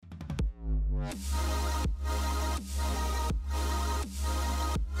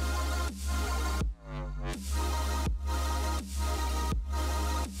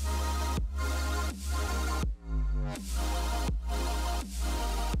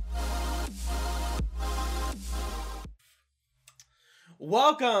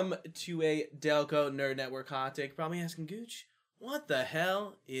Welcome to a Delco Nerd Network hot take. Probably asking Gooch, what the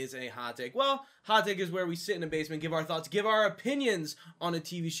hell is a hot take? Well, hot take is where we sit in a basement, give our thoughts, give our opinions on a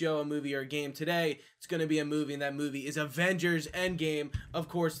TV show, a movie, or a game. Today, it's going to be a movie, and that movie is Avengers Endgame. Of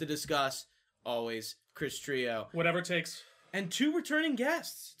course, to discuss, always, Chris Trio. Whatever it takes. And two returning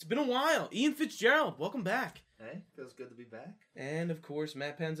guests. It's been a while. Ian Fitzgerald, welcome back. Hey, feels good to be back. And, of course,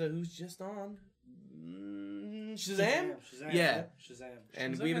 Matt Penza, who's just on Shazam? Yeah. Shazam.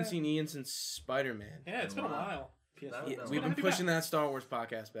 And we haven't seen Ian since Spider-Man. Yeah, it's been a while. Yeah, we've been pushing that Star Wars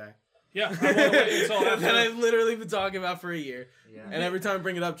podcast back. Yeah, I want to wait until after. That I've literally been talking about for a year. Yeah. And every time I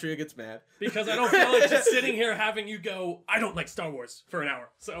bring it up, Tria gets mad. Because I don't feel like just sitting here having you go, I don't like Star Wars for an hour.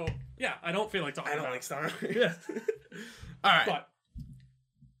 So, yeah, I don't feel like talking about it. Star Wars. Yeah. All right. But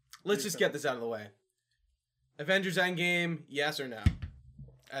let's just get this out of the way. Avengers Endgame, yes or no?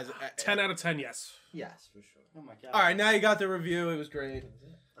 10 out of 10, yes. Yes, for sure. Oh my god. All right, now you got the review. It was great.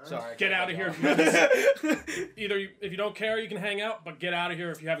 Sorry. Get out of here. Either if you don't care, you can hang out, but get out of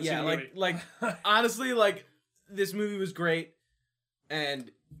here if you haven't seen the movie. like honestly, like this movie was great, and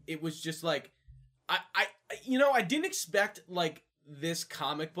it was just like, I didn't expect like this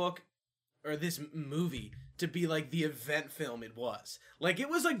comic book or this movie to be like the event film it was. Like it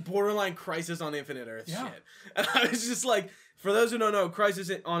was like borderline Crisis on Infinite Earth shit, and I was just like, for those who don't know,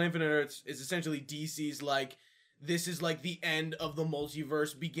 Crisis on Infinite Earths is essentially DC's like, this is like the end of the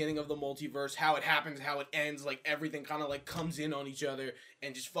multiverse, beginning of the multiverse, how it happens, how it ends, like everything kind of like comes in on each other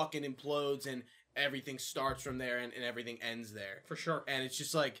and just fucking implodes, and everything starts from there and everything ends there. For sure. And it's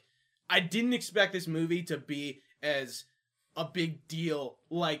just like, I didn't expect this movie to be as a big deal,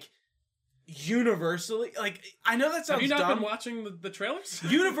 like universally. Like, I know that sounds dumb. Have you not been watching the trailers?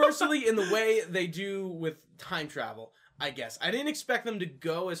 Universally in the way they do with time travel, I guess. I didn't expect them to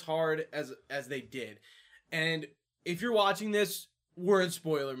go as hard as they did. And if you're watching this, we're in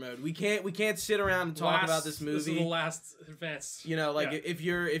spoiler mode. We can't sit around and talk about this movie. This is the last advance. You know, like if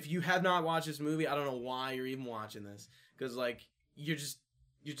you have not watched this movie, I don't know why you're even watching this, because like you're just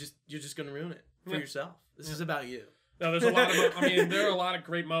gonna ruin it for yourself. This is about you. No, there's a lot of. I mean, there are a lot of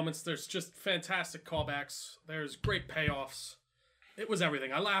great moments. There's just fantastic callbacks. There's great payoffs. It was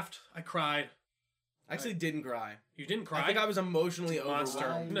everything. I laughed. I cried. I actually didn't cry. You didn't cry? I think I was emotionally Monster.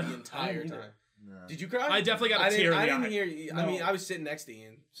 overwhelmed the entire time. No. Did you cry? I definitely got a tear in the I didn't eye. hear you. I mean, I was sitting next to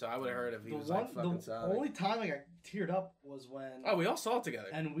Ian, so I would have heard if he was like fucking The sobbing. only time I got teared up was when. Oh, we all saw it together.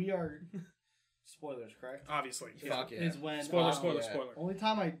 And we are. Spoilers, correct? Obviously. Fuck yeah. Is when. Spoiler. Only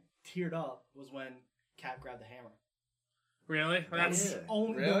time I teared up was when Cap grabbed the hammer. Really? That's.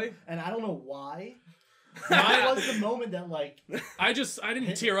 Really? And I don't know why. Mine- That was the moment that like. I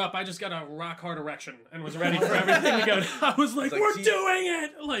didn't tear up. I just got a rock hard erection and was ready for everything to go. I was like, like, we're see- doing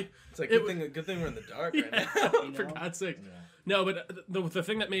it! Like, It's like good thing we're in the dark right now. yeah, for God's sake. Yeah. No, but the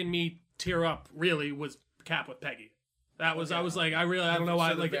thing that made me tear up really was Cap with Peggy. That was, I was like, I don't know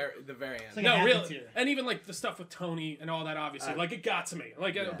why. So like, the very end. It's like no, a happy really, tear. and even like the stuff with Tony and all that. Obviously, like it got to me.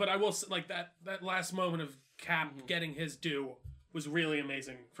 Like, Yeah. but I will like that last moment of Cap getting his due was really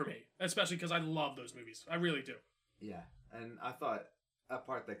amazing for me, especially because I love those movies. I really do. Yeah, and I thought a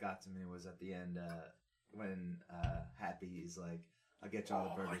part that got to me was at the end when Happy's like, "I'll get you all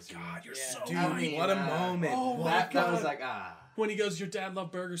the burgers." Oh my God, you're so Dude, right. what a moment. Oh my that God. was like When he goes, "Your dad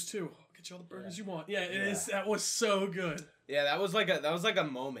loved burgers too. I'll get you all the burgers you want." Yeah, it is. That was so good. Yeah, that was like a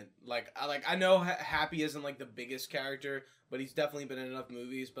moment. Like I know Happy isn't like the biggest character, but he's definitely been in enough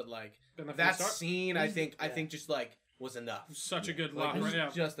movies. But like Been there from that the start. scene, I think just like was enough. Such a good Like, lot. it was Right, yeah.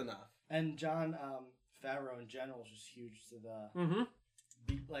 just enough. And John Favreau in general is just huge to the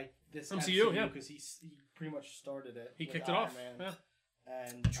Mm-hmm. like this MCU, yeah. because he pretty much started it. He with kicked it Iron off. Man. Yeah.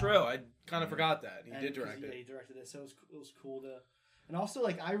 And True, I kind of forgot that he and did 'cause direct he it. directed it, so it was cool to. And also,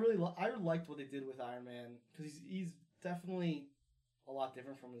 like I liked what they did with Iron Man because he's definitely a lot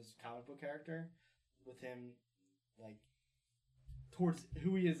different from his comic book character, with him like towards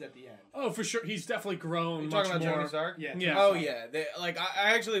who he is at the end. Oh, for sure. He's definitely grown. You much talking about more. Tony Stark? Yeah. Yeah. Oh yeah,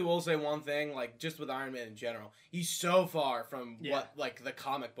 I actually will say one thing, like just with Iron Man in general, he's so far from what like the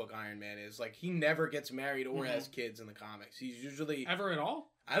comic book Iron Man is. Like he never gets married or has kids in the comics. He's usually Ever at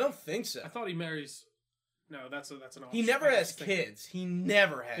all? I don't think so. I thought he marries. No, that's an option. He never I has just think- kids. He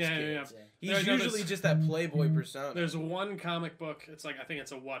never has Yeah, kids. yeah. He's No, usually there's- just that playboy persona. There's one comic book. It's like I think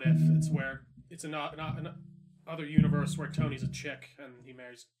it's a What If. It's where it's other universe where Tony's a chick and he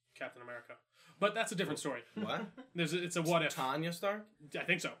marries Captain America. But that's a different story. What? It's a what if. Tanya Stark? I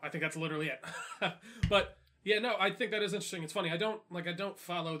think so. I think that's literally it. But yeah, no, I think that is interesting. It's funny. I don't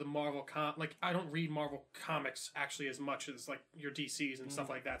follow the Marvel I don't read Marvel comics actually as much as like your DCs and stuff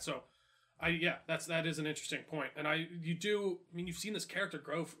like that. So that is an interesting point. And you've seen this character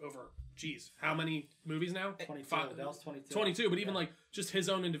grow over how many movies now? 22. That was 22. 22, but even like just his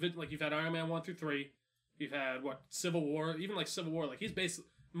own individual, like you've had Iron Man 1 through 3, you've had Civil War, even like Civil War, like he's basically,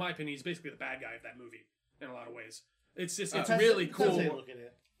 in my opinion, he's basically the bad guy of that movie in a lot of ways. It's just really cool. Depends how you look at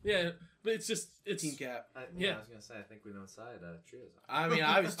it. Yeah, but it's Team Cap. I was gonna say, I think we know what side Trio's on. I mean,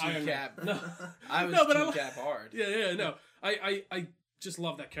 I was Team Iron Cap. Man. No. I was No, but Team Cap hard. Yeah, no. I just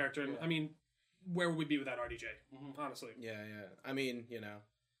love that character. And I mean, where would we be without RDJ? Honestly. Yeah. I mean,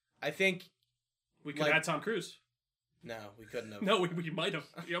 I think we could have had Tom Cruise. No, we couldn't have. No, we might have.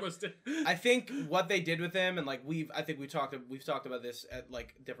 We almost did. I think what they did with him, and like we've talked about this at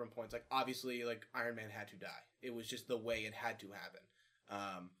like different points. Like obviously, like Iron Man had to die. It was just the way it had to happen.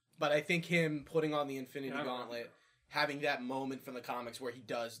 But I think him putting on the Infinity Gauntlet, having that moment from the comics where he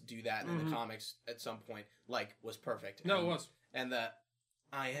does do that in the comics at some point, like was perfect. No, it was. And the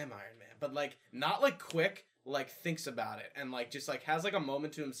I am Iron Man, but like not like quick. Like thinks about it and like just like has like a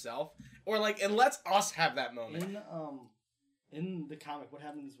moment to himself, or like and lets us have that moment. In the comic, what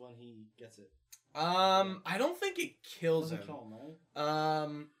happens when he gets it? I don't think it kills him. Kill him, right?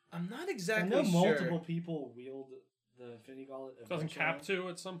 I'm not exactly I know sure. multiple people wield the Infinity Gauntlet. Doesn't Cap too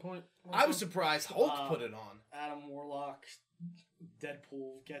at some point? I was surprised Hulk put it on. Adam Warlock,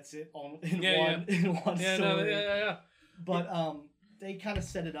 Deadpool gets it in one Yeah, story. yeah. But they kind of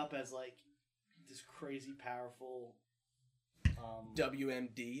set it up as like this crazy powerful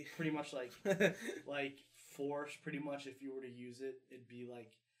WMD. Pretty much like force. Pretty much, if you were to use it, it'd be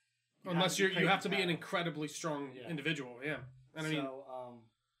like unless you have to be an incredibly strong individual. Yeah, and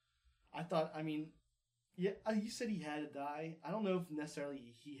I thought. I mean, yeah, you said he had to die. I don't know if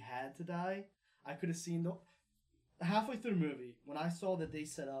necessarily he had to die. I could have seen halfway through the movie when I saw that they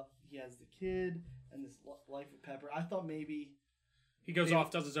set up he has the kid and this life with Pepper. I thought maybe he goes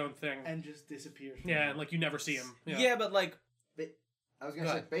off, does his own thing, and just disappears. Yeah, and like you never see him. Yeah, but like. I was gonna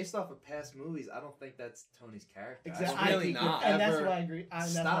say, based off of past movies, I don't think that's Tony's character. Exactly, really not. And that's what I agree.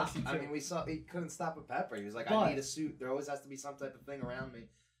 Stop. I mean, we saw he couldn't stop with Pepper. He was like, "I need a suit. There always has to be some type of thing around me,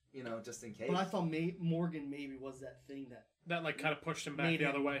 just in case." But I thought Morgan maybe was that thing that like kind of pushed him back the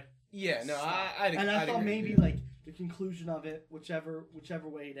other way. Yeah, no, I thought maybe like the conclusion of it, whichever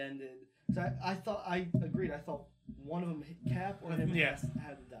way it ended. So I agreed. I thought one of them, Cap or him, had to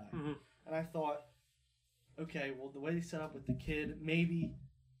die, and I thought. Okay, well, the way they set up with the kid, maybe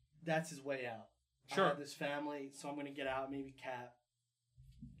that's his way out. Sure. I have this family, so I'm going to get out. Maybe Cap,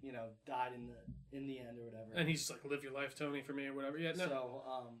 died in the end or whatever. And he's like, "Live your life, Tony, for me," or whatever. Yeah. No. So,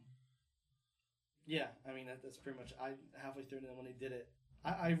 yeah, I mean that's pretty much. I halfway through, and then when they did it,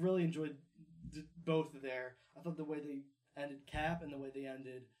 I really enjoyed both there. I thought the way they ended Cap and the way they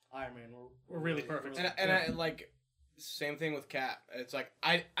ended Iron Man were really perfect. And I like same thing with Cap. It's like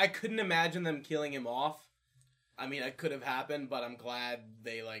I couldn't imagine them killing him off. I mean, it could have happened, but I'm glad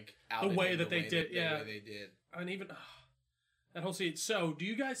they like outed the way him that they did. The way they did. And even that whole scene. So, do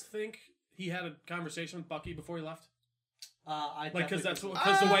you guys think he had a conversation with Bucky before he left? Because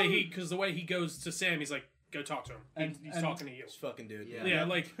the way he goes to Sam, he's like, "Go talk to him." He's talking to you. Just fucking dude. Yeah,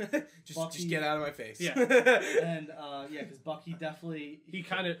 like just get out of my face. Yeah, and because Bucky definitely he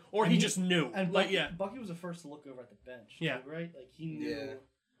kind of he just knew. And Bucky was the first to look over at the bench. Yeah, too, right. Like he knew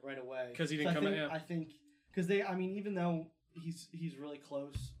right away because he didn't come in. I think. Because even though he's really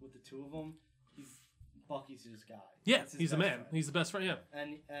close with the two of them, Bucky's his guy. Yeah, he's the man. Friend. He's the best friend. Yeah,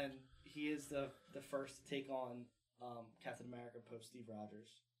 and he is the first to take on Captain America post Steve Rogers.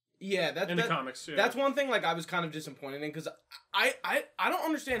 Yeah, that's in the comics. Yeah. That's one thing. Like I was kind of disappointed in because I don't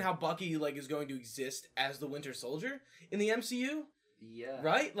understand how Bucky like is going to exist as the Winter Soldier in the MCU. Yeah.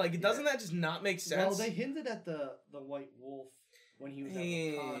 Right. Like doesn't that just not make sense? Well, they hinted at the White Wolf when he was at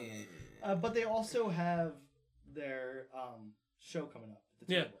the con. But they also have their show coming up.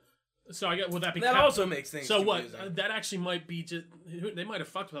 Yeah. So I get would that be that also makes things. So confusing. What? That actually might be just they might have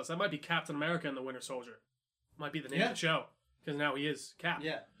fucked with us. That might be Captain America and the Winter Soldier. Might be the name of the show because now he is Cap.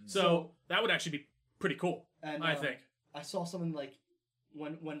 Yeah. So that would actually be pretty cool. And, I think I saw something like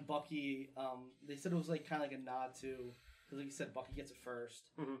when Bucky they said it was like kind of like a nod to because like you said Bucky gets it first.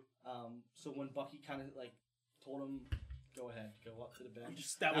 Mm-hmm. So when Bucky kind of like told him. Go ahead. Go up to the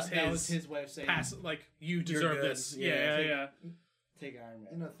bench. That was his way of saying, like you deserve this. Yeah. Take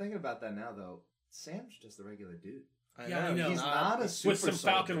Iron Man. Thinking about that now though, Sam's just a regular dude. Yeah, I know. He's not a super with some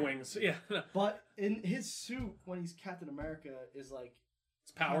Falcon soldier. wings. Yeah, But in his suit, when he's Captain America, is like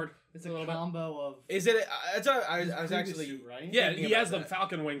it's powered. it's a a little bit. combo of. Is it? I his was previous actually. suit, right? Yeah, thinking he about has the that.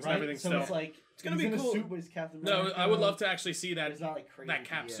 Falcon wings Right? and everything So still. it's like It's gonna he's be in cool. a suit, but he's Captain No, America. I would love to actually see But that it's not like crazy. that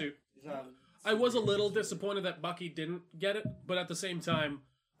cap Yeah. suit. He's not I was a super little suit. disappointed that Bucky didn't get it, but at the same time,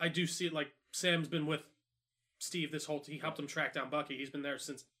 I do see it like Sam's been with Steve this whole. He helped him track down Bucky. He's been there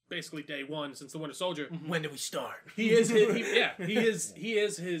since basically day one, since the Winter Soldier. When do we start? He is his. He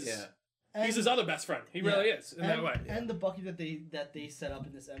is his. Yeah. And- He's his other best friend. He really is in that way. And the Bucky that they set up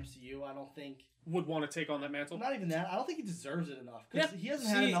in this MCU, I don't think. Would want to take on that mantle. Not even that. I don't think he deserves it enough because Yeah. he hasn't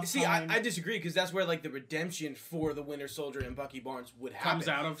had enough See, time. I disagree because that's where like the redemption for the Winter Soldier and Bucky Barnes would happen. Comes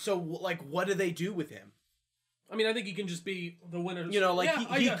out of. So like, what do they do with him? I mean, I think he can just be the winner. You know, like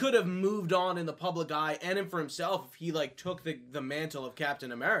Yeah, he could have moved on in the public eye and in for himself if he like took the mantle of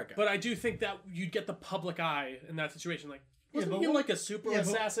Captain America. But I do think that you'd get the public eye in that situation. Like, Yeah, wasn't but he what- like a super yeah, but-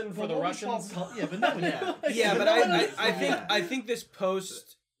 assassin for but the what we Russians? call yeah, but no, Yeah. yeah, but no one I is- think yeah. I think this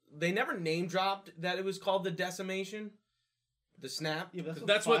post they never name dropped that it was called the decimation, the snap. Yeah, but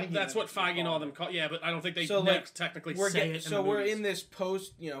That's what Feige Feige and all them call. Yeah, but I don't think they So, like, technically We're say getting, it. so the we're movies. in this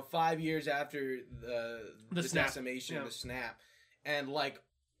post, 5 years after the snap. decimation, Yeah. the snap, and like,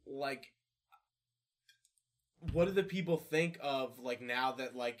 what do the people think of like now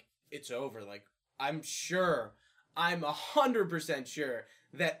that like it's over? Like, I'm 100% sure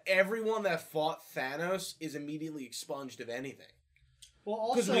that everyone that fought Thanos is immediately expunged of anything.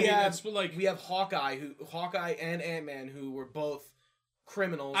 Well, Because also, we have Hawkeye and Ant-Man who were both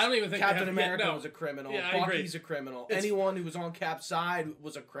criminals. I don't even think they Captain have- yeah, America no. was a criminal. Yeah, I agree. Bucky's a criminal. It's- Anyone who was on Cap's side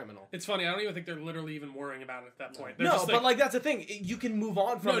was a criminal. It's funny. I don't even think they're literally even worrying about it at that point. They're No, just but like that's the thing. You can move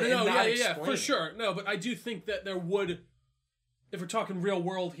on from it and not explain for it. sure. No, but I do think that there would, if we're talking real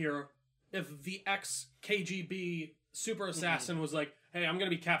world here, if the ex-KGB super assassin was like, "Hey, I'm gonna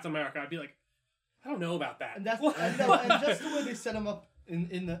be Captain America," I'd be like, "I don't know about that." and that's and just the way they set him up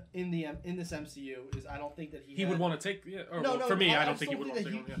in this MCU is I don't think that he would want to take. Yeah, or No, for me, I don't just think he would want to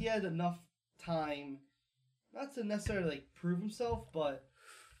take him. that he had enough time, not to necessarily like prove himself, but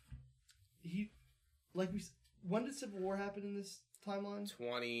he like we. When did Civil War happen in this timeline?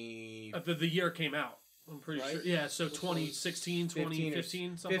 20, The year came out. I'm pretty Right? sure. Yeah, so So 2016,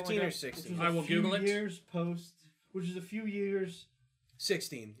 2015, something 15 like or that. 16. I will Google it. Years post, which is a few years.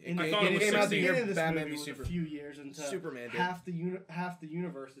 16. I thought it was came out the 16. year Beginning of this Batman movie v was Super. a few years into Superman did. half the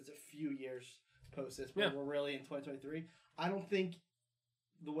universe. It's a few years post this, but Yeah. we're really in 2023. I don't think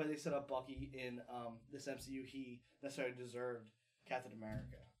the way they set up Bucky in this MCU, he necessarily deserved Captain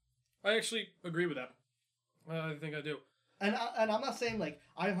America. I actually agree with that. I think I do. And I'm not saying like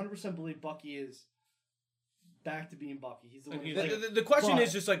I 100% believe Bucky is back to being Bucky. He's the And one. he's Who's, The question but-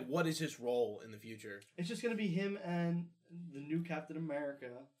 is just like, what is his role in the future? it's just gonna be him and the new Captain America.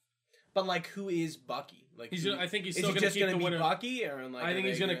 But like, who is Bucky? Like, He's. who- I think he's is still he going to just keep gonna the be winner. Bucky, or like? I think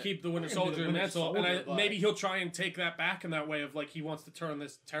he's going to keep the Winter He's gonna be the Soldier Winter mantle, Soldier, and but- maybe he'll try and take that back in that way of like he wants to turn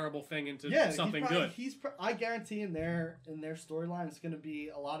this terrible thing into Yeah, something he's good. I guarantee in their storyline, it's gonna be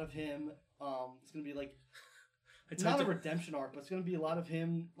a lot of him. It's gonna be like It's not hard a to- redemption arc, but it's gonna be a lot of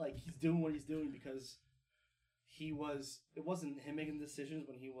him. Like he's doing what he's doing because he was. It wasn't him making the decisions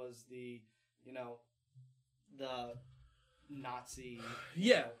when he was the Nazi.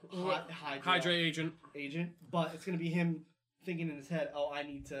 Yeah. Hydra agent. agent, but it's gonna be him thinking in his head, "Oh, I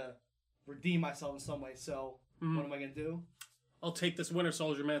need to redeem myself in some way. So Mhm. what am I gonna do?" I'll take this Winter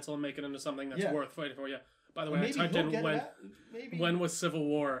Soldier mantle and make it into something that's Yeah. worth fighting for. Yeah. By the way, And I maybe typed he'll in get when that. Maybe when was Civil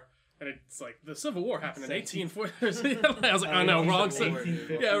War, and it's like the Civil War happened in 17. 1840. I was like, oh no, wrong.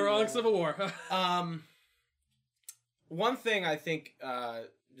 1850, Yeah, wrong Civil War. One thing I think,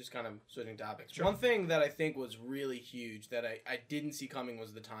 just kind of switching topics. Sure. One thing that I think was really huge that I didn't see coming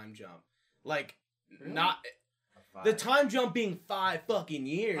was the time jump. Like, Really? not the time jump being 5 fucking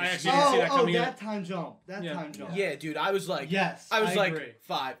years. I actually didn't see that coming in. that time jump. That Yeah. time jump. Yeah, dude, I was like, Yes. I was like, agree.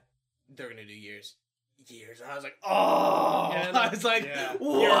 5. They're gonna do years. And I was like, oh, Yeah, I was like, yeah.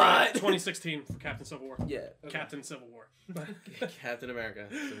 what? You're right. 2016 for Captain Civil War. Yeah, Captain Civil War. Captain America.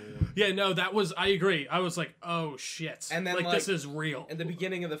 Civil War. Yeah, no, that was. I agree. I was like, oh shit. And then, like like, this is real. In the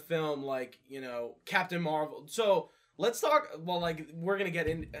beginning of the film, like, Captain Marvel. So let's talk. Well, like, we're gonna get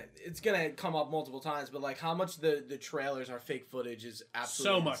in. It's gonna come up multiple times, but like, how much the trailers are fake footage is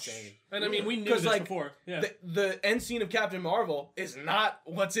absolutely so much. insane. And I mean, we knew 'Cause, this like, before. Yeah. The end scene of Captain Marvel is not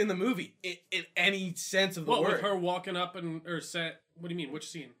what's in the movie in any sense of the What word. with her walking up and or set? What do you mean? Which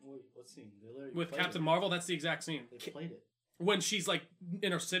scene? Wait, what scene? They literally With played Captain it. Marvel, that's the exact scene. They played it. When she's like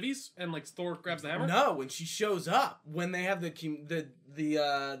in her civvies and like Thor grabs the hammer. No, when she shows up, when they have the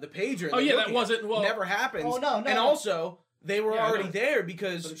the pager. Oh, they're yeah, that looking wasn't- at. well- Never happens. Oh, no, And also, they were Yeah, I already know. there But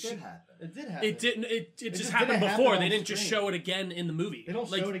because it did happen. It did happen. It didn't. It just just happened didn't happen before. on They didn't just screen. show it again in the movie. They don't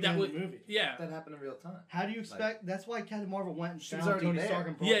Like, show it again that in the movie. Yeah. That happened in real time. How do you expect? That's why Captain Marvel went and She was found already Tony there. Stark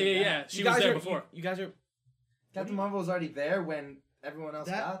and broke Yeah, it yeah, down. yeah. She you was guys there are, before. You guys are. Captain Marvel was already there when everyone else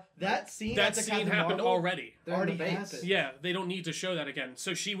got. That scene. That at the scene Captain happened Marvel already. They're in the already base. happened. Yeah, they don't need to show that again.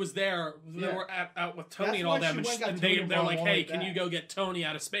 So she was there. They Yeah. were out with Tony That's and all why them, she and, went and got and Tony they're involved like, all "Hey, like can that. you go get Tony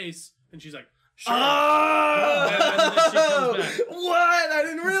out of space?" And she's like, "Sure." Oh! And then she comes back. What? I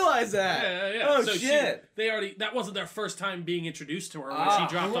didn't realize that. Yeah. Oh, so shit. They already. That wasn't their first time being introduced to her when Ah.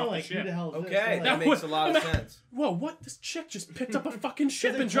 she dropped We're off like, the who the ship. hell is this? Okay, They're that That like, makes was- a lot of sense. Whoa! What? This chick just picked up a fucking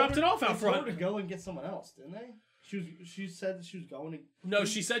ship they and dropped told it her- off out they told her front. to go and get someone else, didn't they? She said that she was going to. No,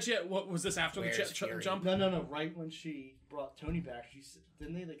 she said she. What was this after Where's the Fury? jump? No. Right when she brought Tony back,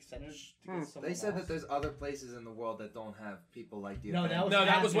 didn't they like send her to get someone They said else? that there's other places in the world that don't have people like the No, that Avengers. was No,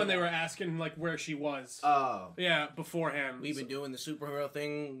 that was after when they that. were asking like where she was. Oh. Yeah, beforehand. We've been doing the superhero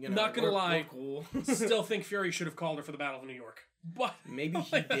thing. You know, Not gonna we're- lie. we're cool. Still think Fury should have called her for the Battle of New York. But Maybe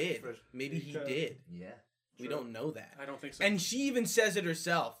he did. Maybe he Because- did. Yeah. We True. don't know that. I don't think so. And she even says it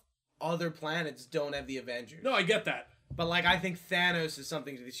herself. Other planets don't have the Avengers. No, I get that. But like, I think Thanos is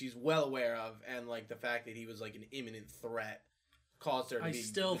something that she's well aware of, and like the fact that he was like an imminent threat caused her to I be.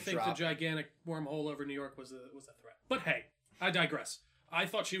 still think drop. the gigantic wormhole over New York was a threat. But hey, I digress. I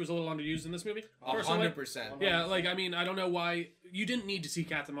thought she was a little underused in this movie. Personally. 100%. Yeah, like I mean, I don't know why you didn't need to see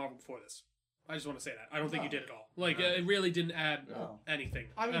Captain Marvel before this. I just want to say that. I don't think you No. did at all. Like No. it really didn't add No. anything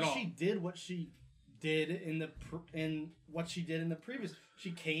I mean, at all. she did what she did in what she did in the previous.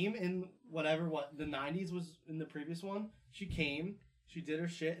 She came in what the 90s was in the previous one. She came, she did her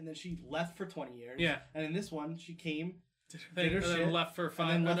shit, and then she left for 20 years. Yeah. And in this one, she came, Did her and then shit, left for and 5.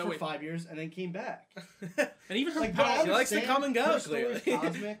 then oh, left no, for wait. 5 years, and then came back. And even her Like, power. I She likes to understand come and go, her story is clearly.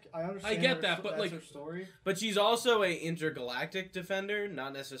 cosmic. I understand. I get her that, sto- but, that's like- her story. But she's also a intergalactic defender,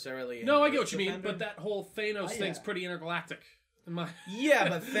 not necessarily. No, an I get Earth what you mean, defender. but that whole Thanos yeah. thing's pretty intergalactic. In my Yeah,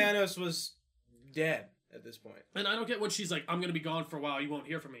 but Thanos was dead at this point. And I don't get when she's like, "I'm gonna be gone for a while. You won't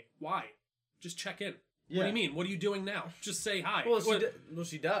hear from me." Why? Just check in. What do you mean? What are you doing now? Just say hi. Well, What-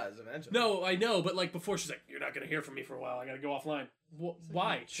 she does eventually. No, I know, but like before, she's like, "You're not gonna hear from me for a while. I gotta go offline."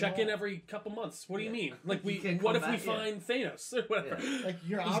 Why? Check in every couple months. What do you mean? Like You can't what come if we back, yeah. find Thanos or whatever? Yeah. Like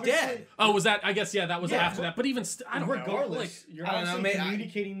you're He's obviously dead. Oh, was that? I guess yeah, that was Yeah, after that. But even I don't know. Like, regardless, you're I don't know, obviously mate,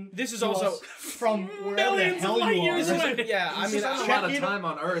 communicating. this is to also- us from wherever Millions the of hell light you are. years This is- away. yeah, I He's mean, just I, a lot of check in- time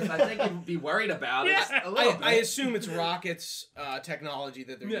on Earth. I think he'd be worried about it Yeah. a little bit. I assume it's Rocket's technology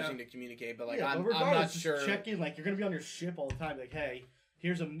that they're Yeah. using to communicate, but like Yeah, I'm but not regardless, just sure. check in. Like you're gonna be on your ship all the time. Like, hey,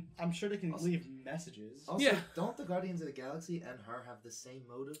 I'm sure they can Also- leave messages. Also, Yeah. don't the Guardians of the Galaxy and her have the same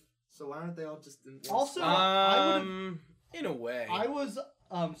motive? So why aren't they all just in one Also, spot? In a way, I was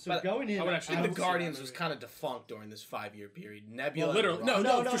so But going in. I would actually I think would the see that Guardians was movie. kind of defunct during this 5-year period. Nebula, Well, literally, and no, Rocket-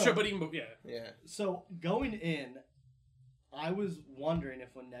 no, no, for sure. no. But even yeah, yeah. So going in, I was wondering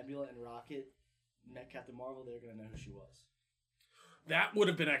if when Nebula and Rocket met Captain Marvel, they were gonna know who she was. that would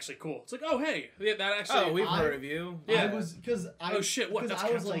have been actually cool. It's like, oh hey, yeah, that actually. Oh, we've I- heard of you. Yeah. I was because I. Oh, shit, what, because that's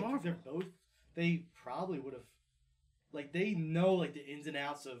I was Captain like, Marvel. they're both. They probably would have. Like they know like the ins and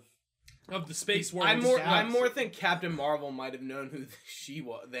outs of. of the space world. I World more, of I Galaxy. more think Captain Marvel might have known who she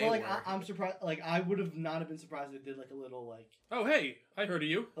was. They But like were. I'm surprised. Like I would have not have been surprised if they did like a little like. Oh hey, I heard of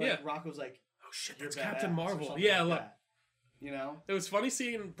you. Like Yeah. Rock was like, Oh shit, "You're that's badass," Captain or Marvel. something Yeah, like look. that. You know. It was funny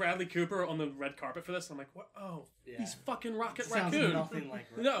seeing Bradley Cooper on the red carpet for this. I'm like, what? Oh, Yeah. he's fucking Rocket Sounds Raccoon. nothing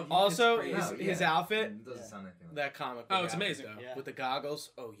like. No. It's Also, crazy. his, No, his yeah. outfit, It doesn't Yeah. sound anything like that comic. Oh, book it's outfit, amazing. though, Yeah. with the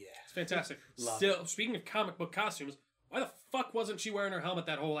goggles. Oh yeah. It's fantastic. Love Still, speaking of comic book costumes, why the fuck wasn't she wearing her helmet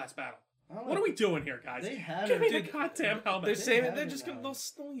that whole last battle? I don't What know. are we doing here, guys? They had Give her. me the Dude, goddamn helmet. They're They saving. have They're it just gonna. now. They'll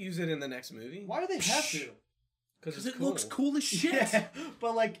still use it in the next movie. Why do they have to? Because it looks cool as shit. Yeah,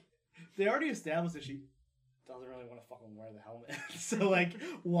 but like they already established that she doesn't really want to fucking wear the helmet. So like,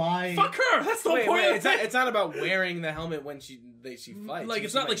 why? Fuck her. That's the Wait, point. wait, of it's not. it. It's not about wearing the helmet when she fights. Like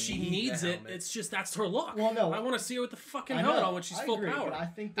it's not like she might need needs the it. helmet. It's just that's her look. Well, no. I want to see her with the fucking I helmet know, on when she's I full agree, power. But I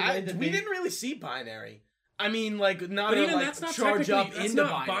think the way that we they, didn't really see binary. I mean, like not But to, even like, that's not charge technically up that's into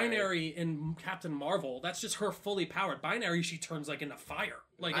not binary in Captain Marvel. That's just her fully powered. Binary, she turns like into fire.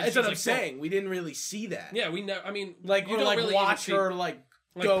 Like That's she's, what I'm like, saying. We didn't really see that. Yeah, we know. I mean, Like you or don't like really watch even see, her like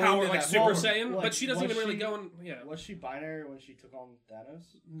like go power, into like that Super form. Saiyan, Like, but she doesn't was even really she- go and yeah. was she binary when she took on Thanos?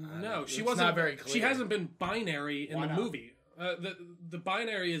 No, she it's wasn't. not very She clear. hasn't been binary in Why the not? movie. The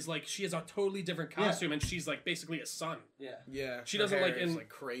binary is like she has a totally different Yeah. costume, and she's like basically a sun, Yeah. Yeah, She her doesn't, hair like, is, in- like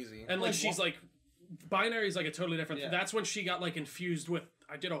crazy. and like Like, she's what- like binary is like a totally different. Yeah. That's when she got like infused with.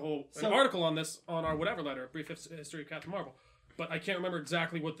 I did a whole an So- article on this on our whatever letter, brief history of Captain Marvel. but I can't remember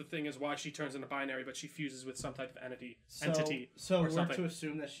exactly what the thing is. Why she turns into binary, but she fuses with some type of entity. So or we're something. to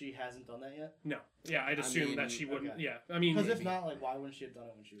assume that she hasn't done that yet. No, yeah, I'd assume mean, that she wouldn't. okay. Yeah, I mean, Because if not, like, why wouldn't she have done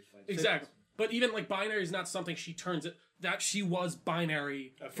it when she was fighting? exactly. But even like binary is not something she turns it. That she was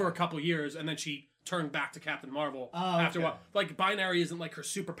binary for a couple years, and then she turned back to Captain Marvel after a okay. while. Like binary isn't like her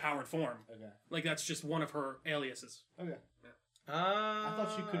superpowered form. Okay. Like that's just one of her aliases. Okay. I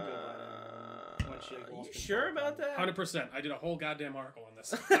thought she could go by that when she, like, Are you lost sure control. about that? 100%. I did a whole goddamn article on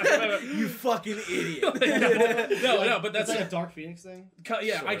this. You fucking idiot. no, but that's It's like a Dark Phoenix thing.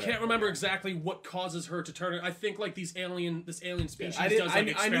 yeah. I Sorta. can't remember exactly what causes her to turn it. I think like this alien species I does like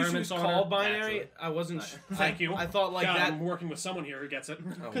knew she was experiments on called her. binary. Naturally. I wasn't. Thank you. I thought like God, that. I'm working with someone here who gets it.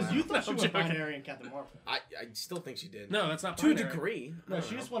 Oh, Because wow. you thought she I'm was joking. binary in Captain Marvel. I still think she did. No, that's not to a binary. degree. I No, don't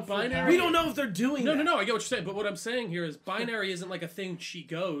she know. just went full Binary- power. We don't know if they're doing. No, that. I get what you're saying, but what I'm saying here is binary isn't like a thing she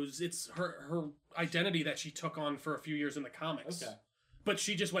goes. It's her identity that she took on for a few years in the comics. Okay. But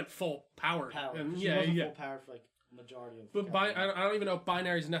she just went full powered. Power. And She yeah, wasn't yeah. full power for like majority of. But Captain Marvel. I don't even know if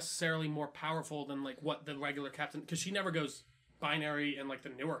binary is necessarily more powerful than like what the regular Captain, because she never goes binary in like the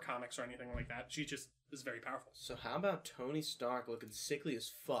newer comics or anything like that. She just is very powerful. So how about Tony Stark looking sickly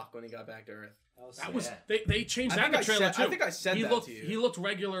as fuck when he got back to Earth? That was Yeah. they changed I that in the think I trailer said- too. I think I said he that looked to you. he looked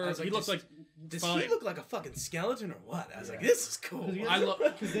regular. I was like, He looked just- like Does fine. he look like a fucking skeleton or what? I was like, Yeah. this is cool.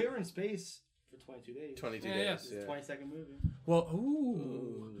 Because they were in space for 22 days. 22 Yeah, days. It's a 20-second movie. well,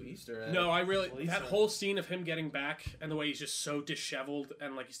 Ooh, Easter egg. No, I really Well, he's that a- whole scene of him getting back and the way he's just so disheveled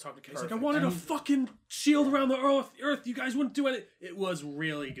and like he's talking to kids like I Perfect. wanted a And- fucking shield around the earth. You guys wouldn't do it. It was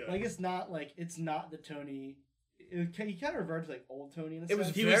really good. Like it's not the Tony. He kind of reverted to like old Tony in a It was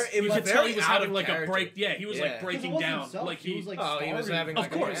sense. he very- was. it You was could tell very he was out having of like character. a break. Yeah, he was Yeah. like 'Cause it breaking wasn't down. himself. Like he was like Oh, he was starving having, of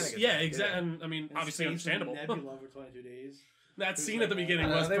like, a course, panic yeah, attack. exactly. Yeah. And I mean, in obviously space with understandable. Nebula for 22 days. That was scene at the like, beginning I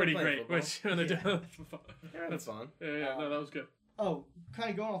know, was they were pretty playing great. football. Which when they Yeah. Yeah, that's fun. yeah, no, that was good. Oh, kind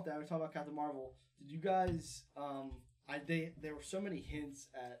of going off that, we talking about Captain Marvel. Did you guys? There were so many hints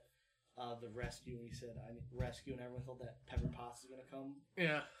at the rescue. And he said, "I need rescue," and everyone thought that Pepper Potts was gonna come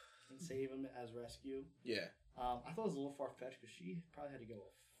Yeah, and save him as rescue. Yeah. I thought it was a little far fetched because she probably had to go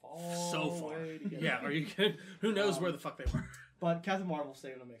a far, so far. way to get Yeah, him. are you kidding? Who knows where the fuck they were? But Captain Marvel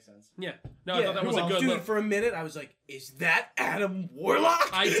saving him makes sense. Yeah, no, I thought that who was a else? good Dude, look. for a minute, I was like, is that Adam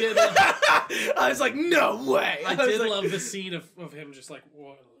Warlock? I did. I was like, no way. I was did like- love the scene of him just like,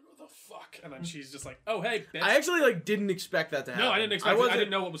 what the fuck? And then she's just like, oh, hey, bitch. I actually like didn't expect that to happen. No, I didn't expect it. I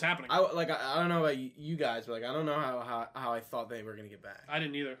didn't know what was happening. I don't know about you guys, but like I don't know how I thought they were gonna get back. I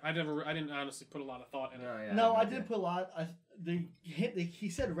didn't either. I didn't honestly put a lot of thought in it. No, yeah, No, I did. did put a lot. He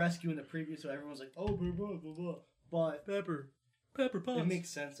said rescue in the preview, so everyone was like, "Oh, blah blah blah blah." But Pepper Potts. it makes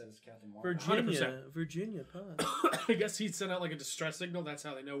sense as Captain Marvel. 100%. Virginia Potts. I guess he'd sent out like a distress signal. That's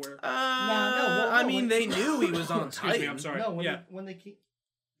how they know where. I mean, they knew he was on Excuse me, Titan. I'm sorry. No, when yeah. when they keep.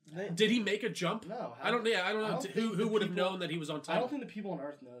 Did he make a jump? No, I don't. Yeah, I don't know. I don't Who think the would have people- known that he was on I Titan? don't think the people on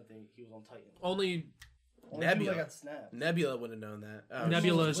Earth know that he was on Titan. Only Only Nebula. people that got snapped. Nebula would have known that. Oh,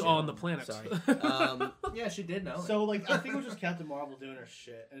 Nebula is shit. on the planet. Sorry. Yeah, she did know. So like, I think it was just Captain Marvel doing her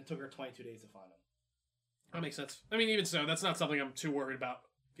shit, and it took her 22 days to find him. That makes sense. I mean, even so, that's not something I'm too worried about,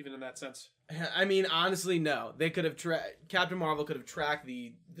 even in that sense. I mean, honestly, no. They could have Captain Marvel could have tracked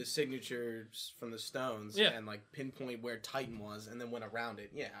the signatures from the stones Yeah. and like pinpoint where Titan was, and then went around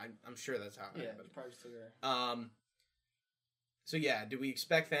it. Yeah, I'm sure that's how it Yeah, happened. it probably just took her. So yeah, do we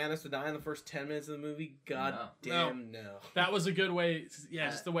expect Thanos to die in the first 10 minutes of the movie? God damn no. That was a good way. Yeah,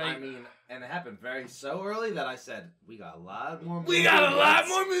 just the way. I mean, and it happened so early that I said, we got a lot more We got a lot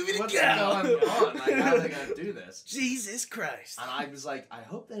more movie to What's go. going on? Like, how are they going to do this? Jesus Christ. And I was like, I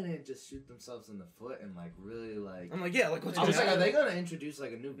hope they didn't just shoot themselves in the foot and, like, really, like... I'm like, yeah, like what's I was going like, on? are they going to introduce,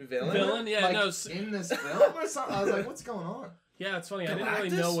 like, a new Villain? Yeah, like, no, in this film or something? I was like, what's going on? Yeah, it's funny. I didn't really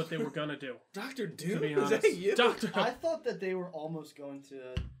Galactus? know what they were gonna do. Doctor To Doom? be Is honest, that you? Doctor. I thought that they were almost going to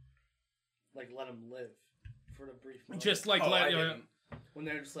like let him live for the brief moment. Just like Oh, I let didn't. when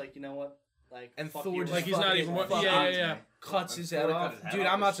they're just like, you know what, like And fuck Thor you, just like he's not fucking even. What, fuck yeah, onto yeah, yeah. Cuts his Thor head cut off. his head Dude,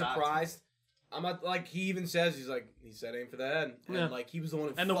 off I'm not and shot him. surprised. I'm not, like, he even says, he's like, he said aim for the head. And, Yeah. like, he was the one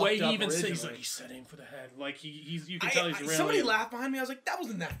who And the fucked way he up even says, he's originally. like, he said aim for the head. Like he's. You can tell he's really. Somebody laughed behind me. I was like, that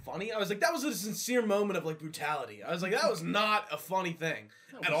wasn't that funny. I was like, that was a sincere moment of, like, brutality. I was like, that was not a funny thing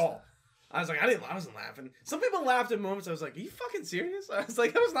at all. I was like, I wasn't laughing. Some people laughed at moments. I was like, are you fucking serious? I was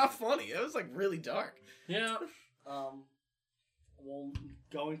like, that was not funny. It was, like, really dark. Yeah. Well,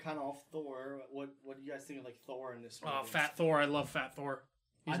 going kind of off Thor, what do you guys think of like Thor in this movie? Oh, Fat Thor. I love Fat Thor.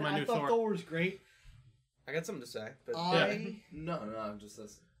 He's my new I thought Thor. Thor was great. I got something to say. But I No, I'm just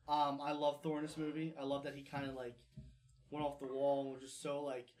listening. I love Thor in this movie. I love that he kind of like went off the wall and was just so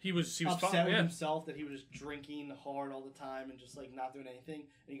like He was upset fine. with Yeah. himself that he was just drinking hard all the time and just like not doing anything,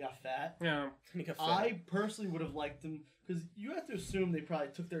 and he got fat. Yeah. He got fat. I personally would have liked him because you have to assume they probably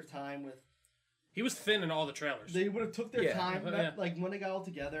took their time with. He was thin in all the trailers. They would have took their Yeah. time, Yeah. like when they got all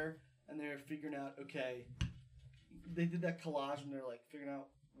together and they were figuring out. Okay, they did that collage and they're like figuring out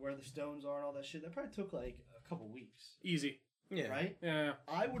where the stones are and all that shit. That probably took like a couple weeks, Easy. yeah. right? Yeah.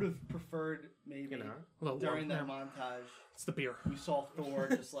 I would have preferred maybe You know. A little during warm. that montage It's the beer. we saw Thor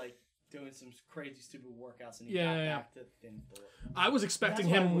just like doing some crazy stupid workouts and he Yeah, got yeah, back to thin Thor. I was expecting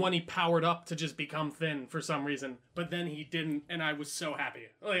That's why I him would- when he powered up to just become thin for some reason, but then he didn't, and I was so happy.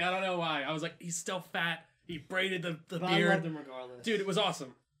 Like, I don't know why. I was like, he's still fat. He braided the But I loved beard. him regardless. Dude, it was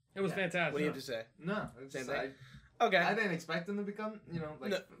awesome. It was Yeah. fantastic. What do you have to say? No, it's Same just, thing? Okay. I didn't expect him to become,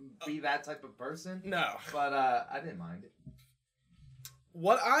 like No. be that type of person. No. But I didn't mind it.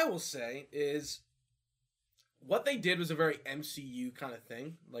 What I will say is, what they did was a very MCU kind of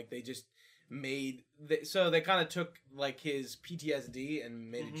thing. Like they just so they kind of took like his PTSD and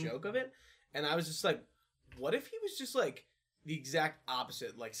made Mhm. a joke of it, and I was just like, what if he was just like the exact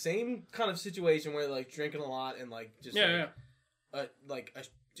opposite, like same kind of situation where like drinking a lot and like just Yeah,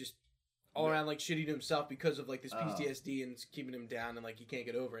 just all around like shitty to himself because of like this Oh. PTSD and it's keeping him down and like he can't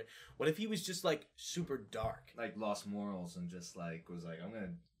get over it. What if he was just like super dark? Like lost morals and just like was like, I'm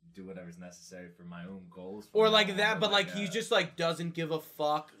gonna do whatever's necessary for my own goals. Or from like now that, on, but like he just like doesn't give a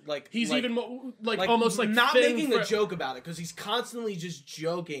fuck. Like He's like, even more, like almost like not thin making for- the joke about it because he's constantly just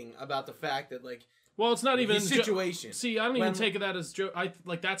joking about the fact that like Well, it's not even his in jo- situation. See, I don't even When- take that as joke. I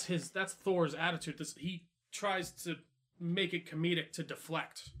like that's Thor's attitude. He tries to make it comedic to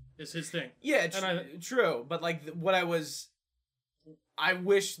deflect. Is his thing. Yeah, And true. But like I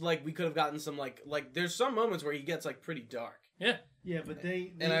wish like we could have gotten some like there's some moments where he gets like pretty dark, Yeah, Yeah, but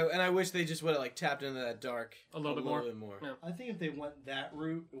they and I wish they just would have like tapped into that dark A little bit more. Yeah. I think if they went that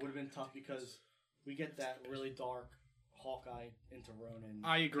route, it would have been tough because we get that really dark Hawkeye into Ronin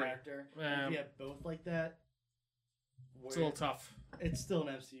I agree. character. And if you have both like that, it's a little tough. it's still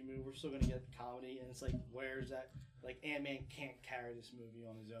an MCU movie. We're still gonna get comedy, and it's like, where's that? Like Ant-Man can't carry this movie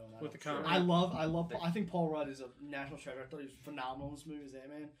on his own. With the don't- comedy. I think Paul Rudd is a national treasure. I thought he was phenomenal in this movie as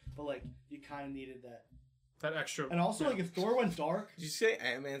Ant-Man, but like you kind of needed that. That extra. And also, like if Thor went dark, Did you say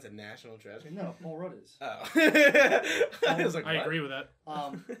Ant-Man's a national treasure? no, Paul Rudd is. Oh, I was like, I what? agree with that.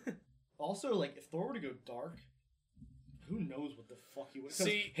 Also, like if Thor were to go dark, who knows what the fuck he would. 'cause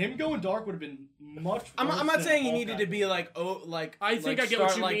See- him going dark would have been much. I'm worse not than saying he Hawkeye needed to be was. like I think I get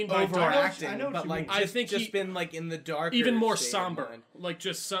what you mean by dark. overacting, I know what but you like mean. I just, think just he- been like in the dark, Even more somber. Like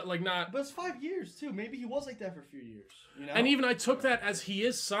just like not. But it's 5 years too. Maybe he was like that for a few years. You know. And even I took that as he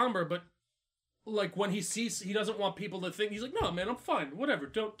is somber, but like when he sees, he doesn't want people to think he's like, no, man, I'm fine, whatever,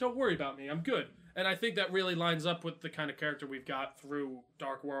 don't worry about me, I'm good. And I think that really lines up with the kind of character we've got through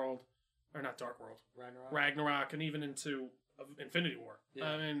Dark World, or not Dark World, Ragnarok, and even into Infinity War.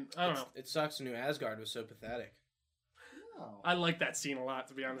 Yeah. I mean, I don't know. It sucks. New Asgard was so pathetic. No. I like that scene a lot,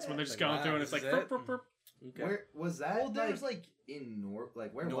 to be honest, when they're just Like, going wow, through and it's this like, is it? burp, burp, burp. Okay. Where was that? Well, there's like in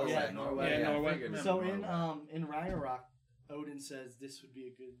where Norway. was that? Yeah, Norway. yeah, I Norway. figured it was so Norway. in Ragnarok, Odin says this would be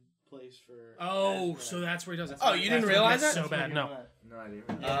a good place for. Oh, Asgard. so that's where he does it. Oh, you didn't realize That's that? so That's where bad, he no. went. No, I didn't.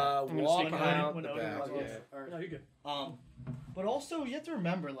 Really. Yeah. Walk When When out Odin the was back. on Yeah. Earth. No, you're good. But also you have to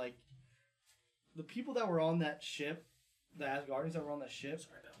remember, like, the people that were on that ship, the Asgardians that were on that ship,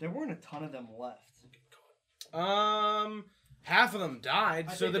 there weren't a ton of them left. Half of them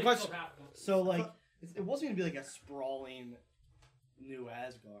died. So the question. So like, it wasn't gonna be like a sprawling new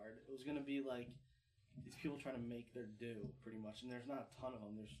Asgard. It was gonna be like these people trying to make their due, pretty much. And there's not a ton of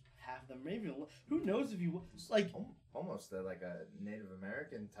them. There's half of them. Maybe even who knows if you like. Almost like a Native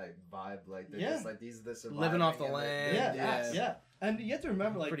American type vibe. Like they're Yeah. just like these are the surviving Living off the and land. Yeah, yeah. And you have to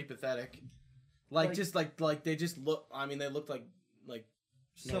remember, like, Pretty pathetic. Like, Like- just like they just look. I mean, they looked like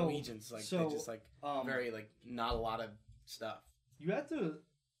so Norwegians. Like so, they just like very like not a lot of stuff. you have to.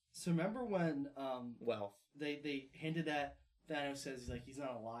 So remember when Wealth. they hinted at Thanos says he's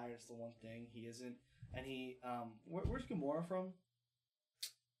not a liar. It's the one thing he isn't. And he where's Gamora from?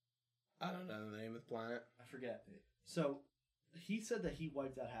 I don't know the name of the planet. I forget. So he said that he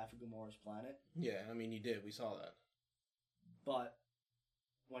wiped out half of Gamora's planet, Yeah, I mean you did. We saw that. but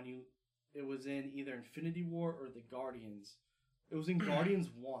when it was in either Infinity War or the Guardians. It was in Guardians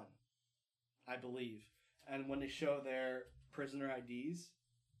 1, I believe. And when they show their prisoner IDs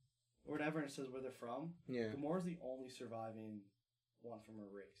or whatever, and it says where they're from, Yeah. Gamora's the only surviving one from her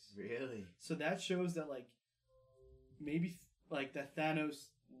race. Really? So that shows that, like, maybe, like, that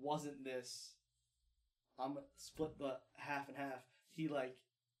Thanos wasn't this, I'm gonna split the half and half. He, like,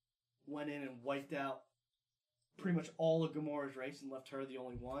 went in and wiped out pretty much all of Gamora's race and left her the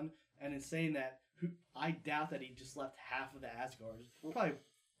only one. And in saying that, I doubt that he just left half of the Asgards. Probably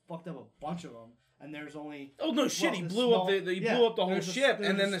fucked up a bunch of them. And there's only Oh no, shit! well, He the blew small- up the yeah, blew up the whole there's a- ship, there's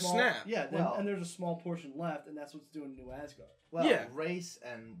and a then the small- snap. Yeah, Well- and there's a small portion left, and that's what's doing New Asgard. Well, Yeah. race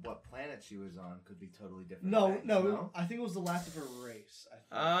and what planet she was on could be totally different. No, things, no, I think it was the last of her race. I think.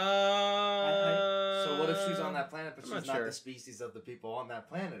 So what if she's on that planet, but I'm she's not not sure. the species of the people on that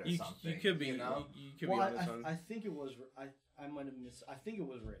planet or You, something? you could be. You know? You could Well, be on this one. I think it was. I might have missed. I think it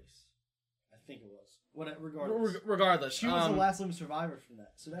was race. I think it was. Regardless, Regardless, she was the last living survivor from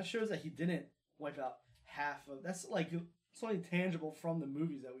that. So that shows that he didn't wipe out half of. That's like something tangible from the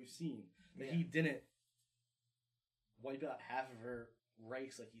movies that we've seen. That Yeah. he didn't wipe out half of her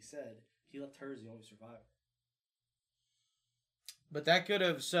race, like he said. He left her as the only survivor. But that could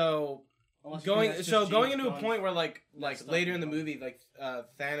have so Unless you think that's just going James into a Gunn point where like messed up later in the with movie, like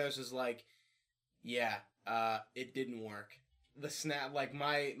Thanos is like, yeah, it didn't work. The snap, like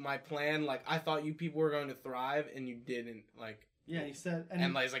my plan, like I thought you people were going to thrive and you didn't, like. Yeah, he said,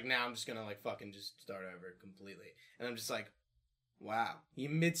 And like, he's like, now I'm just gonna like fucking just start over completely. And I'm just like, wow. He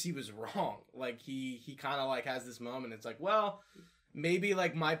admits he was wrong. Like he kind of like has this moment. It's like, well, maybe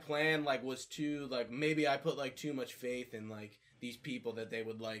like my plan like was too like maybe I put like too much faith in like these people that they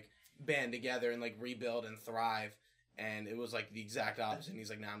would like band together and like rebuild and thrive. And it was like the exact opposite. And he's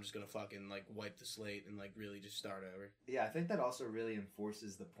like, now I'm just gonna fucking like wipe the slate and like really just start over. Yeah, I think that also really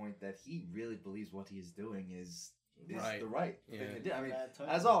enforces the point that he really believes what he is doing is Right. the right Yeah. thing to do. I mean, Bad time.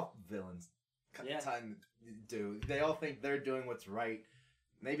 as all villains Yeah. time do, they all think they're doing what's right.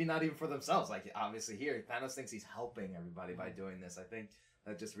 Maybe not even for themselves. Like obviously here, Thanos thinks he's helping everybody by doing this. I think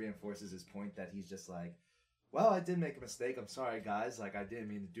that just reinforces his point that he's just like, well, I did make a mistake. I'm sorry, guys. Like I didn't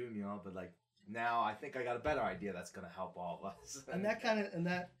mean to doom you all, but like now I think I got a better idea that's gonna help all of us. and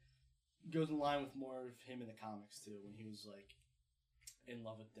that goes in line with more of him in the comics too, when he was like in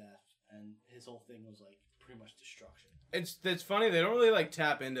love with death, and his whole thing was like pretty much destruction. It's funny they don't really like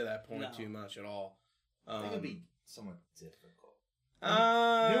tap into that point No. too much at all. I think it'd be somewhat difficult. They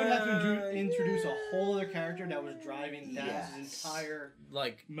would have to introduce a whole other character that was driving Thanos' Yes. entire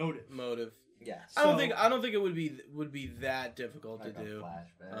like motive. Yes. I don't So- think it would be that difficult Like to a do.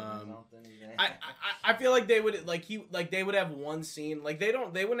 flashback Um, or something. I feel like they would they would have one scene like they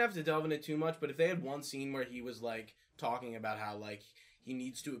wouldn't have to delve into too much, but if they had one scene where he was like talking about how like he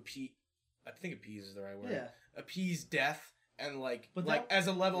needs to appease is the right word. Yeah. Appease death and like But like that- as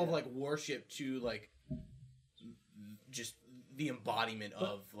a level of yeah. like worship to like just the embodiment But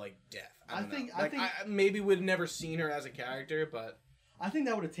of like death. I don't know. think- I Like, think- I maybe would have never seen her as a character, but I think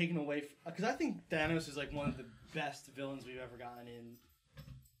that would have taken away because I think Thanos is like one of the best villains we've ever gotten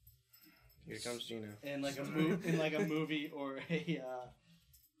here comes Gino. in like a movie or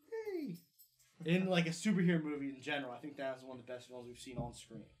in like a superhero movie in general. I think Thanos is one of the best villains we've seen on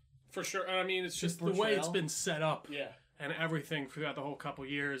screen. For sure. I mean, it's His just the way it's portrayal. been set up Yeah. and everything throughout the whole couple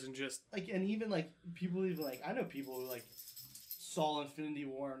years, and just Like, and even like people even like I know people who like saw Infinity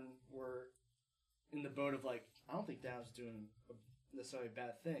War and were in the boat of like I don't think Thanos is doing necessarily a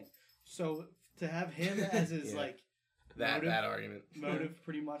bad thing. So to have him as his Yeah. like That motive, argument. motive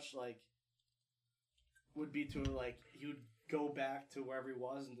pretty much like would be to like he would go back to wherever he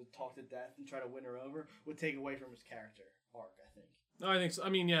was and to talk to death and try to win her over would take away from his character arc. I think. no, I think so. I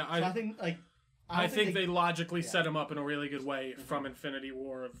mean, yeah, So I think like I don't think they logically yeah. set him up in a really good way from Infinity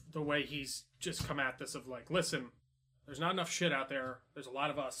War, of the way he's just come at this of like, listen, there's not enough shit out there. There's a lot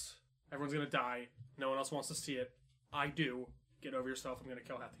of us. Everyone's gonna die. No one else wants to see it. I do. Get over yourself. I'm gonna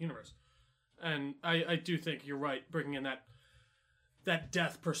kill half the universe. And I do think you're right. Bringing in that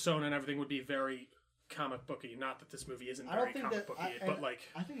death persona and everything would be very comic booky. Not that this movie isn't I don't very think comic that booky, but like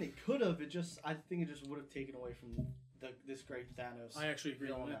I think they could have. I think it just would have taken away from this great Thanos. I actually agree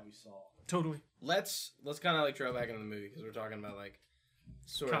villain with that that. we saw. Totally. Let's kind of like trail back into the movie because we're talking about like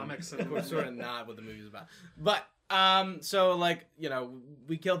sort Comics of and- we're sort of not what the movie's about. But so like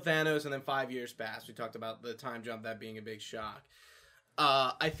we killed Thanos and then 5 years passed. We talked about the time jump, that being a big shock.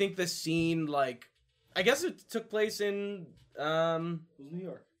 I think the scene like I guess it took place in It was New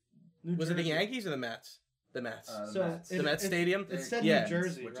York. New was it the Jersey. Yankees or the Mets? The Mets. So Mets. The Mets Stadium? It said Yeah. New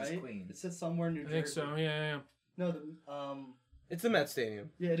Jersey, Which is right? Queens. It said somewhere in New I Jersey. think so. Yeah. No, It's the Mets Stadium.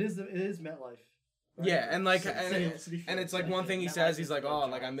 yeah, it is MetLife. right? Yeah, and like City- and, City and Field. it's like one thing he MetLife says, is he's like, the oh,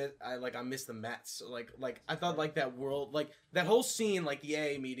 Giants. I miss the Mets. So, like I thought like that world, like that whole scene, like the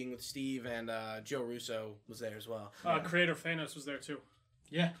AA meeting with Steve and Joe Russo was there as well. Creator Thanos was there too.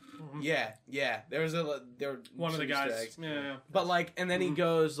 Yeah. Yeah. There were One of the some Easter guys. eggs. Yeah. But like, and then he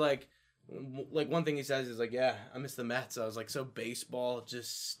goes like, like one thing he says is like, "Yeah, I miss the Mets." I was like, "So baseball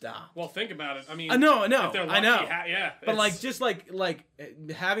just stopped." Well, think about it. I mean, I know, if they're lucky, I know. Yeah, But like, it's- just like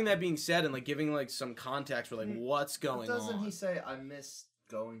having that being said and like giving like some context for like what's going Doesn't on. he say I miss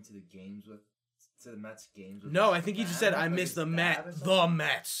going to the games with the Mets games? With No, his I think he just dad? said I Like miss his the dad or the something?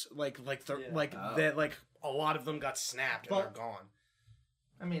 Mets. Like Oh. that like a lot of them got snapped and But- they're gone.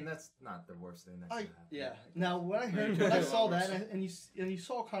 I mean, that's not the worst thing that could happen. Yeah. Now when I heard Yeah. when I saw that and you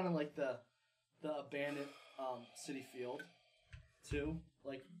saw kind of like the abandoned City Field too,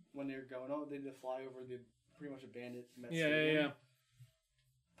 like when they were going, oh, they did fly over the pretty much abandoned Mets Stadium. yeah.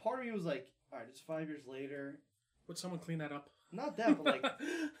 Part of me was like, all right, it's 5 years later. Would someone clean that up? Not that, but like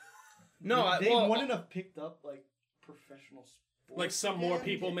No, they well, wouldn't have picked up like professional sports. Like some more again.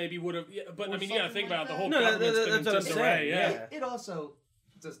 people maybe would have. Yeah, but Or I mean, you gotta something think like about it. The that. whole No, government's that's been in what I'm disarray. saying, Yeah. yeah. It also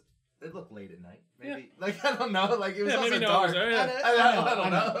just it looked late at night. Maybe like I don't know. Like it was Yeah, also maybe no, dark. it was- I yeah. don't I don't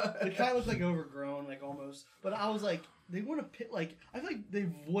know. It kind of looked like overgrown, like almost. But I was like, they would have picked. Like I feel like they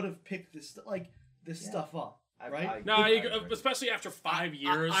would have picked this Yeah. stuff up. Right? No, I I, agree. especially after 5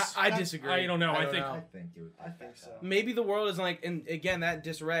 years. I disagree. I don't know. I think- I think it would. I think so. maybe the world is like, and again that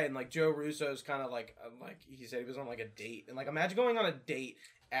disarray, and like Joe Russo's kind of like he said he was on like a date, and like imagine going on a date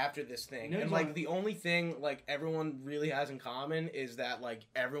after this thing, No, and he's like on- the only thing like everyone really has in common is that like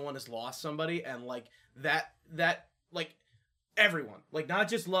everyone has lost somebody, and like that like everyone, like not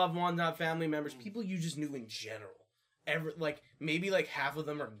just loved ones, not family members, people you just knew in general. Like maybe like half of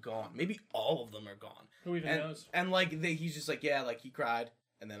them are gone, maybe all of them are gone. Who even And, knows? and like he's just like, yeah, like he cried,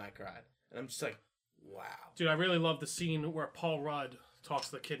 and then I cried, and I'm just like, wow. Dude, I really love the scene where Paul Rudd talks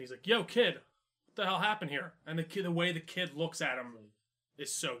to the kid. He's like, "Yo, kid, what the hell happened here?" And the way the kid looks at him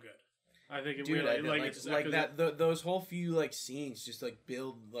is so good. I think it Dude, really like it's those whole few like scenes just like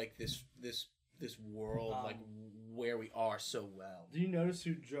build like this world like where we are so well. Do you notice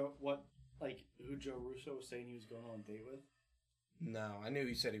who Joe Russo was saying he was going on a date with? No, I knew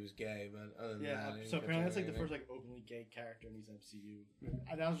he said he was gay, but other than that, I didn't So catch apparently that's like the anything. first like openly gay character in these MCU.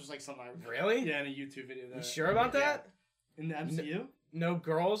 And that was just like something I Really? Yeah, in a YouTube video. You sure about that? In the MCU? No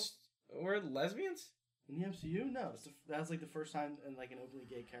girls were lesbians? In the MCU? No, that's like the first time and like an openly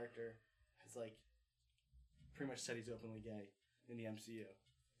gay character has like pretty much said he's openly gay in the MCU.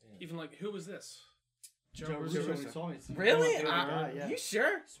 even like, who was this? Joe Russo? Russo. We saw him. Really? Yeah. You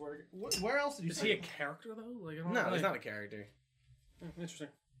sure? Swear to where else did you Is see he a him? character though? Like, I don't No, know, he's like- not a character. Interesting.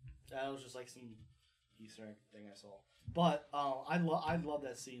 That was just like some Easter egg thing I saw. But I love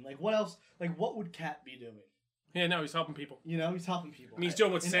that scene. Like what else? Like what would Cat be doing? Yeah, no, he's helping people. You know, he's helping people. I mean, he's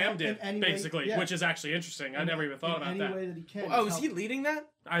doing what In- Sam in did, any way- basically, yeah. which is actually interesting. I never even thought in about any that. way that he can. Oh, he's is he helping. leading that?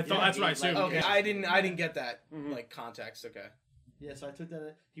 I thought Yeah, that's what I he's like- assumed. Okay, yeah. I didn't get that Mhm. like context. Okay. Yeah, so I took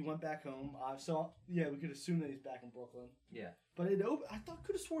that. He went back home. So yeah, we could assume that he's back in Brooklyn. Yeah. But I thought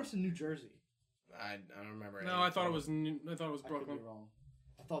could have sworn it's in New Jersey. I don't remember. No, I thought it was. I thought it was I could Brooklyn. be wrong.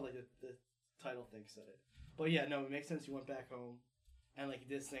 I thought like the title thing said it. But yeah, no, it makes sense. He went back home, and like he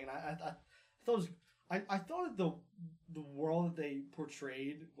did this thing. And I thought it was. I thought that the world that they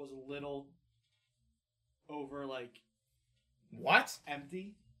portrayed was a little over like What?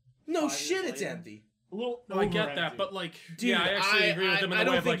 empty. No 5 years shit, it's later. empty. A little. No, I over get empty. that, but like, Dude, yeah, I actually agree with him in I the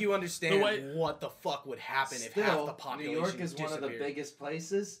don't way of think like, you understand way- what the fuck would happen if Still, half the population New York is one of the disappeared. biggest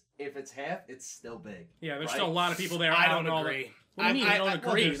places. If it's half, it's still big. yeah, there's Right? still a lot of people there. I out don't and all that. agree. What do you mean you don't Well,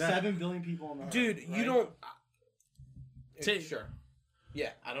 agree? there's That- 7 billion people on the Earth. Dude, right? you don't. Take- Sure.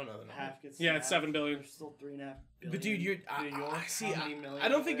 Yeah, I don't know the number. Half gets Yeah, it's snapped. 7 billion. There's still 3.5 billion. But dude, you're. New York. See, how many million I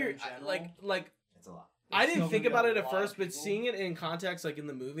don't is think there you're in general? like. It's a lot. I It's didn't still think gonna about be it a at lot of first, but people. seeing it in context, like in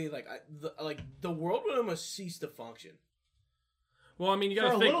the movie, like the world would almost cease to function. Well, I mean, you For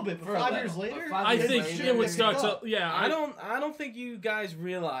gotta a think. little bit, but For a 5 little. years But later, 5 I years think later, it would pick start up. to. Yeah, I don't think you guys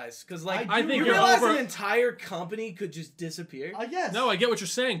realize because like I I think you you're realize over. an entire company could just disappear. yes. No, I get what you're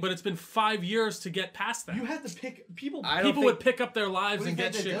saying, but it's been 5 years to get past that. You had to pick people. I don't People think- would pick up their lives What do and you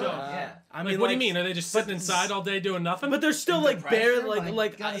get think shit they're going. doing? Yeah. I Like, mean, what do like, you mean? Are they just sitting inside all day doing nothing? But they're still like Depression, barely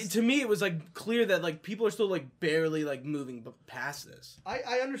like, gotta- to me it was like clear that like people are still like barely like moving past this.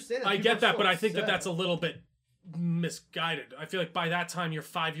 I understand. I People get are that, so but I think that upset. that's a little bit misguided. I feel like by that time you're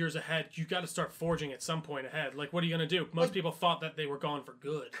 5 years ahead. You got to start forging at some point ahead. Like, what are you gonna do? Most Like- people thought that they were gone for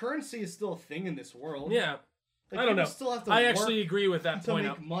good. currency is still a thing in this world. Yeah, Like, I don't people know. Still have to I work actually agree with that to point.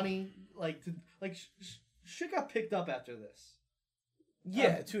 make money. Like shit got picked up after this.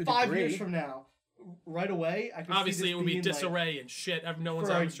 Yeah, to a 5 degree. years from now, right away, I can Obviously, see it this would be being, disarray and shit. No one's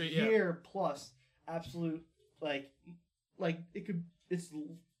for on a the street. Yeah. year plus absolute like it could it's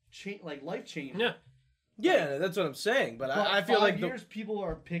like life changing. Yeah. Yeah, that's what I'm saying. But I feel 5 like years people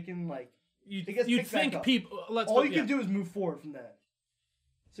are picking like You, It gets you'd picked back think up. people. Let's all put- you yeah. can do is move forward from that.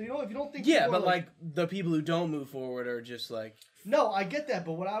 So if you don't think Yeah, people but are, like the people who don't move forward are just like no, I get that,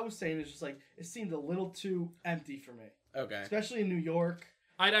 but what I was saying is just like it seemed a little too empty for me, okay. especially in New York.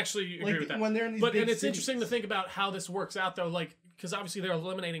 I'd actually agree Like with that. when they're in these But big and it's cities. interesting to think about how this works out though, like because obviously they're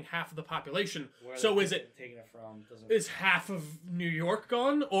eliminating half of the population. Where So they're is it taking it from? is half of New York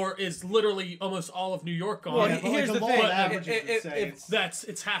gone, or is literally almost all of New York gone? Well, Yeah, but here's like the law thing. of averages would If- say if-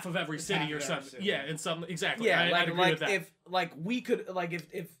 it's half of every It's city half or of every something. city. Yeah, in some exactly. Yeah, I'd like agree with that. if like we could like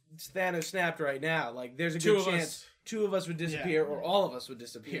if Thanos snapped right now, like there's a Two good of chance us. two of us would disappear Yeah. or all of us would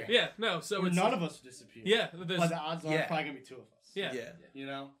disappear. Yeah, no. So or it's none of us disappear. Yeah, there's, But the odds are Yeah. probably gonna be two of us. yeah, Yeah. You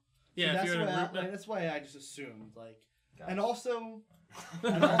know. yeah. So if that's you're in a why group, that's why I just assumed like, Gotcha. and also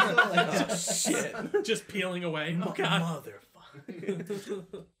like, Shit. just peeling away. Oh god.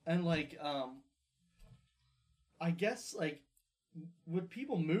 Motherfucker. and like I guess like would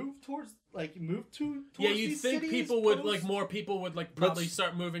people move towards towards Yeah, you'd these think cities people would post? like more people would like probably Let's-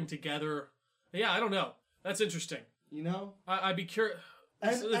 start moving together. Yeah, I don't know. That's interesting. you know. I'd be curious.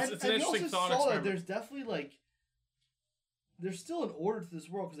 And, It's, and, it's an and you interesting also thought saw that experiment. there's definitely like there's still an order to this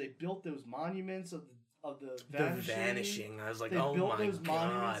world because they built those monuments of the vanishing. I was like, They oh built my those monuments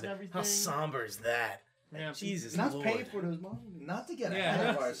god. and everything. How somber is that? Yeah. Jesus And that's Lord. paying for those monuments. Not to get Yeah.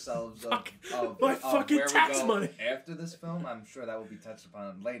 ahead of ourselves of My of fucking where we tax go money. after this film. I'm sure that will be touched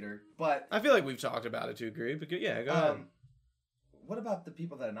upon later. But I feel like we've talked about it to a degree, but yeah, go ahead. what about the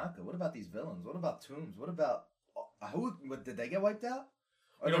people that are not good? What about these villains? What about Tombs? What about what, did they get wiped out?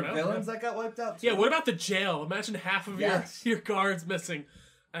 Are We there don't know. villains that got wiped out? Too? Yeah, what about the jail? Imagine half of Yes. your guards missing.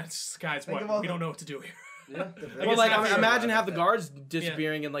 That's guys, Think what? of all We the- don't know what to do here. Yeah. The I Well, guess like half your- imagine half the that. guards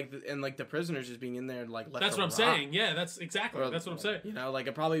disappearing and like the prisoners just being in there like left. That's to what I'm rot. saying. Yeah, that's exactly. Or- That's what I'm saying. You know, like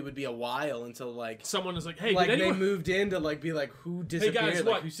it probably would be a while until like Someone is like, "Hey, like did they anyone?" moved in to like be like who Hey disappeared? guys, like,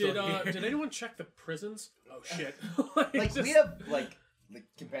 what who's did still here? did anyone check the prisons? Oh shit! Like just- we have like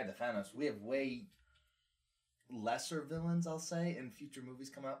compared to Thanos, we have way lesser villains. I'll say in future movies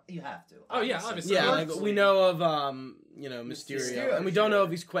come out. You have to. Oh, yeah, obviously. Yeah, like Obviously. we know of you know Mysterio, Mysterio, and we don't know sure.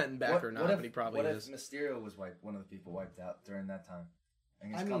 if he's Quentin back or not, but he probably what is. if Mysterio was one of the people wiped out during that time,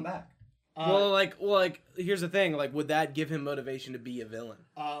 and he's I come mean, back? Well, like here's the thing, like would that give him motivation to be a villain?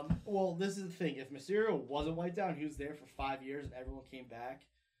 Well, this is the thing. If Mysterio wasn't wiped out and he was there for 5 years and everyone came back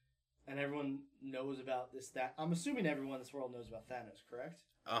and everyone knows about this, that I'm assuming everyone in this world knows about Thanos, correct?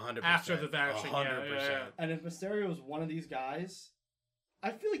 100%. After the vanishing, yeah, 100%. yeah. And if Mysterio was one of these guys, I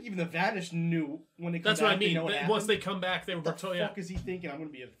feel like even the Vanish knew when they come That's back. what I they mean. know what Once happened. they come back, they were What the told, yeah. fuck is he thinking? I'm going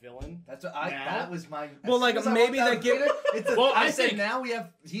to be a villain. That's what Now? that was my. Well, as like, soon as I maybe walked out they of give- theater, it's a, Well, I I said think- now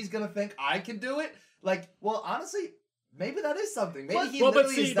he's gonna think I can do it. Like, well, honestly, maybe that is something. Maybe Well, he but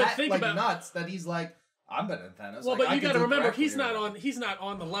literally see, is but that think like about- nuts that he's like, I'm better than Thanos. Well, like, but I you can got to do remember, correctly he's not or on. He's not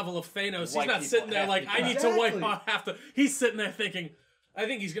on the level of Thanos. He's White not people, sitting there half like, people. I need to wipe Exactly. off half the. He's sitting there thinking, I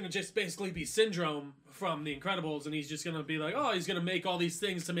think he's gonna just basically be Syndrome from The Incredibles, and he's just gonna be like, oh, he's gonna make all these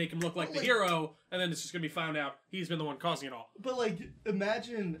things to make him look like the Like- hero, and then it's just gonna be found out he's been the one causing it all. But like,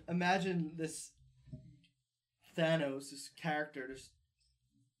 imagine this Thanos, this character,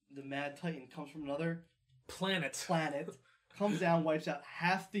 the Mad Titan comes from another Planet. planet, comes down, wipes out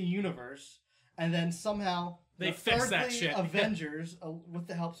half the universe, and then somehow They the fix that earthly shit. Avengers, with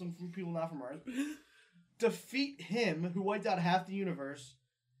the help from people not from Earth, defeat him who wiped out half the universe,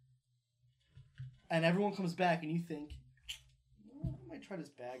 and everyone comes back, and you think, "Well, I might try this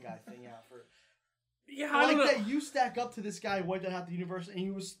bad guy thing out for. Yeah, I I don't like know. that you stack up to this guy who wiped out half the universe, and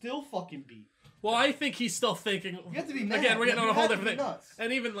he was still fucking beat. Well, I think he's still thinking. You have to be mad. Again, we're getting on a whole You have to different be thing. nuts.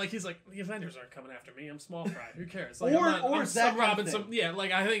 And even like he's like, the Avengers aren't coming after me. I'm small fry. Who cares? Like, Or- I'm not, or I'm, it's that I'm kind of robbing thing. some. Yeah,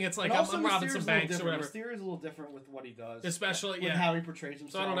 like I think it's like And also I'm robbing Mysterio's some a little banks or different. whatever. Mysterio's a little different with what he does, Especially, with yeah. how he portrays So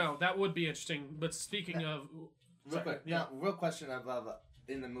himself. I don't know. That would be interesting. But speaking of, Real sorry, quick, yeah. real question of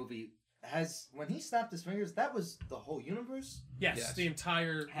in the movie has when he snapped his fingers, that was the whole universe. Yes, Yes. the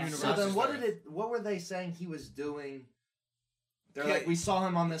entire So universe. So then, is what Earth. what were they saying he was doing? They're Yeah, like, we saw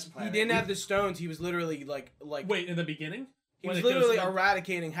him on this He planet. didn't have the stones. He was literally like Wait, in the beginning, he When was it goes literally to the-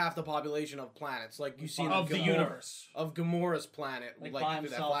 eradicating half the population of planets, like you see of the universe. of Gamora's planet, Like, like by through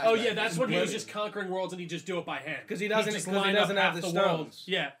that himself. flashback. Oh yeah, that's when he was Brilliant. just conquering worlds and he just do it by hand 'Cause he doesn't- just 'cause he lined doesn't up have half the world. stones.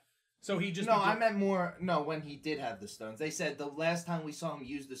 Yeah, so he just No, I meant more. No, when he did have the stones, they said the last time we saw him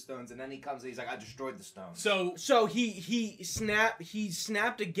use the stones, and then he comes and he's like, I destroyed the stones. so he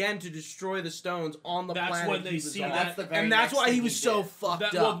snapped again to destroy the stones on the That's planet when they he was see on. that- That's the very And that's next why thing he was so did. fucked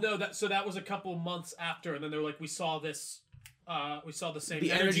that up. well, no, that was a couple months after, and then they're like, we saw this. We saw the same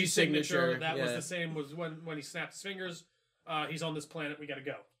The energy energy signature. signature, That was yeah. the same. Was when he snapped his fingers. He's on this planet. We got to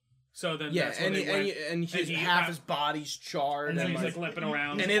go. So then Yeah, that's when and they he, went, and and he half got- his body's charred, and then and, he's like, like limping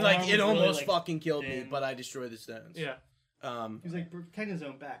around. and his it like arm it was really, almost like, fucking killed me, thin. but I destroyed the stones. yeah. He was like protecting his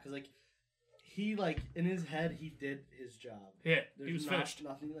own back because like he like in his head he did his job. Yeah, There's he was not- finished.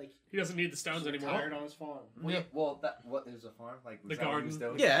 Nothing like He doesn't need the stones he's anymore. retired on his farm. Well, yeah, well, what is a farm? Like, was The that what he garden. was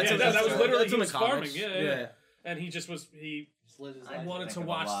doing? Yeah, Yeah, that was literally that's he in the was farming. comics. Yeah. And he just was Just lived his I life. wanted Think to of a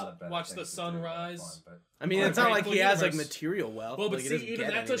watch lot of better watch the things to do with that sunrise. farm, I mean, Or it's not like Grateful he has like Universe. material wealth. Well, but like, he see, doesn't even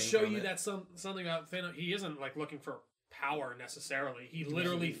get that does anything show from you it. that something about Thanos. He isn't like looking for power necessarily. He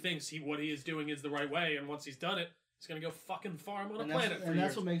literally thinks what he is doing is the right way, and once he's done it, he's gonna go fucking farm on a and planet that's, for and years.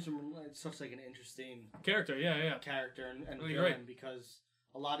 that's what makes him like, such like an interesting Character, yeah. character and Oh, villain you're right. because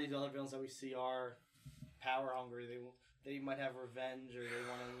a lot of these other villains that we see are power hungry. They might have revenge or they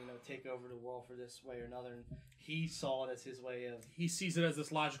want to take over the world for this way or another. And he saw it as his way of He sees it as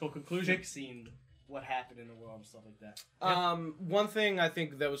this logical conclusion. fixing what happened in the world and stuff like that. One thing I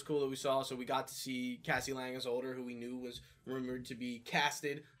think that was cool that we saw, so we got to see Cassie Lang as older, who we knew was rumored to be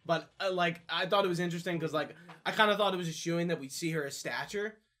casted. But like, I thought it was interesting because like I kind of thought it was a showing that we'd see her as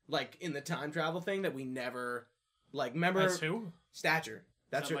Stature, like in the time travel thing that we never like. Remember As who? Stature?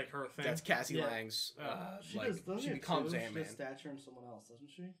 That's Is her. that like her thing. That's Cassie Yeah. Lang's. She Like doesn't she have becomes two? Ant She Man. does Stature and someone else, doesn't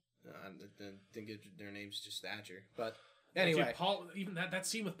she? I think their name's just Stature, but Dude, anyway. Paul, even that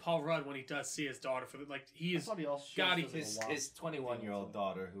scene with Paul Rudd when he does see his daughter for the, like he I is. thought he also God, he- does it a His lot. his 21-year-old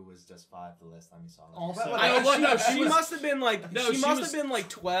daughter, who was just 5 the last time he saw her. Also- But, I- like, no, she she was- must have been like No, she she must was- have been like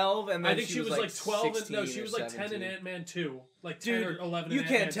 12, and then I think she was like 12. And, no, 16 she or was like 10 in 17. Ant-Man 2, like 10 Dude, or 11. you in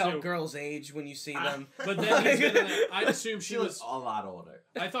can't Ant-Man tell 2. girls' age when you see them. But then I'd assume she she was. was a lot older.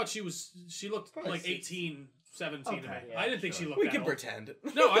 I thought she was. She looked Probably like 16. 18, 17 to me. Okay, yeah, I didn't think sure. she looked We that can old. pretend.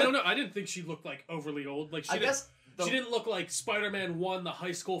 No, I don't know. I didn't think she looked like overly old. Like she I didn't, guess the, she didn't look like Spider-Man 1, the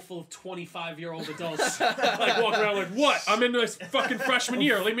high school full of 25-year-old adults. Like walking around like, what? I'm in this fucking freshman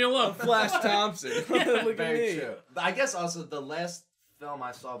year. Leave me alone. Flash Thompson. Look at very me. true. But I guess also the last film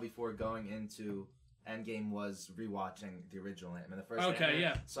I saw before going into Endgame was rewatching the original Ant-Man, the first Okay, Ant-Man.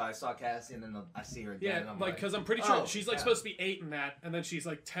 yeah. So I saw Cassie and then I see her again. Yeah, and I'm like because I'm pretty sure oh, she's like yeah. supposed to be 8 in that, and then she's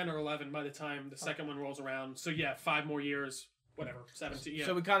like 10 or 11 by the time the second one rolls around. So yeah, 5 more years, whatever, 17. Yeah.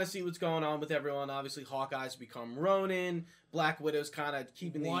 So we kind of see what's going on with everyone. Obviously, Hawkeye's become Ronin. Black Widow's kind of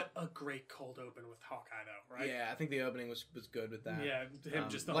keeping What a great cold open with Hawkeye, though, the. right? Yeah, I think the opening was good with that. Yeah, him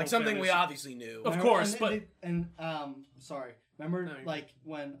just the like whole something we family's- obviously knew. Of Remember- course, and but- sorry. Remember, No, you're like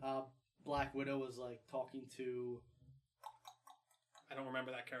when Black Widow was like talking to, I don't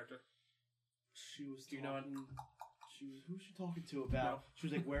remember that character. she was. Do you know it? Who's she talking to about? No. She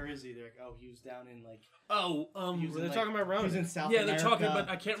was like, "Where is he?" They're like, "Oh, he was down in like." Oh, He was They're in, like, talking about He was Ronin. in South yeah, they're America. talking, but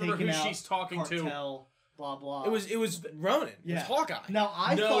I can't remember who taking out she's talking to. cartel, blah blah. It was Ronin. It Yeah. was Hawkeye. Now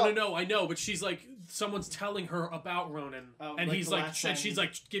I no, thought, no, I know, but she's like, someone's telling her about Ronin, Oh, and like he's the like, last and time- she's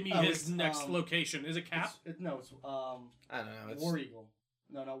like, give me Oh, his it's, next location. Is it Cap? It's I don't know. It's War Eagle.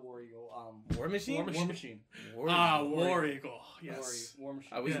 No, not War Eagle. War Machine. War War Machine. War Ah, Eagle. War Eagle. Yes. War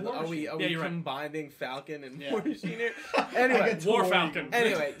Machine. Are we Yeah. are we Yeah, you're right. combining Falcon and Yeah. War Machine here? I Anyway, get War War Falcon. Eagle.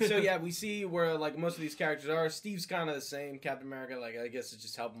 anyway, so yeah, we see where like most of these characters are. Steve's kind of the same. Captain America, like I guess, is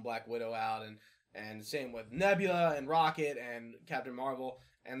just helping Black Widow out, and same with Nebula and Rocket and Captain Marvel.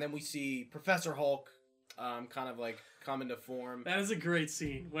 And then we see Professor Hulk, kind of like come into form. That is a great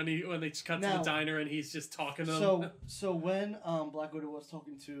scene when they cut to Now- the diner and he's just talking to them. So when Black Widow was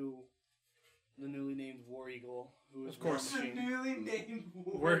talking to the newly named War Eagle, who is Of course. War Machine, newly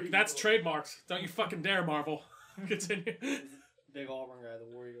named That's trademarks. Don't you fucking dare, Marvel. Continue. big Auburn guy, the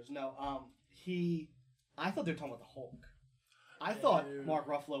War Eagles. No, I thought they were talking about the Hulk. I thought Mark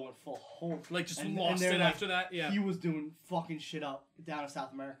Ruffalo went full Hulk. Like just And lost they're it like, after that. Yeah. He was doing fucking shit up down in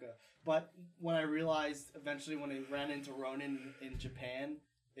South America. But when I realized eventually when they ran into Ronin in Japan,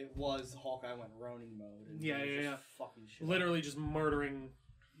 it was Hawkeye went Ronin mode. And Yeah, he was yeah, just yeah. Fucking shit. Literally just murdering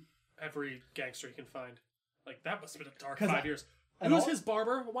every gangster he can find. Like that must have been a dark 'Cause 5 years. and Who's all- his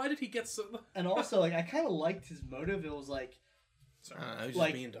barber? Why did he get so? And also, like, I kind of liked his motive. It was like, Sorry. He was Like-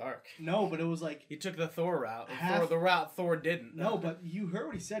 just being dark. no, but it was like, He took the Thor route. and Half- the route Thor didn't. no, but you heard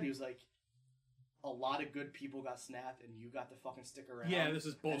what he said. He was like, a lot of good people got snapped, and you got to fucking stick around. Yeah, this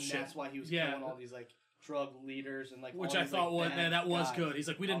is bullshit. And that's why he was Yeah. killing all these like drug leaders and like. Which all I these, thought like, was bad that was guys. good. He's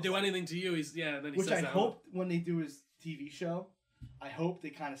like, we didn't I was do like- anything to you. He's yeah. And then he Which says I that. hope when they do his TV show, I hope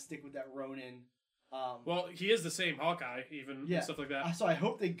they kind of stick with that Ronin. Well, he is the same Hawkeye, even Yeah. and stuff like that. So I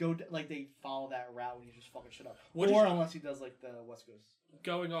hope they like they follow that route when you just fucking shut up. What did or you- unless he does like the West Coast.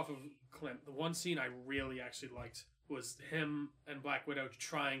 Going off of Clint, the one scene I really actually liked was him and Black Widow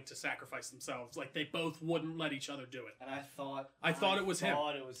trying to sacrifice themselves. Like they both wouldn't let each other do it. And I thought it was him.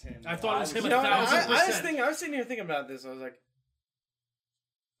 Thought it was him. I thought it was him You know, I 1,000%. was sitting here thinking about this. I was like,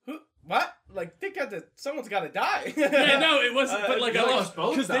 who? What? someone's got to die. Yeah, no, it wasn't. But like, I like love us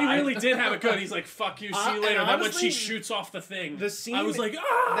both because they died. really did have it good. He's like, "Fuck you, see you And later." And then when honestly, she shoots off the thing, the scene I was like,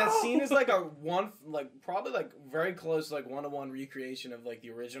 "Ah!" That scene is like probably like very close, like 1-to-1 recreation of like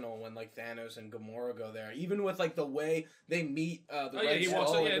the original when like Thanos and Gamora go there. Even with like the way they meet the yeah, Red he Skull,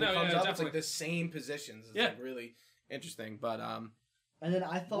 walks up- like, yeah, when it no, comes yeah, up, it's like definitely. the same positions. It's Yeah. like really interesting. But And then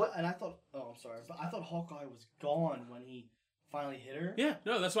I thought, oh, I'm sorry, but I thought Hawkeye was gone when he finally hit her. Yeah,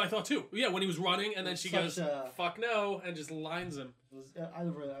 no, that's what I thought too. Yeah, when he was running, and then she Such goes, a- "Fuck no," and just lines him. It was, I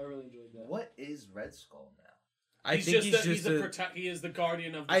really enjoyed that. What is Red Skull now? I He's think just he's just he is the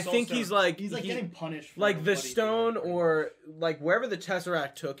guardian of the I Soul think Stone. he's like He's like getting punished for like the what he did. stone, or like wherever the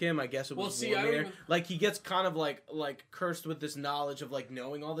Tesseract took him. I guess it was Well, see, I Vormir. don't even- Like he gets kind of like cursed with this knowledge of like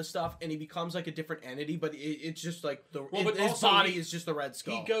knowing all this stuff, and he becomes like a different entity. But it's just like but his also body he- is just the Red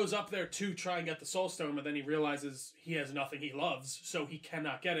Skull. He goes up there to try and get the Soul Stone, but then he realizes he has nothing he loves, so he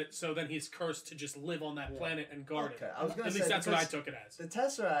cannot get it. So then he's cursed to just live on that planet and guard Okay, it. I was gonna At say, least that's what I because took it as. The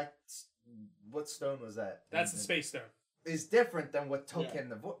Tesseract, what stone was that? That's the Space Stone. Is different than what took Yeah. him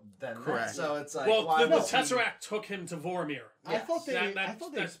to then. Correct. So it's like, Well, why the was he- Tesseract took him to Vormir. I Yes. thought they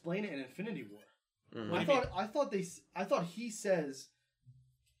That- explained it in Infinity War. Mhm. What I do you thought he says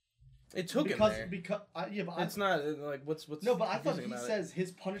It took because him there. because yeah, but It's not like what's no, but I thought confusing he about it? says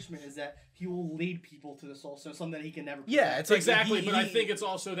his punishment is that he will lead people to the Soul Stone, something that he can never. Yeah, protect. it's like Exactly, he- but I he- think it's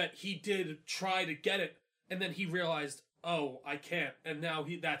also that he did try to get it, and then he realized, oh, I can't, and now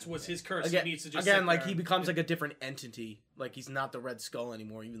that's what's his curse. Again, he needs to just again sit like there he and- becomes like a different entity. Like he's not the Red Skull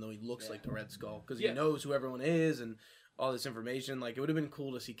anymore, even though he looks Yeah. like the Red Skull because Yeah. he knows who everyone is and all this information. Like it would have been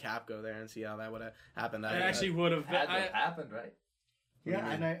cool to see Cap go there and see how that would have happened. It actually would have. had to have happened, right? What do Yeah,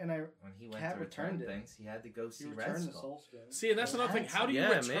 you and I When he went Cat to return returned it. things, he had to go he see Red returned the Skull. Soul Stone. See, and that's He another thing. had How to. do you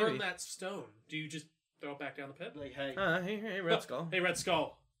Yeah, return maybe. that stone? Do you just throw it back down the pit? Like, hey, hey, Red Skull. Hey, Red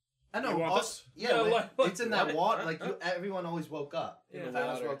Skull. I know. You want all- this? Yeah, No, when- like- it's in that what? water. Like everyone always woke up. Yeah,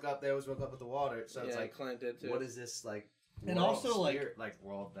 Thanos water. woke up. They always woke up with the water. So it's like, Clint did too. what is this like? And world, also, like- spirit,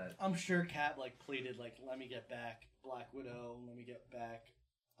 world that. I'm sure Cap like pleaded like, let me get back Black Widow, let me get back.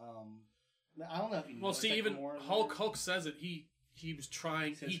 I don't know if he. Well, knows see, that even Gamora is Hulk. there. Hulk says it. He was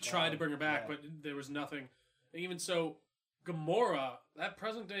trying. It's his He tried to God, bring her back, yeah. but there was nothing. And even so, Gamora, that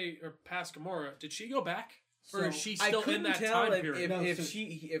present day or past Gamora, did she go back, or is So, she I still couldn't in that tell time if, period? No, if so-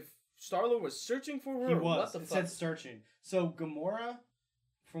 if Star-Lord was searching for her. He or was. What the It fuck? said searching. So Gamora,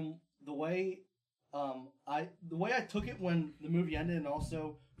 from the way, the way I took it when the movie ended, and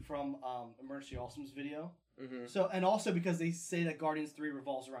also from Emergency Awesome's video. Mhm. So and also because they say that Guardians 3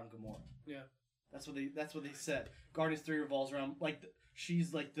 revolves around Gamora. Yeah. That's what they said. Guardians 3 revolves around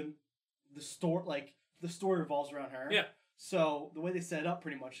she's like the story the story revolves around her. Yeah. So the way they set it up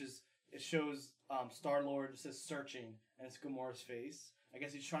pretty much is it shows Star-Lord, it says searching, and it's Gamora's face. I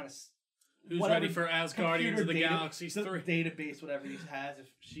guess he's trying to Who's whatever ready for Asgardians of the computer Galaxy the 3? database, whatever he has, if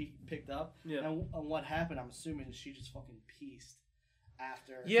she picked up. Yeah. And what happened, I'm assuming she just fucking pieced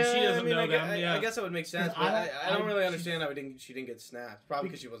after. Yeah, She doesn't I mean, know I, them, I, yeah. I guess that would make sense, 'Cause but I don't really she- understand how she didn't get snapped. Probably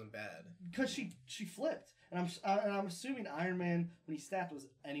because she wasn't bad. Because she flipped. And I'm assuming Iron Man, when he snapped, was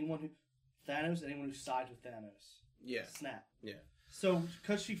anyone who sides with Thanos. Yeah. Snap. Yeah. So,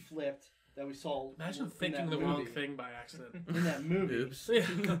 because she flipped, that we saw. Imagine in thinking that the wrong movie- thing by accident. In that movie. Oops. Yeah.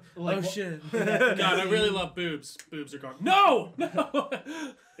 Like, Oh what- shit. in that God, I scene- really love boobs. Boobs are gone. No, no.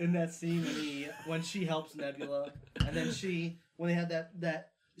 In that scene when she helps Nebula, and then when they had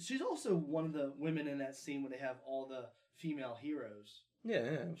that she's also one of the women in that scene when they have all the female heroes. Yeah,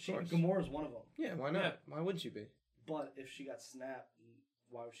 of course. Gamora's one of them. Yeah, why not? Yeah. Why wouldn't you be? But if she got snapped,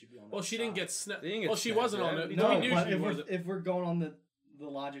 why would she be on that Well, she didn't side? get snapped. They didn't get Well, she snapped, wasn't on yeah. it. We No, we knew but she wasn't. if we're going on the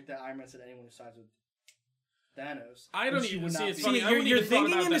logic that Iron Man said anyone who sides with Thanos, I don't then she even would see not it's be. funny. See, I you're, wouldn't you're even thought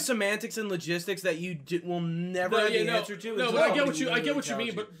thinking about into that. semantics and logistics that you will never No, have yeah, the no, answer to. no, until but I get someone what you literally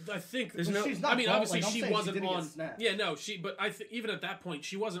mean, tells you. but I think There's But no- she's not I mean, gone- obviously like, I'm she saying wasn't didn't get on. snapped. Yeah, no, but even at that point,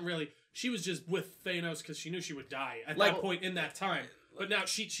 she wasn't really. She was just with Thanos because she knew she would die at Like- that point in that time. But now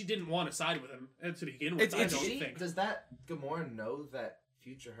she didn't want to side with him to begin with. I It's- don't She, think. does that Gamora know that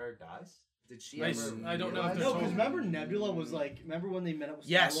future her dies? Did she I ever? I don't know if realize there's No, that? because remember Nebula was like, remember when they met up with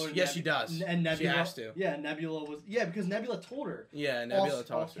Yes, Star-Lord? yes, she does. And Nebula, She has to. Yeah, Nebula was because Nebula told her. Yeah, Nebula off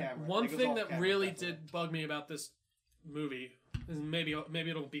talks to her. camera. One Like, it was thing off that camera, really definitely. did bug me about this movie is maybe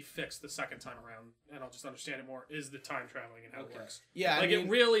it'll be fixed the second time around, and I'll just understand it more. Is the time traveling and how it Okay. works? Yeah, Like I mean, it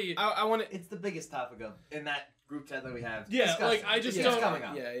really. I want to. It's the biggest topic of in that group chat that we have. Yeah, discussion. like, I just It's don't- coming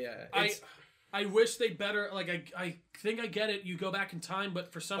up. Yeah. I wish they better. Like I think I get it. You go back in time,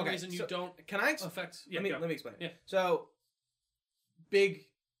 but for some Okay, reason you so- don't Can I? affect. Yeah, let me explain. Yeah. So, big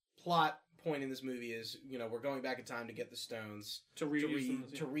plot point in this movie is we're going back in time to get the stones to to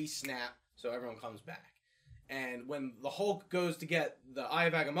reuse them. re-snap so everyone comes back. And when the Hulk goes to get the Eye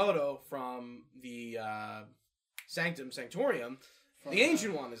of Agamotto from the Sanctorium, the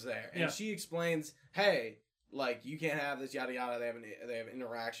Ancient One is there, and she explains, "Hey, like you can't have this, yada yada." They have an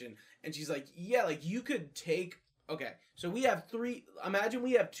interaction, and she's like, "Yeah, like you could take." Okay, so we have three. Imagine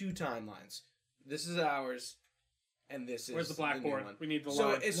we have two timelines. This is ours, and this is. Where's the blackboard? We need the so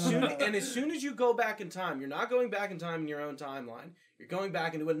line. as soon as you go back in time, you're not going back in time in your own timeline. You're going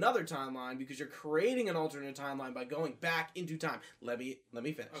back into another timeline because you're creating an alternate timeline by going back into time. Let me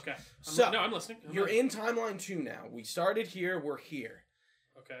finish. Okay. I'm listening. You're in timeline 2 now. We started here. We're here.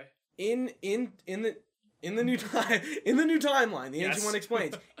 Okay. In the new timeline, the Ancient One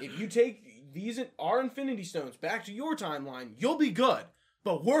explains, if you take our Infinity Stones back to your timeline, you'll be good.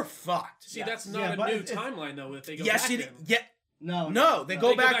 But we're fucked. See, that's not a new timeline though. That they go back in. No, they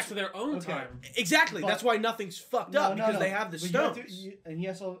go back to their own time. Exactly. That's why nothing's fucked up because they have the stones.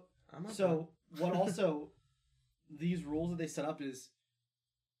 What also these rules that they set up is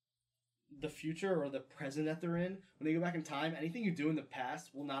the future or the present that they're in. When they go back in time, anything you do in the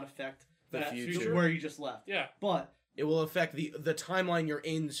past will not affect the future where you just left. Yeah, but it will affect the timeline you're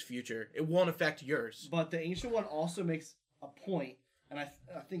in's future. It won't affect yours. But the Ancient One also makes a point, and I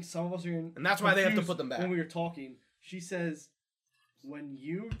think some of us are in. And that's why they have to put them back. When we were talking, she says, when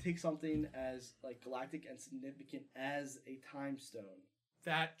you take something as like galactic and significant as a time stone,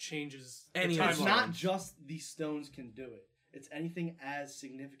 that changes any the timeline. It's not just these stones can do it. It's anything as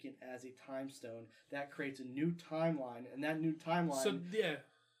significant as a time stone that creates a new timeline, and that new timeline. So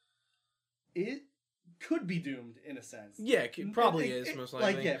it could be doomed in a sense. Yeah, it probably is most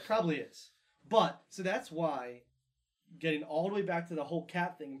likely. It probably is. But so that's why getting all the way back to the whole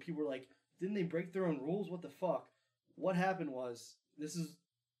Cap thing, and people were like, "Didn't they break their own rules? What the fuck?" What happened was, this is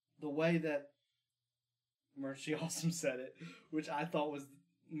the way that Mercy Awesome said it, which I thought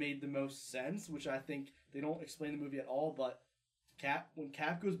made the most sense, which I think they don't explain the movie at all, but when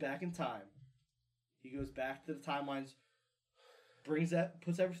Cap goes back in time, he goes back to the timelines,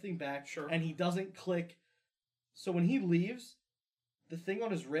 puts everything back, and he doesn't click. So when he leaves, the thing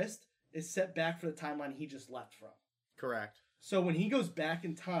on his wrist is set back for the timeline he just left from. Correct. So when he goes back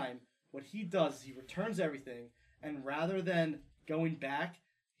in time, what he does is he returns everything, and rather than going back,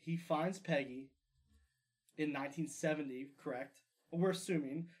 he finds Peggy in 1970, correct? We're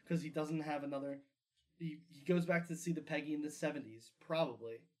assuming, because he doesn't have another... He goes back to see the Peggy in the 70s,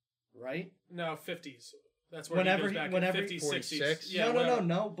 probably, right? No, 50s. That's where he goes back in 50s, 60s. Yeah,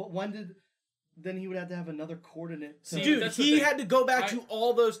 No, but when did... Then he would have to have another coordinate. Dude, he had to go back to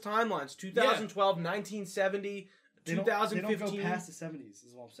all those timelines. 2012, 1970, 2015. They don't go past the 70s,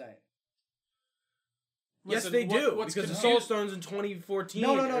 is what I'm saying. Yes, they do, because the Soul Stone's in 2014.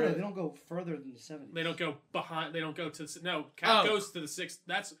 No, they don't go further than the 70s. They don't go behind. They don't go to. No, Cap goes to the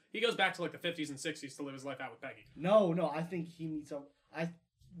 60s. He goes back to like the 50s and 60s to live his life out with Peggy. No, I think he needs a.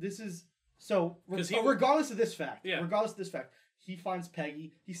 Regardless of this fact, he finds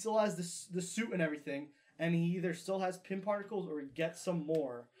Peggy. He still has the suit and everything, and he either still has pin particles or he gets some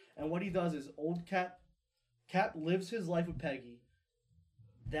more. And what he does is old Cap lives his life with Peggy.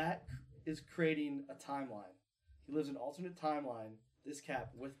 That is creating a timeline. He lives an alternate timeline, this Cap,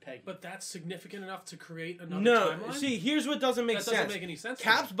 with Peggy. But that's significant enough to create another timeline? No, see, here's what doesn't make sense. That doesn't make any sense.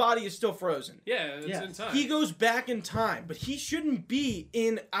 Cap's body is still frozen. Yeah, it's in time. He goes back in time, but he shouldn't be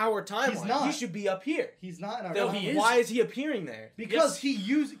in our timeline. He's not. He should be up here. He's not in our timeline. He is. Why is he appearing there? Because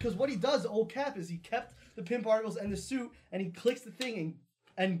because what he does, old Cap, is he kept the pin particles and the suit, and he clicks the thing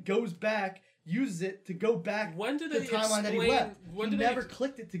and goes back, uses it to go back to the timeline that he left. He never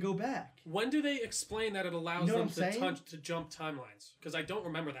clicked it to go back. When do they explain that it allows them to jump timelines? Because I don't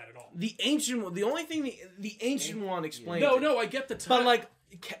remember that at all. The Ancient One, the only thing the Ancient One explains. No, I get the time. But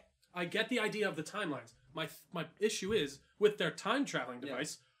I get the idea of the timelines. My issue is with their time traveling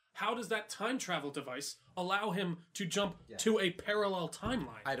device. How does that time travel device allow him to jump to a parallel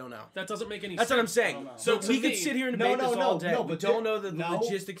timeline? I don't know. That doesn't make any sense. That's what I'm saying. So we could sit here and debate this all day. We don't know the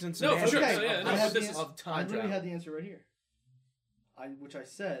logistics and semantics of time travel. I really had the answer right here. Which I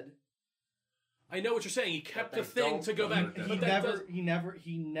said. I know what you're saying. He kept the thing to go back. He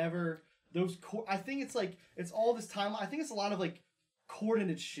never. I think it's all this time. I think it's a lot of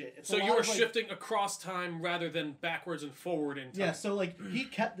coordinate shit. So you were shifting across time rather than backwards and forward in time. Yeah, so he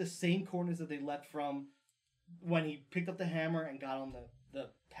kept the same coordinates that they left from when he picked up the hammer and got on the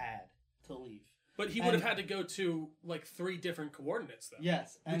pad to leave. But he would have had to go to 3 different coordinates though.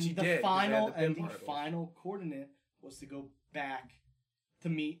 Yes, and the final coordinate was to go back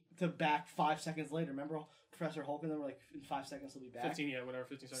to back 5 seconds later. Remember Professor Hulk and them were in 5 seconds he'll be back. 15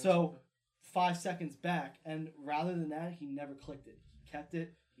 seconds. So 5 seconds back, and rather than that, he never clicked it. He kept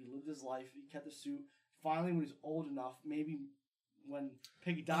it. He lived his life. He kept the suit. Finally, when he was old enough, maybe when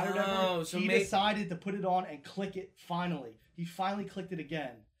Peggy died or whatever, so he decided to put it on and click it finally. He finally clicked it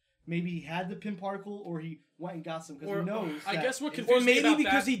again. Maybe he had the pin particle, or he went and got some because he knows. I guess what Or confused me maybe about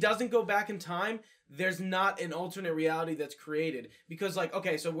because that, he doesn't go back in time, there's not an alternate reality that's created. Because, like,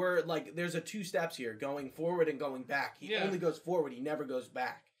 okay, so we're, like, there's a 2 steps here, going forward and going back. He only goes forward, he never goes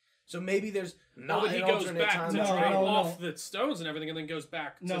back. So maybe there's not but he an goes alternate back to timeline. trade off the stones and everything, and then goes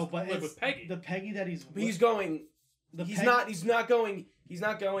back to but live with Peggy. the Peggy that he's. But he's going... The He's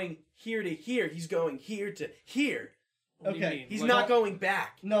not going here to here. He's going here to here. What do you Okay. mean? He's Like, not going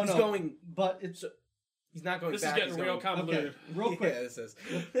back. No, he's no. going. But it's He's not going This back. is getting he's real going, convoluted. real quick. Yeah, this is.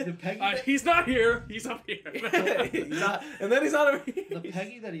 The Peggy. He's not here. He's up here. He's not, and then he's not over here. The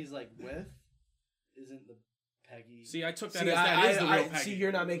Peggy that he's like with isn't the Peggy. See, I took that See, as that is the real Peggy. see,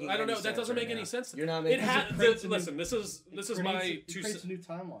 you're not making. I don't know. any That sense doesn't right make any now. sense. You're not It making. had. creates a new- Listen, this is my It two creates cents. a new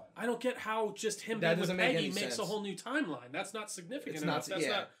timeline. I don't get how just him That being with doesn't make Peggy any makes sense. a whole new timeline. That's not significant It's enough. not- That's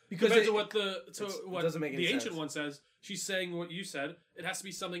yeah. not Because compared it- to what it doesn't make any the ancient sense. one says. She's saying what you said. It has to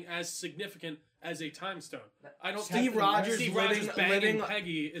be something as significant as a time stone. I don't Steve think Rogers Steve living- Rogers banging living-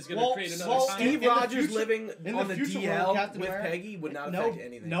 Peggy is going to Well, create another well, timeline. Steve in the Rogers future- living in on the the future DL world, Captain with America- Peggy would not no, affect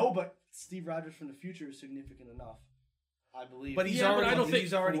anything. No, but Steve Rogers from the future is significant enough, I believe. But he's Yeah, but already. I don't think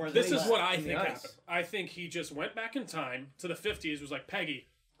he's already. This played is what I in the think ice. happened. I think he just went back in time to the 50s, was like, Peggy,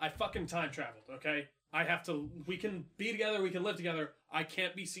 I fucking time traveled, okay? I have to, we can be together, we can live together. I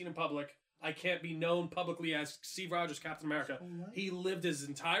can't be seen in public. I can't be known publicly as Steve Rogers, Captain America. He lived his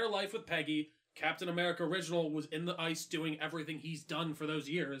entire life with Peggy. Captain America original was in the ice doing everything he's done for those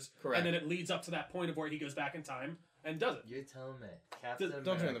years. Correct. And then it leads up to that point of where he goes back in time and does it. You're telling me Captain Don't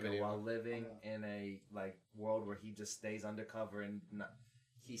turn the America, video while on. living in a like world where he just stays undercover and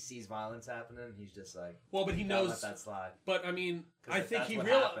he sees violence happening, he's just like, Well, but he "Gotta knows. let that slide." But I mean, 'Cause I if think that's he what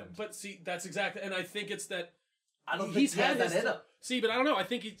realized. happened. But see, that's exactly, and I think it's that I don't he's think he had has that his- in him. See, but I don't know. I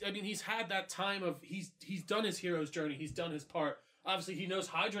think he's had that time of he's done his hero's journey. He's done his part. Obviously, he knows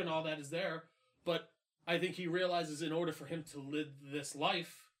Hydra and all that is there, but I think he realizes in order for him to live this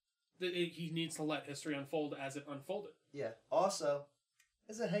life, that he needs to let history unfold as it unfolded. Yeah. Also,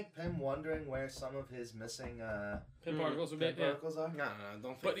 isn't Hank Pym wondering where some of his missing Pin particles would be. pin Yeah. particles are? No,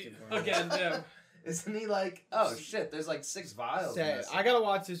 don't. But think too far. again, yeah. Isn't he like, oh shit, there's like 6 vials. Say it. missing. I gotta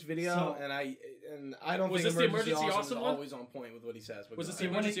watch this video, So- and I don't Was think this the Emergency Emergency Awesome Awesome is one? always on point with what he says. but Was go this ahead.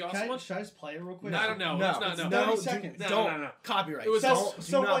 the Emergency Awesome one? Should I just play it real quick? No, no, No, let's not. No. no, 30 do- seconds. don't No. copyright. It was-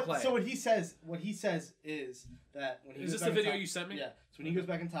 do not play. So what he says is that when he Is goes this the back in video time- you sent me? Yeah. So when he goes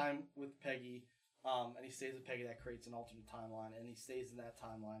back in time with Peggy, and he stays with Peggy, that creates an alternate timeline, and he stays in that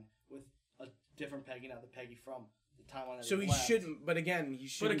timeline with a different Peggy, not the Peggy from the timeline. That So he left. shouldn't. But again, he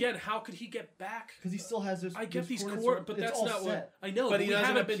should. But again, how could he get back? Because he still has those. I get those these coordinates, core, but it's that's all not set. what I know. But But he we doesn't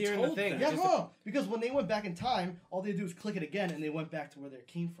haven't been appear in the told thing. that. Yeah, because when they went back in time, all they do is click it again, and they went back to where they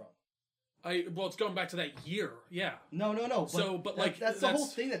came from. Well, it's going back to that year. Yeah. No. But, like, that's the whole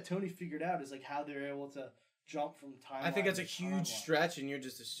that's- thing that Tony figured out is like how they're able to jump from time. I think it's a huge stretch, and you're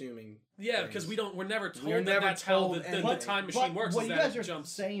just assuming. Yeah, because we're never told We're that never that's how told the anything. time machine works. What Is you that guys it are jumps.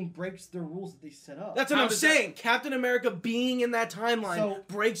 saying breaks the rules that they set up. That's what How I'm does that- saying. Captain America being in that timeline So-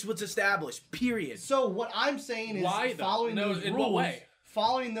 breaks what's established. Period. So what I'm saying is Why, though? following No, those in rules. what way?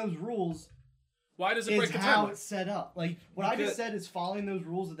 Following those rules Why does it is break the how timeline? it's set up. Like what I Because- just said is following those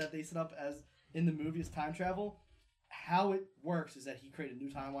rules that they set up as in the movie as time travel. How it works is that he created a new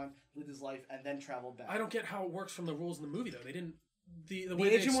timeline, lived his life, and then traveled back. I don't get how it works from the rules in the movie though. They didn't. The The way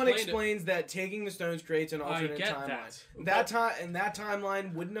they ancient one explained explains that taking the stones creates an I alternate get timeline. that. That time and that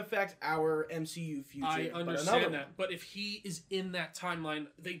timeline wouldn't affect our MCU future. I but understand another that, but if he is in that timeline,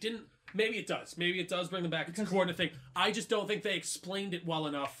 they didn't. Maybe it does. Maybe it does bring them back. It's a Because- coordinate thing. I just don't think they explained it well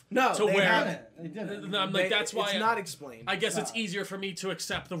enough. No, to they where haven't. They didn't. I'm like, that's why it's not explained. I guess It's it's not. easier for me to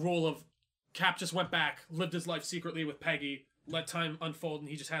accept the rule of Cap just went back, lived his life secretly with Peggy, let time unfold, and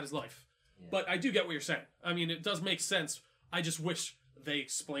he just had his life. Yeah. But I do get what you're saying. I mean, it does make sense. I just wish they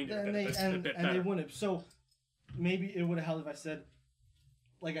explained it a and bit, they a bit and better. they wouldn't have. So maybe it would have helped if I said,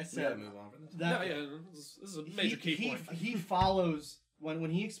 like I We said, gotta move on from this. that yeah, this is a major key point. He follows when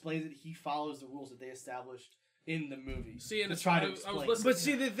he explains it. He follows the rules that they established in the movie. See, and to it's try I to was explain. listening- But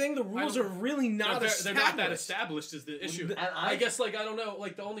see, the thing, the rules are really not they're not that established. established is the issue. And I guess like I don't know,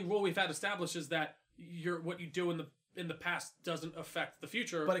 like the only rule we've had established is that what you do in the past doesn't affect the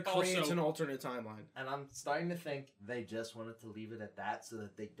future. But it creates also, an alternate timeline. And I'm starting to think they just wanted to leave it at that so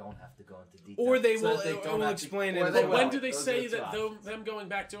that they don't have to go into detail. Or they So will, that they it don't will have to- explain or it. they But will. when do they Those are say the two that options. them going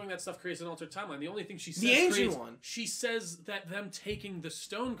back doing that stuff creates an alternate timeline? The only thing she says ancient creates, one. She says that them taking the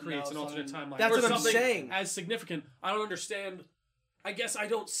stone creates No, an alternate something- timeline. That's or what I'm something saying. As significant, I don't understand I guess I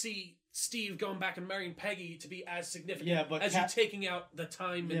don't see Steve going back and marrying Peggy to be as significant Yeah, but as you taking out the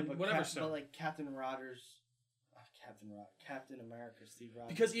time and whatever stuff. But like Captain America, Steve Rogers.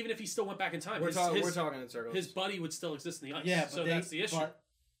 Because even if he still went back in time, We're talking in circles. his buddy would still exist in the ice. Yeah, but so that's the issue. But,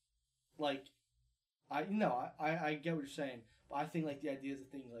 like, I get what you're saying, but I think like the idea is the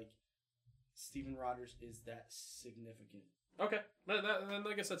thing like Steven Rogers is that significant Okay, then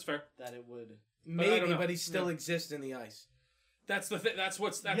I guess that's fair. that it would. But I don't Maybe, know. but he still Yeah. exists in the ice. That's the that's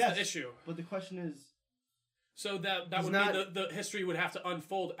Yes. the issue. But the question is, So that He's would not- mean the history would have to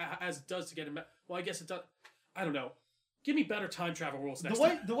unfold as it does to get him back. Well, I guess it does. I don't know. Give me better time travel rules next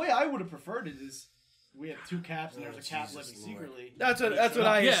time. the way I would have preferred it is we have two Caps and Oh, there's a Cap Jesus living Lord. secretly. That's what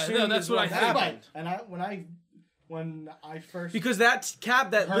I Yeah, assumed. no, that's is what I That's think. happened. right. And when I first Because that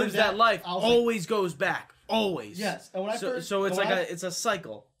Cap that Heard lives that, that life I was like- always goes back. Always. yes, and when I So, first so it's when like I- it's a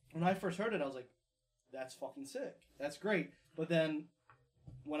cycle. when I first heard it, I was like, that's fucking sick. That's great. But then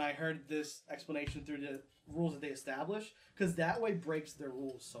when I heard this explanation through the rules that they established, because that way breaks their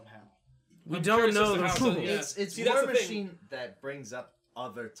rules somehow. We I'm don't curious as know to the how to- rules. yeah. It's See, War that's the thing. Machine that brings up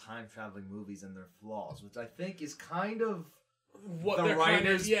other time traveling movies and their flaws, which I think is kind of What the they're kind of,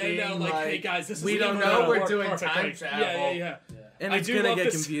 writers yeah, being no, like, hey like, guys, this we is don't never know gonna we're work doing perfectly. time Yeah, travel. yeah. And I it's do gonna love get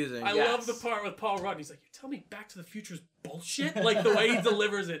this- confusing. I love the part with Paul Rudd. He's like, "You tell me Back to the Future's bullshit." Like the way he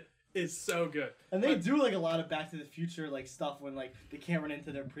delivers it is so good. And they do like a lot of Back to the Future like stuff when like they can't run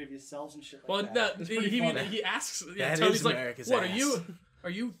into their previous selves and shit like Well, that. no, It's he pretty funny. he asks. Yeah, That Tony's is like, America's "What ass." are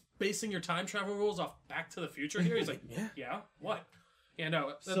you basing your time travel rules off Back to the Future here?" He's like, Yeah. "Yeah, what?" Yeah, no.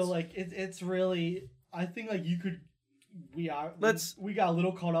 That's, So like it's really I think like you could we got a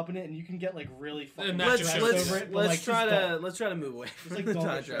little caught up in it and you can get like really fucking And that Let's just stressed shows- over it. But, let's like, try just to don't. let's try to move away from like the don't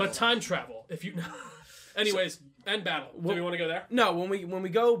time get travel. but time travel. If you, anyways, end battle. Do Well- we want to go there? No, when we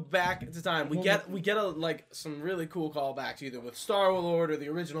go back to time, we Well, get a like some really cool callbacks either with Star Lord or the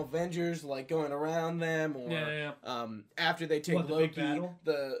original Avengers, like going around them, or Yeah. after they take What, the big Loki, battle?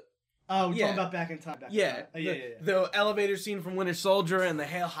 the We're Yeah. talking about back in time. yeah, the elevator scene from Winter Soldier and the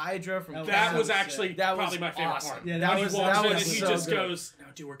Hail Hydra from That so was sick. actually That was probably my favorite awesome. part. Yeah, When that he was- walks that in was and he so just good. goes, "Now,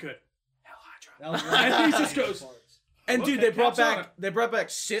 dude, we're good." Hell Hydra. That was And he just goes- And dude, Okay, they brought Cap's on back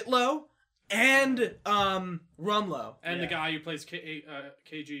Sitlo and Rumlow. And the Yeah. guy who plays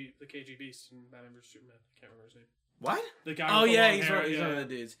KG, the KG Beast in Batman vs Superman. I can't remember his name. What? The guy. Oh with the yeah, long he's hair, one, he's yeah. one of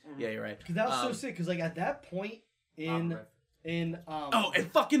the dudes. Yeah, you're right. Because that was so Um, sick. Because like at that point in Oh,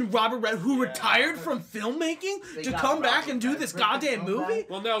 and fucking Robert Red, who Yeah. retired from filmmaking They to got come back Robert and do this Redford to goddamn come movie. back?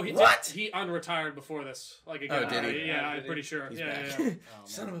 Well, no, he What? he unretired before this. Like Oh, again, did he? Yeah, Oh, I'm did he? pretty sure. He's Yeah, back. yeah, yeah.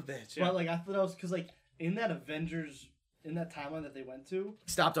 Son of a bitch. Yeah. But like I thought that was because like in that Avengers in that timeline that they went to.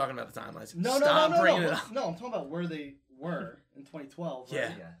 Stop talking about the timelines. No, Stop bringing it no. up. No, I'm talking about where they were in 2012. Yeah.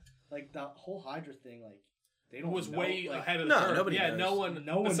 Right? Like the whole Hydra thing, like they It don't was know, way like, ahead of the No, curve. nobody Yeah, knows. no one.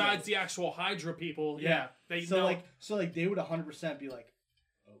 No one besides knows. the actual Hydra people. Yeah. Yeah, they So know. like they would 100% be like,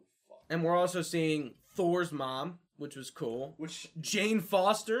 oh fuck. And we're also seeing Thor's mom, which was cool. Which Jane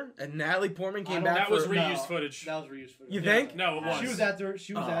Foster and Natalie Portman I came don't- back. that was for, reused footage. That was reused footage. You Yeah. think? No, it was. She was at the.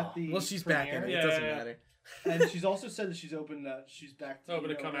 She was Oh, at the. well, she's back in it. premiere, It doesn't Yeah. matter. and she's also said that she's open. She's back to Open to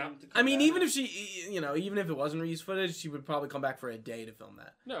you know, come out. to I mean, back. even if she, even if it wasn't reused footage, she would probably come back for a day to film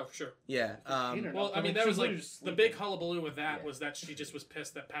that. No, for sure. Yeah. Hate her. Well, No, I mean, but that was she's like literally just the big sleeping. hullabaloo with that Yeah. was that she just was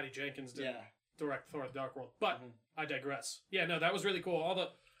pissed that Patty Jenkins didn't Yeah. direct Thor: The Dark World. But Mhm. I digress. Yeah, no, that was really cool.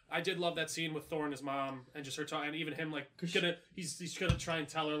 I did love that scene with Thor and his mom, and just her talking, and even him like 'Cause he's gonna try and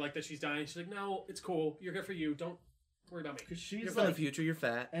tell her like that she's dying. She's like, "No, it's cool. You're good for you. Don't worry about me." Because You're she's from the like, future. You're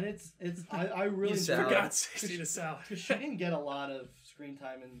fat. and it's I really You enjoy sound- For Salad. God's sake, eat a salad. because she didn't get a lot of screen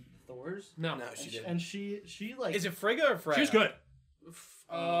time in Thor's. No, No, And she she, didn't. and she like Is it Frigga or Freya? she was good.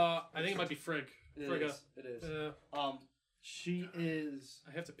 I think it might be Frigg. it Frigga. is, it is. Uh, She is.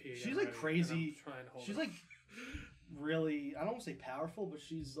 I have to pee. She's, again like, already, crazy. and I'm trying to hold She's it. like really. I don't want to say powerful, but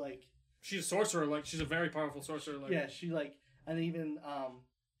she's like She's a sorcerer. Like she's a very powerful sorcerer. Like yeah. She like and even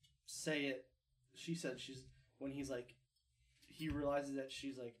say it. She said she's when he's like he realizes that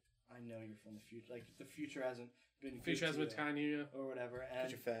she's like I know you're from the future. Like the future hasn't been good Future has to been you," kind to you. or whatever. And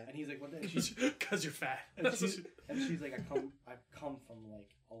you're fat. And he's like what? The, and she's Because you're fat. and she's, and she's like I've come from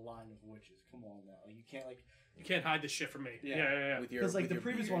like a line of witches. Come on now, like, you can't like You can't hide this shit from me. Yeah. Yeah. With your, because like with the your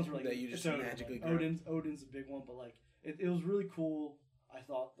previous beard ones were like that you just so, magically like, grew. Odin's a big one, but like it was really cool. I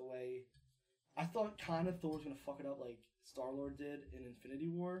thought the way I thought kind of Thor was gonna fuck it up like Star Lord did in Infinity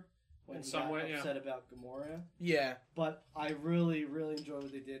War when In he some got way, yeah. upset about Gamora. Yeah. But I really enjoyed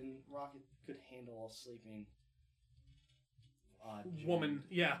what they did, and Rocket could handle a sleeping Woman.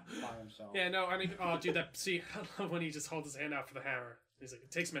 Yeah. by himself. Yeah, no, I mean, oh, dude, that, see, I love when he just holds his hand out for the hammer. He's like,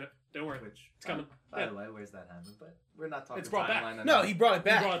 it takes a minute. Don't worry. Which It's coming. By Yeah. the way, where's that hammer? But we're not talking It's brought back. timeline. No, he brought it He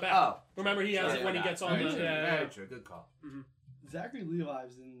back. brought it back. Oh, Remember, he has Yeah, it when he yeah, gets on the. very true, very true. Good call. Zachary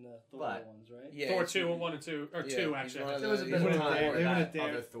Levi's in the Thor But- ones, right? Yeah, Thor he's- 2 and 1 and 2 or Yeah, 2 he's actually. one of There was a the- bit he's of one of the time Thor. where They would've that dared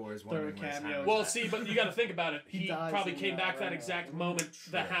other Thors throw wondering a where's cameo. Hammer. Well, see, but you got to think about it. He He dies probably in, came back that Ragnarok. exact moment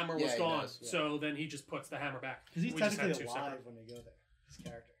the hammer was Yeah, he gone. does, yeah. So then he just puts the hammer back. Because he's We just had technically two alive separate. when they go there. His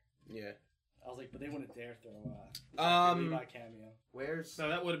character. Yeah. I was like, but they wouldn't dare throw Um, Levi cameo. Where's No,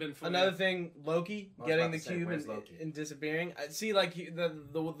 that would have been fun. Another thing, Loki I was getting about the to say, cube where's and, Loki? and disappearing. See, like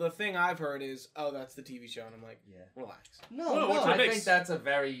the thing I've heard is, oh, that's the TV show, and I'm like, yeah? relax. No, No, no. which one I makes- think that's a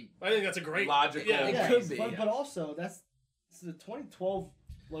very I think that's a great logical. Yeah, It yeah, could be, But, yeah. but also, that's the 2012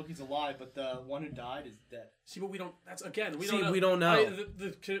 Loki's alive, but the one who died is dead. See, but we don't. That's again. We See, don't know. we don't know. I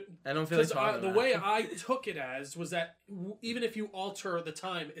I don't feel like Because talking the about way it. I took it as was that even if you alter the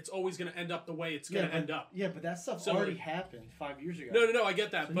time, it's always going to end up the way it's going to but, end up. Yeah, but that stuff So- already happened 5 years ago. No, I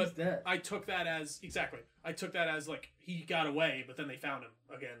get that, So but he's dead. I took that as exactly. I took that as like he got away, but then they found him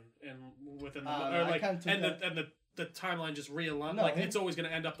again, and within the No, or I like kinda took and that- the timeline just realigned. No, like him- it's always going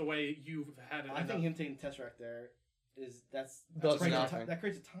to end up the way you've had it. I end think up. him taking Tesseract there is Does creates a nothing. that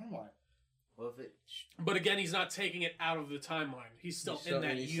creates a timeline. Well, if it But again, he's not taking it out of the timeline. He's still He's in still-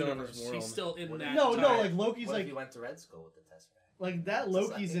 that he's still in his universe. world. He's still in What that. if- No, entire- like Loki's what if like he went to Red Skull with the Tesseract? that It's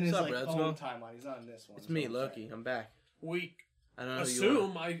Loki's in his What's up, like Red own Skull? timeline. He's not in this one. It's is me, what I'm Loki. saying. I'm back. We I don't know who you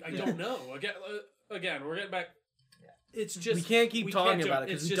assume. I don't know. Again, we're getting back. It's just We can't keep we talking can't do about it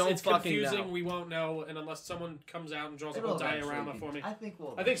 'cause It's we just don't it's fucking confusing. know. We won't know, and unless someone comes out and draws a It'll whole eventually diorama be- for me, I think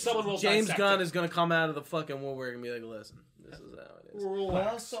we'll. I think someone will. James dissect Gunn it. is gonna come out of the fucking woodwork and be like, listen, this is how it is. Well,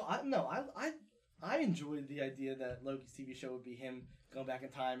 Relax. so I enjoyed the idea that Loki's TV show would be him going back in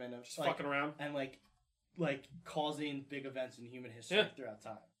time and Just fucking around. and like causing big events in human history Yeah. throughout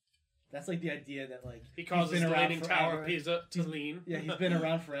time. That's like the idea that like He causes been the around Leaning Tower forever. of Pisa to lean. Yeah, he's been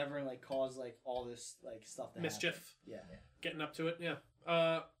around forever and like caused like all this like stuff to Mischief. happen. Yeah. Getting up to it. Yeah.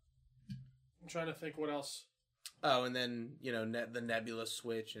 I'm trying to think what else. Oh, and then the Nebula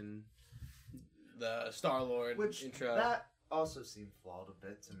switch and the Star Lord Which intro. that also seemed flawed a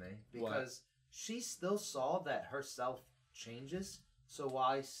bit to me because she still saw that herself changes. So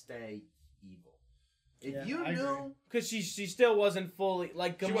why stay evil? If Yeah, you I agree. knew, Because she still wasn't fully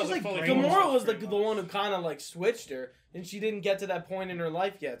like She Gamora. wasn't fully Gamora was pretty the one who kind of like switched her, and she didn't get to that point in her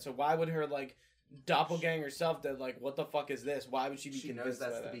life yet. So why would her like doppelganger self that like what the fuck is this? Why would she be she knows convinced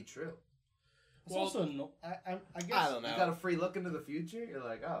that's by to that? be true. It's Well- also no, I guess I don't know. You got a free look into the future. You're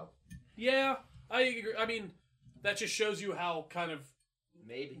like, oh, Yeah, I agree. I mean, that just shows you how kind of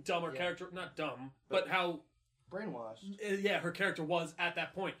maybe dumb her Yeah. character, not dumb, but how brainwashed. yeah, her character was at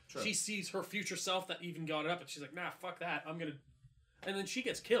that point. True. She sees her future self that even got it up, and she's like, "Nah, fuck that. I'm gonna." And then she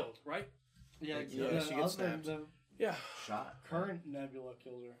gets killed, right? Yeah, Yeah, she gets snapped. The Yeah, shot. current Nebula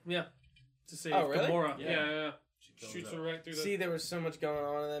kills her. to save Oh, really? Gamora. Yeah. Yeah. She kills Shoots her. her right through the. See, there was so much going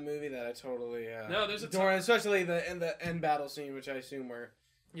on in that movie that I totally No, there's a during, especially the end battle scene, which I assume were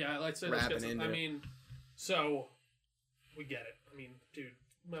Yeah, like I said, Wrapping into I it. mean, so we get it. I mean, dude,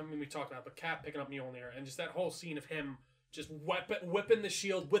 we talked about, but Cap picking up Mjolnir and just that whole scene of him just whipping the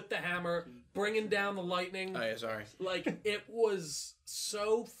shield with the hammer, bringing down the lightning. oh yeah, sorry. Like, it was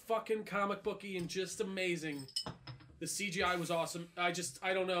so fucking comic booky and just amazing. The CGI was awesome. I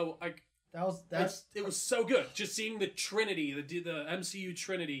don't know. That's It was so good. Just seeing the Trinity, the MCU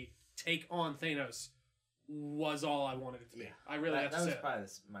Trinity take on Thanos was all I wanted it to be. I really that have to was say it. probably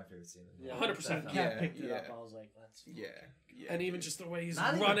my favorite scene. of the yeah, movie. 100%. Definitely. Cat Yeah, picked it up. yeah. I was like, that's Yeah. And even just the way he's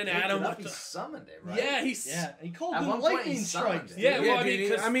Not even running picked at it him up, with he the... summoned it, right? Yeah, he's... yeah. He called At them one point, lightning he summoned strikes. it. Yeah, well, I dude, mean,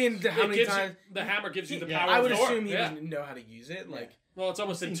 'cause I mean, how it many gives you- times? the hammer gives you the Yeah, power I of would Thor. assume he Yeah. would know how to use it. Yeah. Like, Well, it's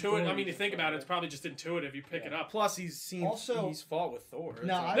almost I've seen intuitive. Thor I mean, you use think it about it, before. it's probably just intuitive. You pick Yeah. it up. plus he's fought with Thor.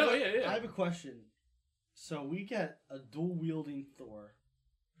 Now, It's No, like- yeah. I have a question. So we get a dual wielding Thor,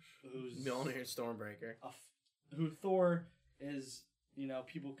 who's Mjolnir Stormbreaker. who Thor is. You know,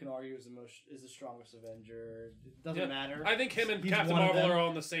 people can argue is the strongest Avenger. It doesn't Yeah. matter. I think him and He's Captain one of Marvel them. are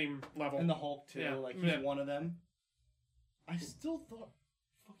on the same level. And the Hulk too. Yeah. Like he's Yeah. one of them. I still thought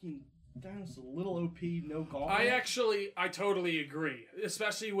fucking Thanos a little OP, no gauntlet. I totally agree.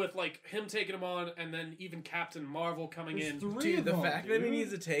 Especially with, like, him taking him on and then even Captain Marvel coming There's in. three Dude, of the them, fact that he dude.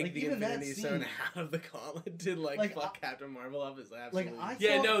 needs to take Like, the even that Infinity Stone scene. out of the gauntlet to Like, fuck Captain Marvel up is absolutely. I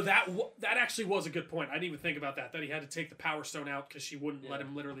Yeah, thought- no, that actually was a good point. I didn't even think about that he had to take the Power Stone out because she wouldn't let Yeah.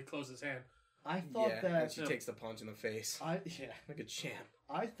 him literally close his hand. I thought yeah, that and she takes the punch in the face yeah. like a champ.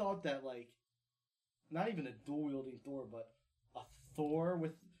 I thought that like not even a dual wielding Thor, but a Thor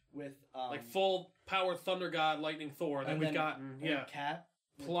with Like full power Thunder God, Lightning Thor that and we've then- gotten. and Yeah. Cat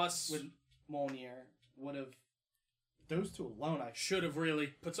Plus, with Mjolnir would have those two alone, I should have really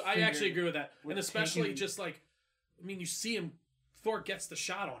put. I Figured actually agree with that, we're and especially taking- just like, I mean, you see him. Thor gets the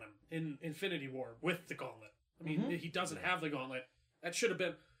shot on him in Infinity War with the gauntlet. I mean, he doesn't have the gauntlet. That should have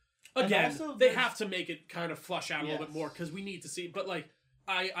been. And Again, also they there's- have to make it kind of flush out a little bit Yes. more because we need to see. But like,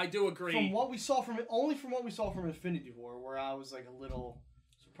 I do agree. from what we saw from it, only from what we saw from Infinity War, where I was like a little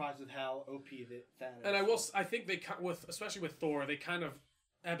surprised with how OP that Thanos. And I was. think they especially with Thor, they kind of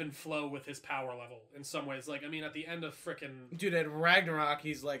ebb and flow with his power level in some ways. Like, I mean, at the end of frickin' Dude, at Ragnarok,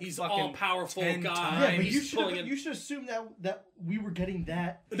 he's like he's fucking all powerful 10 guy. times. Yeah, but he's pulling in. you should assume that we were getting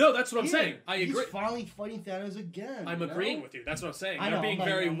that. No, that's what I'm here. saying. I agree. He's finally fighting Thanos again. I'm you know? agreeing with you. That's what I'm saying. I They're know, being I'm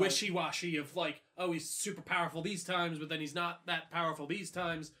very like- wishy-washy of like, oh, he's super powerful these times, but then he's not that powerful these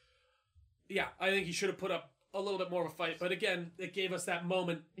times. Yeah, I think he should have put up a little bit more of a fight. But again, it gave us that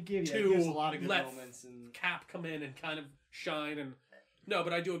moment. It gave to you a lot of good let moments, and Cap come in and kind of shine. And no,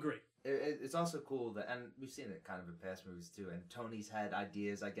 but I do agree. It's also cool that, and we've seen it kind of in past movies too, and Tony's had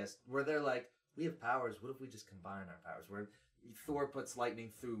ideas, I guess, where they're like, we have powers, what if we just combine our powers? Where Thor puts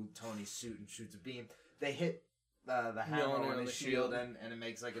lightning through Tony's suit and shoots a beam. They hit the hammer Mjolnir on on his the shield, shield. and it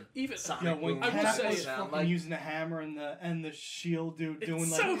makes like a Even- sonic yeah, when boom. I will Cap say- was sound fucking like, using the hammer and the shield, dude, doing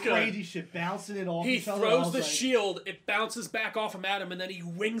It's like so good. crazy shit, bouncing it off He each other. I throws was the like, shield, it bounces back off him at him, and then he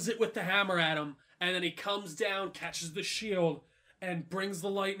wings it with the hammer at him, and then he comes down, catches the shield, and brings the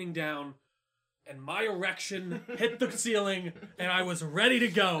lightning down. And my erection hit the ceiling, and I was ready to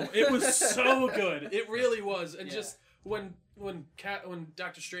go. It was so good. It really was. And Yeah. just when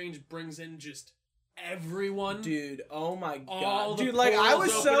Doctor Strange brings in just everyone, Dude, oh my All god. the Dude, like, I portals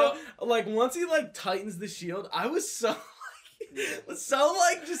was open so, up. like, once he, like, tightens the shield, I was so, so,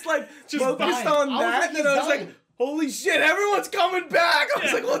 like, just focused dying. on I was that, like, and he's I was like, dying. holy shit, everyone's coming back! I was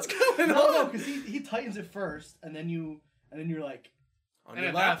Yeah. like, what's going no, on? because he tightens it first, and then you're like, On and your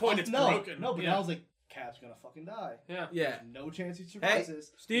at that left. point oh, it's no, broken. no, but yeah. I was like, Cap's gonna fucking die. yeah. Yeah, No chance he survives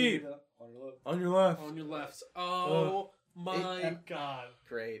this. Steve. On your left. on your left. On your left. Oh my and- god.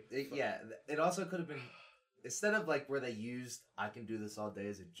 Great. it also could have been, instead of like where they used "I can do this all day"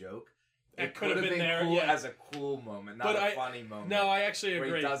 as a joke, That it could could have have been been there, cool yeah. as a cool moment, not But a I- funny moment. No, I actually where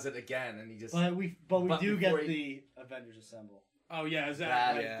agree. he does it again, and he just But we But do before get he- the Avengers Assemble. Oh yeah, is that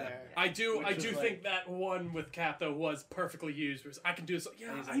That- right yeah. There. I do Which was think like- that one with Cap though was perfectly used because I can do this.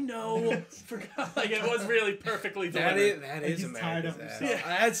 Yeah, He's I like- know. Forgot. Like it was really perfectly delivered. That Like, is he's tired America's of ass. himself.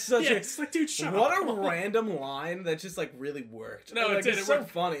 That's such Yeah, a it's like dude, shut what up. a Come on. random line that just like really worked. No, it like, did, It's it so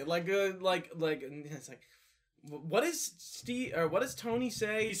worked. funny. Like it's like, what is Steve or what does Tony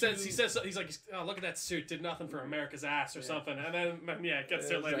say? He says he's like, oh, look at that suit, did nothing for America's ass or something, and then yeah, it gets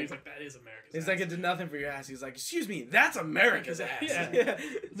to it It's later. like- He's like, that is America's It's ass. like it did nothing for your ass. He's like, excuse me, that's America's ass. Yeah.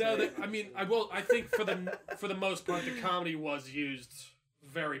 No, I mean, I think for the most part, the comedy was used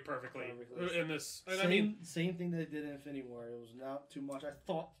very perfectly Perfectly. in this. And I mean, Same thing they did in Infinity War. It was not too much. I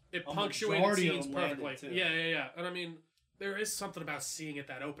thought it a punctuated majority of scenes them landed, perfectly. too. Yeah. And I mean, there is something about seeing it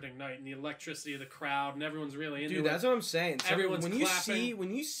that opening night and the electricity of the crowd and everyone's really into Dude, it. that's what I'm saying. So Everyone's when clapping.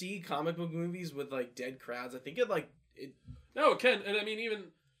 when you see comic book movies with like dead crowds, I think it No, it can, and I mean even.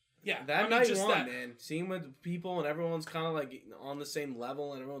 Yeah, that I mean, night just one, that. man. Seeing with people and everyone's kind of like on the same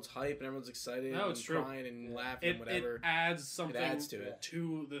level and everyone's hype and everyone's excited No, and it's true. crying and Yeah. laughing and It whatever. adds something adds to it.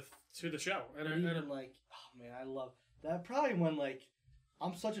 to the show, and And I even like, oh man, I love that. Probably when like,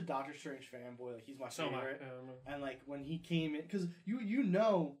 I'm such a Doctor Strange fanboy. Like he's my so much. favorite. And like when he came in, because you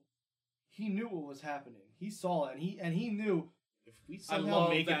know, he knew what was happening. He saw it, and he knew if we I somehow love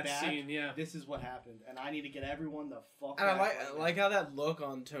make that it back, scene. Yeah, this is what happened, and I need to get everyone the fuck. And I back like right like now. how that look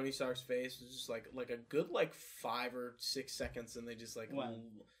on Tony Stark's face was just like a good like 5 or 6 seconds, and they just like When?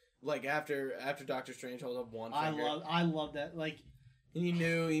 like after Doctor Strange held up one finger, I love that. Like and he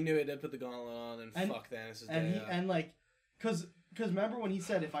knew he had to put the gauntlet on and And- fuck Thanos' and day he up. and like, cause remember when he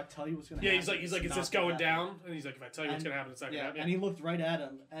said, if I tell you what's gonna yeah. happen, He's like, is not this gonna going happen." down? And he's like, if I tell you what's And- gonna happen, it's not gonna Yeah, happen. and he looked right at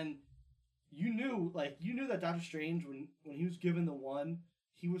him, and you knew that Doctor Strange when he was given the one,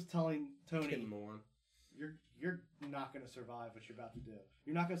 he was telling Give Tony, him one. you're not gonna survive what you're about to do.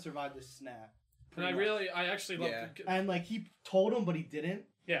 You're not gonna survive this snap. And I actually love. Yeah. And like he told him, but he didn't.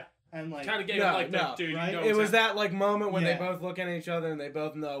 Yeah. And like Kind of gave No, him like no, the dude. right? You know It what's was hap- that like moment when they Yeah. both look at each other and they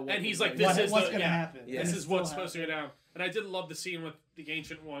both know. What And he's the- like, this is what's the- gonna yeah. happen. Yeah. And This it is what's still supposed to go down. And I did love the scene with the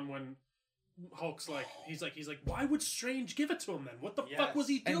Ancient One when Hulk's like, he's like, why would Strange give it to him then? What the fuck was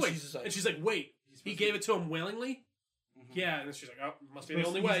he And doing? she's just like- and she's like, wait, He's he supposed gave to it to him willingly? Mhm. Yeah, and then she's like, oh, must be be- the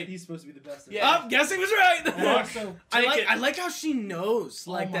only he's- way. He's supposed to be the best. at it. Yeah. Oh, guess he was right. And also, I Take like it. I like how she knows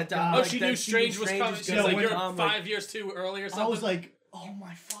Oh like my that. God. Oh, like, she that knew Strange was coming. She's gonna like, you're come, 5 years too early or something. I was like, Oh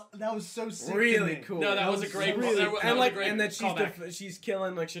my fuck, that was so sick. to Really me. cool. No, that was a great. really- that was and a like, great and that callback. she's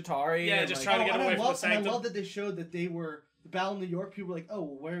killing like Shatari. Yeah, and, just like, trying to get and away I from love, the and I Sanctum. love that they showed that they were the Battle of New York. People were like, oh,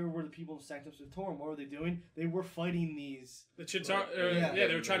 where were the people of Sanctum Sanctorum? What were they doing? They were fighting these. The Chitar, Yeah. yeah,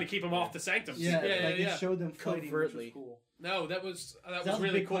 they were trying to keep him off the Sanctums. Yeah, yeah, like yeah. they showed them fighting, Covertly. which was cool. No, that was That was a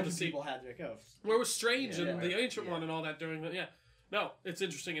really big cool to question see. people had. Like, oh, Where was Strange Yeah, and right. the Ancient Yeah. One and all that during the No, it's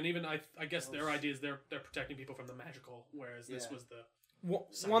interesting, and even I guess their idea is they're protecting people from the magical, whereas this Yeah. was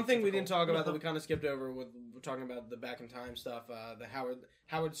the One thing we didn't talk about that No. we kind of skipped over with we're talking about the back in time stuff, the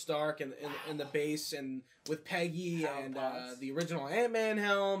Howard Stark and the base and with Peggy Howard and Potts. the original Ant-Man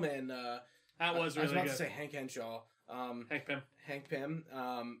helm and that was I was really about good. to say Hank Henshaw, Hank Pym.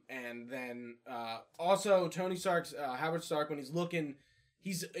 and then also Tony Stark's Howard Stark when he's looking,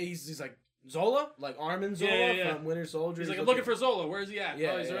 he's like Zola, like Armin Zola Yeah. from Winter Soldier. He's like, I'm looking for Zola. Where's he at?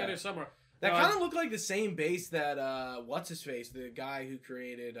 Yeah, Oh, he's yeah. around here somewhere. That No, kind of looked like the same base that what's his face, the guy who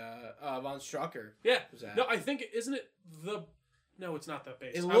created Von Strucker. Yeah. was at. No, I think isn't it the? No, it's not that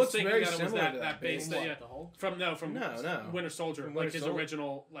base. It I was looks thinking very that it was similar that, to that base. base. That, yeah. The Hulk? From No. Winter Soldier, From like Winter his Soldier.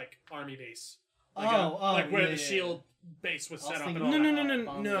 original like army base. Oh, Like where yeah, the yeah, Shield base was I was set up and thinking- all No, that. no, no,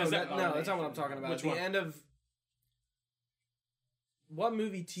 no, no. Is That's that- not what I'm talking about. Which At the one? end of what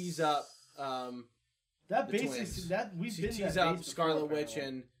movie tease up? That The base twins. is that we've been Tease that up base Scarlet before, Witch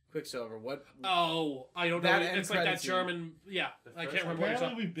apparently. and Quicksilver. What? Oh, I don't know. That end It's like that credit scene. German. Yeah, The I first can't one? remember what it's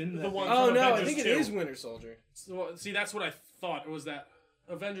Apparently we've been The that one base. Oh from no, I Avengers think it 2. is Winter Soldier. So, see, that's what I thought. Was that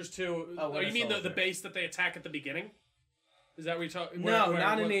Avengers 2? Oh, Oh, you Winter mean the Soldier. base that they attack at the beginning? Is that what you're talking? No,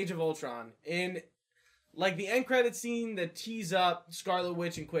 not in Age of Ultron. In like the end credit scene that tease up Scarlet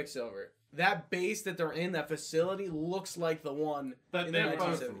Witch and Quicksilver. That base that they're in, that facility, looks like the one But in they're the They're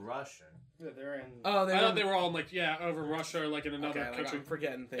both 1970s. Russian. Yeah, they're in. Oh, I thought they were all in, like over Russia or like in another okay, like, country. I'm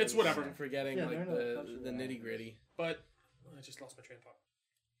forgetting things. It's whatever. I'm forgetting Yeah, like they're in a country the where- nitty gritty. But I just lost my train of thought.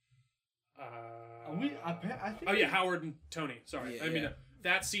 I think Oh yeah, Howard and Tony. Sorry, Yeah, I mean yeah.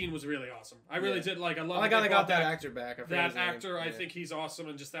 that scene was really awesome. I really Yeah. did like. I Oh love. my god, they I got brought that back actor back. I forget That his name. actor, I Yeah. think he's awesome,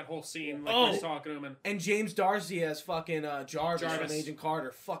 and just that whole scene, like Oh! when he's talking to him, and And James Darcy as fucking Jarvis from Jarvis. Agent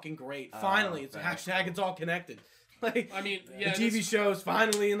Carter. Fucking great. Oh, Finally, it's thanks. hashtag it's all connected. Like I mean, the yeah, TV this- show's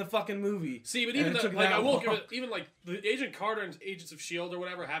finally in the fucking movie. See, but And even it the, took like that I will long. give it, even like the Agent Carter and Agents of Shield or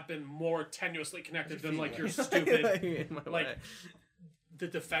whatever have been more tenuously connected than like your stupid In my like way. the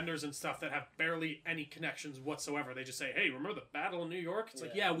Defenders and stuff that have barely any connections whatsoever. They just say, "Hey, remember the Battle of New York?" It's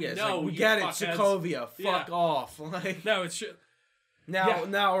like, yeah, we Yeah, it's know, like, we you get it, fuckheads. Sokovia. Fuck Yeah. off. Like No, it's shit. now, Yeah.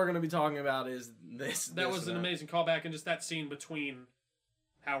 now what we're gonna be talking about is this. That this was and an that. amazing callback, and just that scene between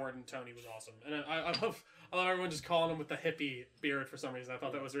Howard and Tony was awesome. And I love everyone just calling him with the hippie beard for some reason. I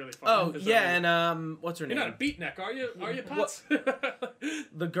thought that was really funny. Oh It's yeah, really- and what's her you're name? not a beatnik, are you? Are you, What- Potts?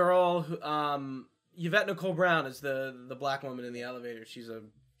 The girl who Yvette Nicole Brown is the black woman in the elevator. She's a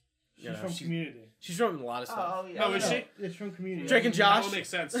she's you know, from she's- Community. she's from a lot of stuff. Oh yeah. Oh, is she? It's from Community. Drake and That Josh. would make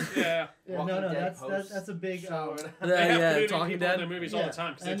sense. Yeah. Yeah, Walking no, Dead that's a big. show. The- They have yeah, Community Talking people in Dead. their movies all the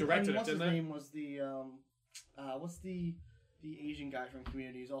time because they and directed it, what's didn't his they? name was the what's the Asian guy from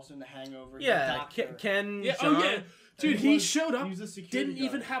Community? He's also in The Hangover. the Yeah, doctor. Ken. Yeah. Jeong. Oh yeah. Dude, He he was- showed up, he was a security didn't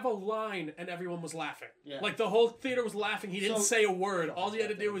even guard. have a line, and everyone was laughing. Yeah. Like the whole theater was laughing. He didn't So- say a word. All he had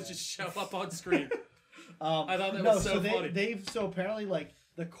to do was just show up on screen. I thought that was so funny. They've so apparently like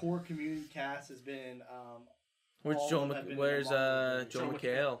the core Community cast has been Where's all Joel? of them have been in Where's the Marvel movies. Joel Joel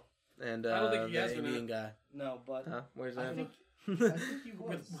McHale? And I don't think he the has been in Indian guy. no, but Huh? Where's I that? think I think he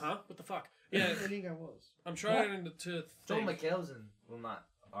was. Huh? What the fuck? Yeah, the Indian guy was. I'm trying to Joel think. McHale's in, well, not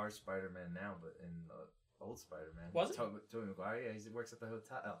our Spider-Man now, but in the old Spider-Man. Was it? Tobey Maguire. Yeah, he works at the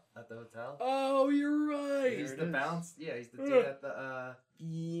hotel. Oh, you're right. He's There the it is. bounce. Yeah, he's the dude at the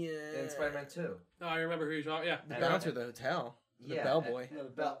Yeah. in Spider-Man 2. No, I remember who you're talking. Yeah. The And- bouncer, the hotel, the Yeah, bellboy. No, the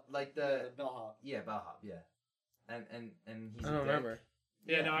Bell, like the the bellhop. yeah, bellhop. Yeah, and he's. I a don't dick. remember.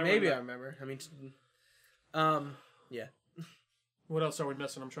 Yeah, no, I Maybe I remember. remember. I mean, yeah. What else are we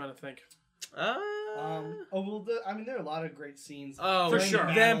missing? I'm trying to think. I mean, there are a lot of great scenes. Oh, For and sure.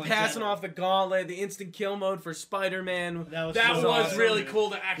 Them Battle in passing general. off the gauntlet, the instant kill mode for Spider-Man. That so was awesome. really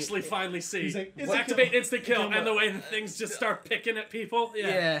cool to actually finally see. He's like, It's activate instant kill, kill and the way the things just start picking at people.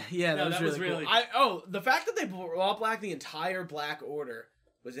 Yeah. Yeah, No, that was really cool. The fact that they brought back the entire Black Order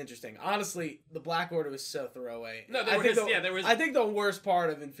was interesting. Honestly, the Black Order was so throwaway. No, I think there was. I think the worst part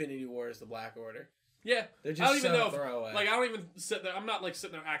of Infinity War is the Black Order. Yeah, They're I just don't even so know. throwaway. Like I don't even sit there. I'm not like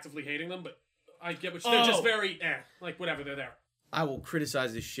sitting there actively hating them, but I get what they're just very like whatever. They're there. I will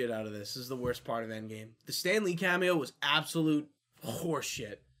criticize the shit out of this. This is the worst part of Endgame. The Stan Lee cameo was absolute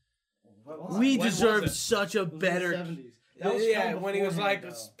horseshit. What was We When was deserve it? such a It was in the better. 70s. That was yeah, filmed when he was like,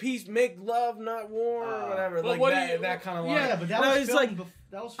 beforehand, though. "Peace, make love, not war," or whatever, But like what do that, you- that kind of line. Yeah, but that And I was like, filmed.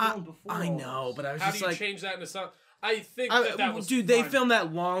 That was filmed before. I all know, this. but I was How do just you like, change that into something? I think I- that was dude, they fine. filmed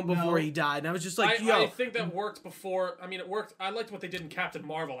that long before No. he died, and I was just like, I yo, think that worked before. I mean, it worked. I liked what they did in Captain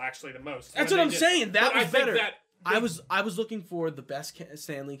Marvel actually the most. that's when what I'm they did- saying. That but was I think better. that I was looking for the best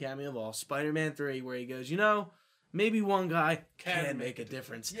Stan Lee cameo of all, Spider-Man 3, where he goes, you know, maybe one guy can make a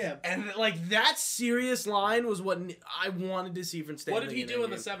difference. Yeah. And like that serious line was what I wanted to see from Stan what Lee. did he do in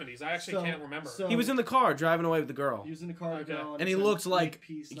the Endgame. 70s? I actually can't remember. He was in the car driving away with the girl, He was in the car, Okay. going, and he said, looks "Make like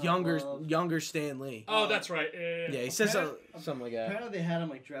peace, not younger love." Stan Lee. Oh, that's right. Yeah, he says Apparently- something like that. Apparently, they had him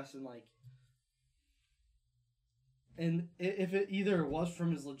like dressed in like, and if it either was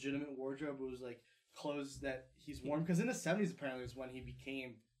from his legitimate wardrobe, it was like clothes that he's worn. Because in the '70s, apparently, was when he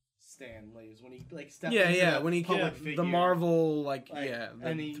became Stan Lee. Is when he like stepped Yeah, into yeah, the when he public the figure. Marvel, like Like, yeah,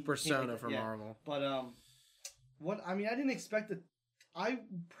 and the he persona became- for yeah. Marvel. But what I mean, I didn't expect that. I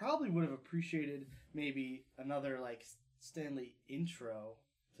probably would have appreciated maybe another like Stanley intro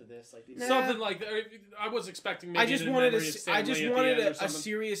to this, like the Something like that. I was expecting. Maybe I just an wanted memory of Stan I just Lee at the wanted end or a something.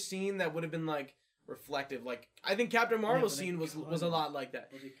 serious scene that would have been like reflective. Like I think Captain Marvel's but they scene was a couldn't. lot like that.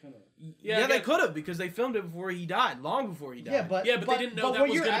 But they couldn't. Yeah, Yeah, I they get- could have because they filmed it before he died, long before he died. Yeah, but Yeah, but they didn't know that what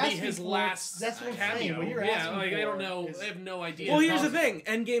was you're going to be asking his for- last That's what I'm cameo. saying. What you're yeah, asking like I don't for know. is- I have no idea. Well, here's the possible.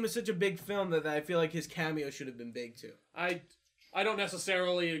 thing: Endgame is such a big film that I feel like his cameo should have been big too. I don't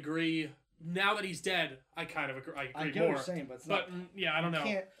necessarily agree. Now that he's dead, I kind of agree. I I agree get more. what you're saying, but it's But not. yeah, I don't know.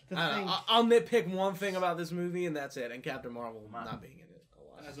 Can't, the I don't thing, know, I'll nitpick one thing about this movie, and that's it. And Captain Marvel Come on. not being in it a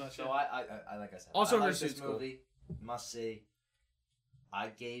lot. That's not So shit. I like I said. Also, I like her this suit's cool. movie. Must see. I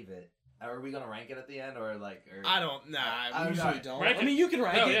gave it. Are we gonna rank it at the end or like? Or, I don't. Nah, I I don't usually know. don't. Rank I mean, it. you can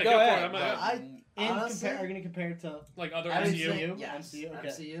rank No, it. yeah, go go for it. ahead. I'm but- honestly, are you gonna compare it to? Like other I would MCU. say yes. MCU, okay.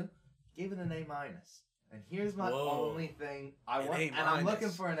 MCU. Gave it an A-. And here's my Whoa. only thing I An want, A-. and I'm looking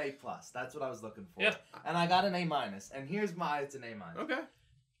for an A+. That's what I was looking for. Yeah. And I got an A-. And here's my, it's an A-. Okay.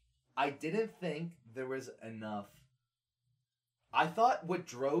 I didn't think there was enough. I thought what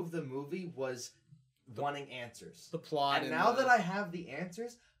drove the movie was wanting answers. The plot. And now that I have the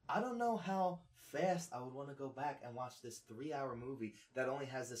answers, I don't know how fast I would want to go back and watch this 3-hour movie that only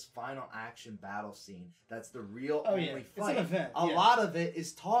has this final action battle scene. That's the real Oh only yeah, it's fight. an event. A yeah. lot of it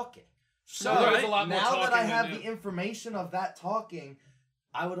is talking. So No, there is a lot more now that talking I than have that. the information of that talking,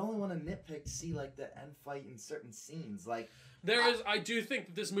 I would only want to nitpick to see like the end fight in certain scenes. Like I do think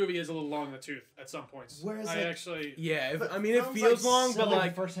that this movie is a little long in the tooth at some points. Whereas, I like- actually. Yeah, But I mean, it films feels like long, so but Like,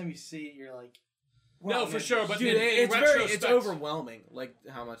 like, the first time you see it, you're like, No, wow, for man, sure, but dude, in it's retrospect- overwhelming. Like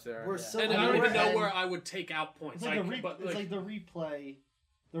how much there are. We're Yeah. so- And I don't even know and- where I would take out points. it's like, but, it's like the replay,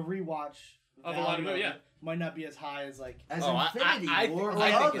 the rewatch Of a lot of value yeah. might not be as high as like. as Oh, Infinity War, or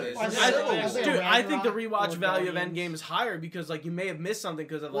I think it others. is. Or Or Civil Civil War. War. Dude, I think the Ragnarok rewatch or value of Guardians. Endgame is higher because like you may have missed something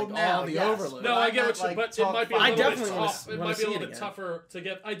because of Well, like now, all the yes. overload. No, But I I get meant, what you. like, But it top might be a five. little I bit definitely tough. wanna It might be see a little it bit again. tougher to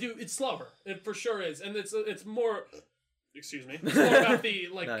get. It's slower. It for sure is, and it's more. Excuse me. It's more about the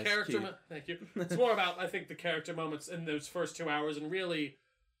like Nice, character. cute. Thank you. It's more about I think the character moments in those first 2 hours and really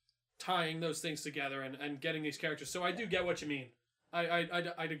tying those things together and getting these characters. So I do get what you mean.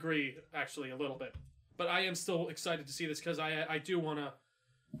 I'd agree actually a little bit, but I am still excited to see this because I do want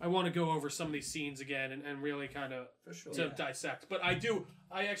to go over some of these scenes again and really kind of For sure. to dissect. But I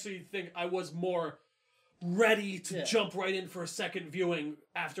actually think I was more ready to Yeah. jump right in for a second viewing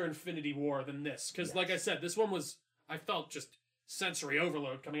after Infinity War than this. Because, like I said, this one was, I felt just sensory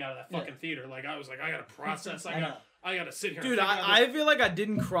overload coming out of that fucking theater. Like, I was like, I gotta process, I gotta sit here. Dude, and figure out I feel like I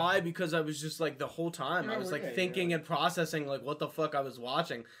didn't cry because I was just like the whole time I Yeah, was like yeah, thinking yeah. and processing like what the fuck I was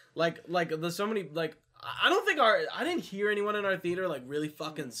watching. Like there's so many like I don't think I didn't hear anyone in our theater like really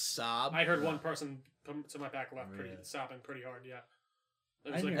fucking sob. I heard one person come to my back left Really? sobbing pretty hard, yeah. It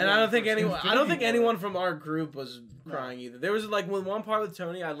I was like knew And I one don't think person. anyone. I don't think Infinity War. anyone from our group was crying either. There was like with one part with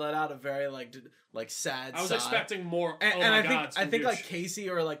Tony, I let out a very like sad. I was sigh. expecting more. and, oh and my I think God, I think Scooch. like Casey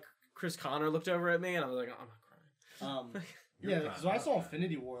or like Chris Connor looked over at me, and I was like, I'm not crying. Yeah, because when I saw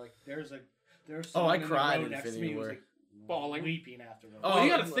Infinity War, like there's Oh, I someone in the cried row in next to Infinity me who was, War. like Bawling. weeping afterwards. Oh, Well, you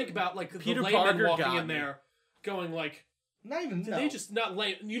got to like, think about like Peter the layman Parker walking got in me. there, going like, Not even. did no. they just not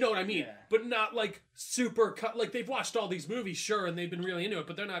lay? You know what I mean? Yeah. But not like super cut. Like they've watched all these movies, sure, and they've been really into it,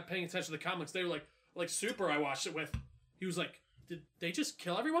 but they're not paying attention to the comics. They were like Super. I watched it with. He was like, did they just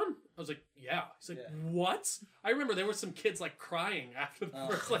kill everyone? I was like, yeah. He's like, Yeah. what? I remember there were some kids like crying after the Oh.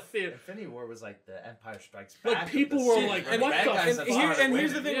 first like theater. Infinity War was like the Empire Strikes Back. Like, of people the were series. like, And what bad the- guys and that Here, started and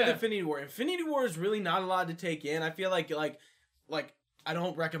here's the winning. thing Yeah. with Infinity War. Infinity War is really not a lot to take in. I feel like I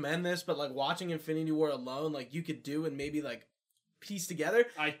don't recommend this, but like watching Infinity War alone, like you could do in maybe like piece together.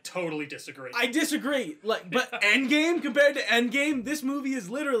 I totally disagree. I disagree. Like, but Endgame compared to Endgame, this movie is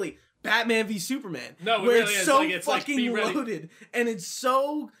literally Batman v Superman. No, it where really it's is. so Like, it's like, fucking be ready. loaded, and it's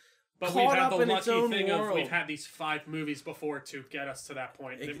so but we've caught had up the in its lucky own thing of world. we've had these 5 movies before to get us to that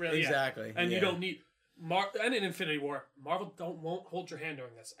point. It really, exactly, And yeah. you don't need and in Infinity War, Marvel won't hold your hand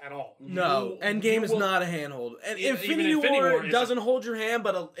during this at all. No, Endgame is not a handhold, and Even Infinity Infinity War War isn't. doesn't hold your hand,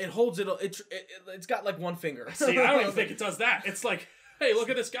 but it holds it. It's got like one finger. See, I don't even think it does that. It's like, hey, look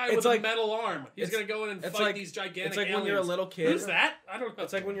at this guy with like- a metal arm. He's it's- gonna go in and it's fight like- these gigantic It's like aliens. when you're a little kid. Who's that? I don't know.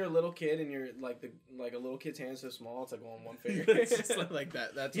 It's like when you're a little kid and you're like a little kid's hand's so small. It's like on one finger. It's It's just like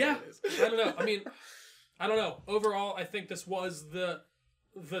that. That's Yeah, what it is. I don't know. I mean, I don't know. Overall, I think this was the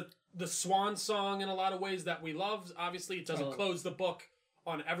swan song in a lot of ways that we loved. Obviously, it doesn't close the book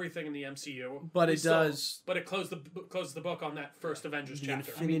on everything in the MCU, But We it still- does. But it closed the book on that first Avengers The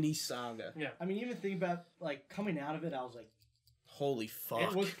chapter. Infinity Saga. I mean, even think about like coming out of it, I was like, Holy fuck!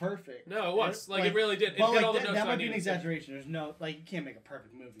 it was perfect. No, it was like it really did. It But hit like all the that, notes that I might be an needed to. exaggeration. There's no like you can't make a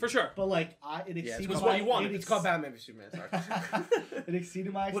perfect movie For sure. But like it Yeah, exceeded it's my, what you wanted. It's called Batman v Superman. Sorry. it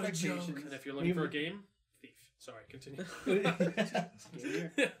exceeded my What a expectations. joke. And if you're looking for a game, Thief. Sorry, continue. Game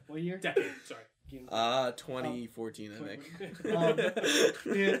year? What year? Decade. Sorry. Game 2014, I think.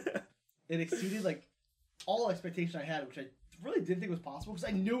 it exceeded like all expectation I had, which I really didn't think was possible because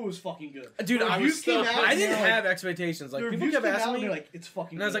I knew it was fucking good. Dude, The I reviews was came still. out I and didn't they're like- have expectations. Like the people reviews kept came out asking and me, they're like, it's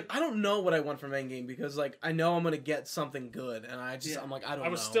fucking and I was good. like, I don't know what I want from Endgame because like I know I'm gonna get something good, and Yeah. I'm like, I don't. I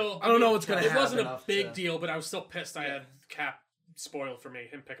was know. still. I don't know what's gonna It happen. wasn't a enough big to- deal, but I was still pissed. I had Cap spoiled for me.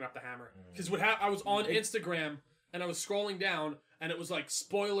 Him picking up the hammer because I was on Instagram and I was scrolling down and it was like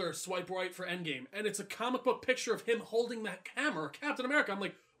spoiler swipe right for Endgame and it's a comic book picture of him holding that hammer, Captain America. I'm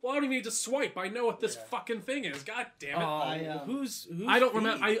like, well, I don't even need to swipe. I know what this fucking thing is. God damn it. Who's I don't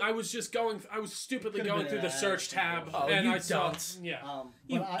remember. I was just going. I was stupidly Could've going been through the an search ad. tab, Oh, and you I saw. dunce. Yeah.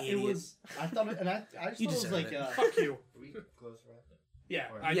 You But it idiot. was. I thought it, and I just You thought it was deserve like. it. Fuck you. Are we close for that? Yeah.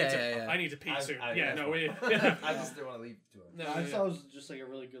 Or- I Yeah, need to. yeah, yeah. I need to pee soon. I Yeah. No. We. I just didn't want to leave to it. No, I yeah, just thought it was just like a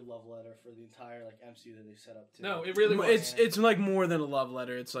really good love letter for the entire like MCU that they set up to. No, it really was. It's like more than a love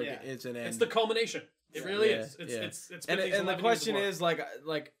letter. It's like Yeah. it's an end. It's the culmination. It really Yeah, is. It's yeah. it's been these and the 11 years question of work. is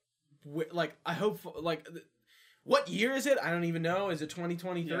like I hope what year is it? I don't even know. Is it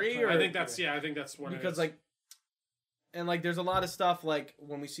 2023 Yeah, or I think that's when because like and like there's a lot of stuff like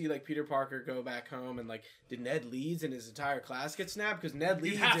when we see like Peter Parker go back home and like did Ned Leeds and his entire class get snapped because Ned You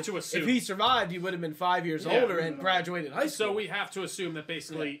Leeds have if, to assume. if he survived he would have been 5 years Yeah. older and graduated high school. So we have to assume that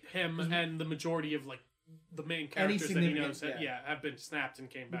basically him and the majority of like the main characters that he significant- knows have been snapped and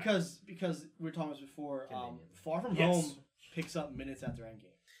came back. because we were talking about this before. Convenient. Far From Yes. Home picks up minutes after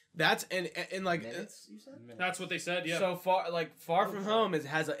Endgame. that's and like Minutes, you said? Minutes. That's what they said. Yeah. so Far From Home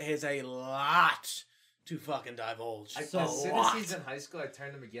has a lot to fucking divulge. As So soon as lot. he's in high school, I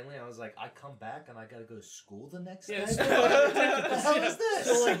turned to McGinley. I was like, I come back and I gotta go to school the next Yeah, day. it's- What the hell is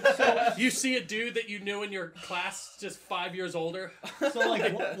this? So like, you see a dude that you knew in your class just 5 years older. so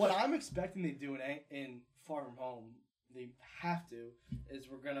like what I'm expecting they do in Far From Home, they have to, is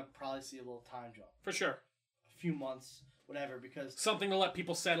we're gonna probably see a little time jump, For sure. a few months, whatever, because Something to let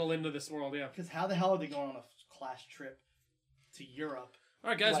people settle into this world. Yeah. how the hell are they going on a class trip to Europe? All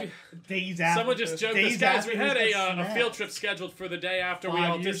right, guys. Like, days after. Someone just joked days this, guys. after We had this a snapped. field trip scheduled for the day after we 5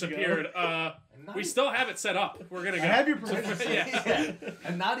 all years ago. disappeared. And not We even- still have it set up. We're gonna go. I have your permission. Yeah.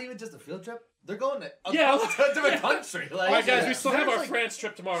 And not even just a field trip. They're going to Yeah. a different country. Like, All right, guys. yeah. We still have There's our like- France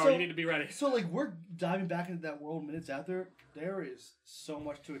trip tomorrow. so- You need to be ready. So like we're diving back into that world minutes after. There is so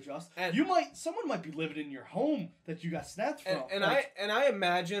much to adjust. And- Someone might be living in your home that you got snatched from. and Like, I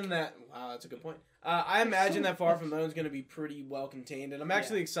imagine that that's a good point. I imagine that Far From Home is going to be pretty well contained, and I'm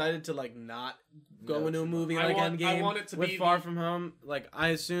actually excited to like not go No, into a it's movie not. like I Endgame want it to with be Far the- From Home. Like I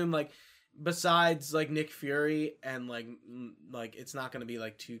assume like besides like Nick Fury and like it's not going to be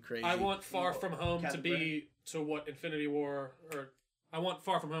like too crazy. I want Far From Home to Captain be to what Infinity War or. I want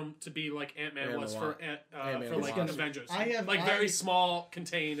Far From Home to be like Ant-Man And was the for Wasp. Ant-Man for and like the Wasp. Avengers. I very small,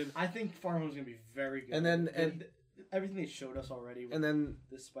 contained, and I think Far From Home is gonna be very good. And then- and- everything they showed us already. With and then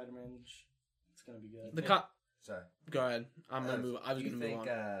this Spider-Man, it's gonna be good. the Yeah. Sorry. go ahead. I'm gonna move. I was Do you gonna move think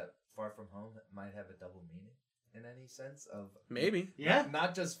on. Far From Home might have a double meaning in any sense of Maybe yeah.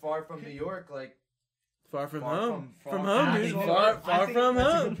 not just far from New York, like Far From Far Home. from- From far- home, I dude. think- Far I think from that's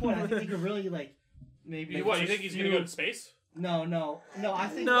a home. good point. I think you could really like maybe. you, what you just think he's gonna go to space? No. I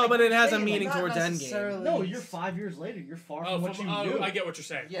think No, like, but it has a saying, like, meaning not towards Endgame. necessarily- No, you're 5 years later. You're far from what you knew. I get what you're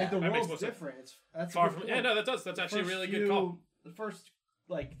saying. Yeah. Like, the that makes world's more sense. different. That's a Far good from point. yeah, no, that does. That's actually a First really few- good call. The first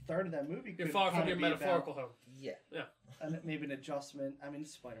like third of that movie. You're could far from kinda your be about- metaphorical home. Yeah. and maybe an adjustment. I mean,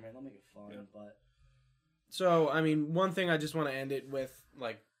 it's Spider-Man. They'll make it fun, Yeah. but So, I mean, one thing I just want to end it with,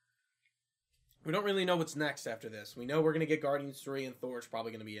 like, we don't really know what's next after this. We know we're going to get Guardians 3 and Thor's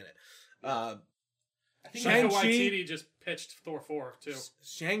probably going to be in it. I think Taika Shang-Chi- Waititi just pitched Thor 4 too.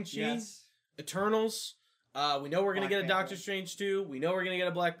 Shang-Chi, yes. Eternals. We know we're going to Black get a Panther. Doctor Strange 2. We know we're going to get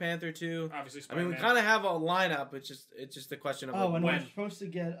a Black Panther 2. Obviously, I Spider-Man. mean, we kind of have a lineup. It's just a question of Oh, like, and when. we're supposed to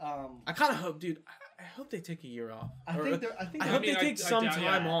get I kind of hope, dude. I hope they take a year off. I Or- think they're. I think I they're- hope mean, they I take some doubt-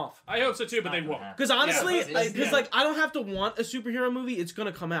 time yeah. off. I hope so too, but Not they gonna won't. happen. Because honestly, Yeah, but because yeah. like I don't have to want a superhero movie. It's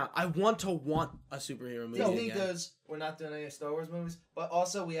gonna come out. I want a superhero movie. Disney again. does. We're not doing any Star Wars movies, but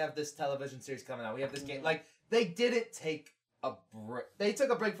also we have this television series coming out. We have this game. Like they didn't take a break. They took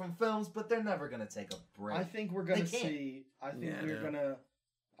a break from films, but they're never gonna take a break. I think we're gonna They can't. see. I think Yeah, I we're know. gonna.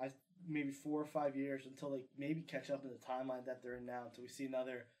 Maybe 4 or 5 years until they maybe catch up in the timeline that they're in now. Until we see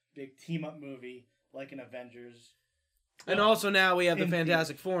another big team up movie like an Avengers. And also now we have the In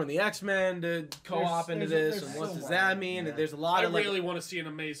Fantastic Four and the X-Men to co-op into there's this. And what so does much. that mean? Yeah. And there's a lot I of like, really want to see an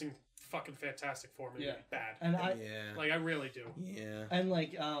amazing fucking Fantastic Four movie. Yeah. Bad. And I yeah, Like I really do. yeah. and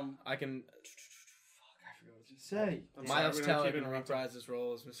like I can. fuck, I forgot what to say. I'm sorry, Miles we don't Teller keep can interrupting. reprise his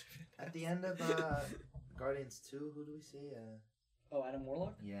role as Mr. At the end of Guardians 2, who do we see? Oh, Adam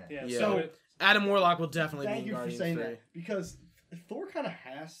Warlock. Yeah. Yeah. Yeah. So So- Adam Warlock will definitely Thank be in you for Guardians saying 3. that because Thor kind of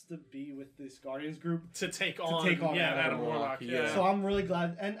has to be with this Guardians group. to take on Adam Adam Warlock. Warlock, Yeah. yeah. So I'm really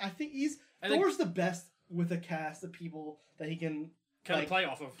glad, and I think I think- Thor's the best with a cast of people that he can kind like, of play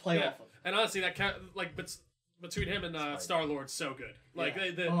off of. play Yeah. off of. And honestly, like between him and Star Lord's so good. Like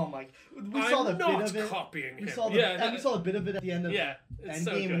Yeah. they Oh my! We I'm saw the not bit of it. copying him. We saw the yeah, we saw a bit of it at the end of yeah, it's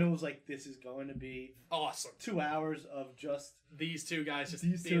so Endgame, good. and it was like this is going to be Awesome. 2 hours of just These two guys just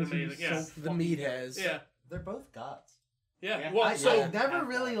these being two. amazing. Yeah. The meatheads. Yeah. They're both gods. Yeah. Yeah. Well, I so never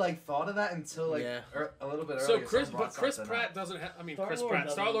really like thought of that until like Yeah. a little bit earlier. so Chris, someone brought but Chris something Pratt up. doesn't have. I mean, Star-Lord Chris Pratt,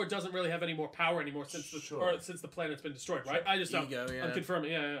 doesn't. Star Lord doesn't really have any more power anymore since the Sure. since the planet's been destroyed, right? I just don't. Ego, yeah. I'm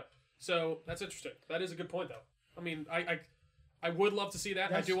confirming. Yeah, yeah. So that's interesting. That is a good point, though. I mean, I would love to see that. I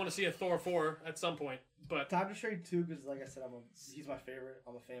That's- do want to see a Thor 4 at some point, but Doctor Strange 2 because, like I said, he's my favorite.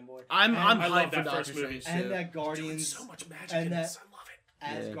 I'm a fanboy. I'm And I'm I love hyped for that Doctor first movie. Strange too. And that doing Guardians, so much magic and in that- this. I love it.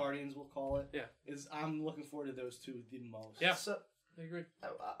 as Yeah. Guardians, we'll call it. Yeah. Is I'm looking forward to those two the most. Yeah. So I agree.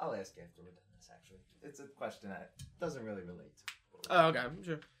 I'll ask you after we're done this. Actually, it's a question that doesn't really relate to. Oh, okay,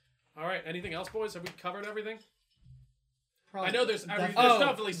 sure. All right. Anything else, boys? Have we covered everything? Probably. I know there's Definitely. There's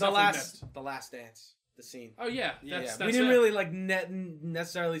definitely stuff we missed. the last dance, the scene. Oh yeah, Yeah, that's we didn't it. really like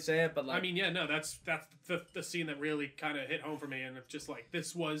necessarily say it, but like I mean, yeah, no, that's the scene that really kind of hit home for me, and it's just like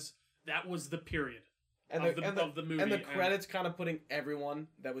that was the period and of the the movie, and the credits kind of putting everyone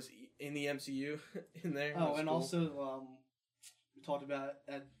that was in the MCU in there. Oh, That's and cool. also we talked about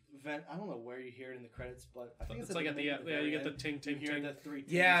at event. I don't know where you hear it in the credits, but I think It's it's like at the beginning, you get the end. ting ting You hear ting. the 3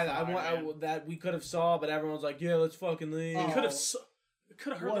 yeah, tings I from want Iron Man. that we could have saw, but everyone's like, yeah, let's fucking leave. Oh.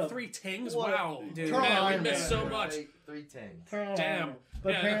 Could have heard What the a- 3 tings. what a- Wow, Dude. Turn man, on we Iron missed Man. so much. 3 tings. Turn on Damn. Iron Man.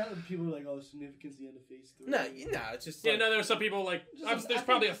 But Yeah. apparently people are like, oh, significance the end of phase 3. No, it's just Yeah, like, no, there are some people like Just there's I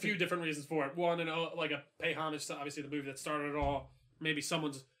probably a think- few different reasons for it. One, like a pay homage to obviously the movie that started it all. Maybe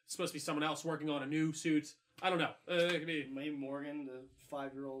someone's supposed to be someone else working on a new suit. I don't know. It could be May Morgan, the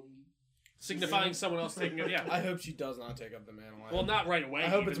 5-year-old. signifying someone else taking it. Yeah. I hope she does not take up the mantle. Well, not right away. I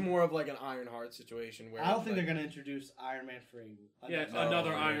hope even. it's more of like an Ironheart situation where I don't think like, they're gonna introduce Iron Man for Yeah, No, another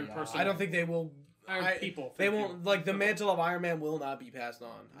no, Iron no. person. I don't think they will. Iron people. They thank you. won't like the mantle of Iron Man will not be passed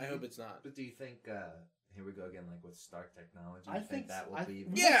on. I hope it's not. But do you think? Here we go again, like with Stark technology. I you think that will I- be.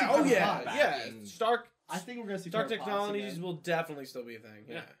 we Yeah. might see Oh Pepper yeah. Potts Yeah. backing- Stark I think we're gonna see Stark Pepper Potts Technologies again. will definitely still be a thing.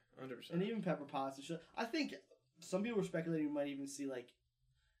 Yeah. Yeah. 100%. And even Pepper Potts. And shit. I think some people were speculating we might even see like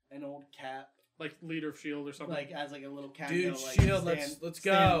an old Cap, like leader of Shield or something. like as like a little cameo. Dude, like Shield, Stan- let's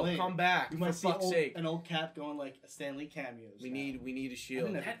Stan go. Lee. Come back. We For might see fuck's sake. an old Cap going like a Stan Lee cameos. We now. need a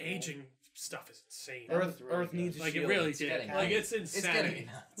shield. that- that aging stuff is insane. That Earth was really Earth good. needs a Like shield. it really It's did. getting Like nuts. it's It's getting insanity.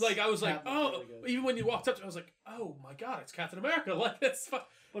 nuts. Like I was like, Cap was oh, really good. even when you walked up to it, I was like, oh my god, it's Captain America. Like that's But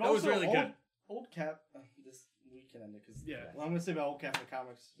that also was really old, good. Old Cap. This we can end it because Yeah. Well, I'm gonna say about old Cap in the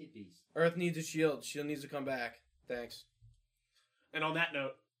comics. Kid beast. Earth needs a shield. Shield needs to come back. Thanks. And on that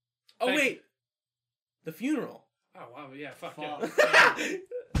note, Oh Thank wait, the funeral. oh wow, yeah, fuck Fuck.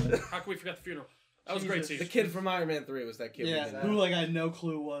 yeah. How can we forget the funeral? That was a great Jesus. scene. The kid from Iron Man 3 was that kid. we Yeah, didn't who know. like I had no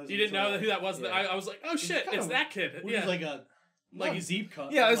clue was. You didn't know who that was? Yeah. I was like, oh shit, kinda- it's that kid. Which Yeah. is like a Like he's deep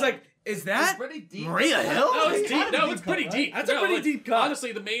cut. Yeah, I but, was like, is It's that pretty deep. Maria Hill? No, it's it's kind deep. of a No, deep it's pretty cut, deep. That's a No, pretty like, deep cut.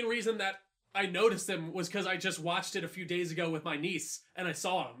 Honestly, the main reason that I noticed him was because I just watched it a few days ago with my niece, and I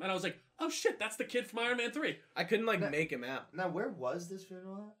saw him, and I was like, "Oh shit, that's the kid from Iron Man 3." I couldn't like No. make him out. Now, where was this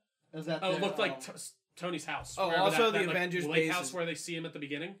funeral Is that Oh, it the, looked like Tony's house. Oh, Wherever also the like, Avengers lake base house is- where they see him at the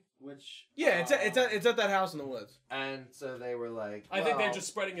beginning. Which Yeah, it's at that house in the woods. And so they were like, I think they're well, just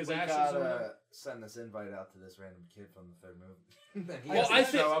spreading his we ashes. gotta Or whatever. send this invite out to this random kid from the third movie. Then he Well, has to I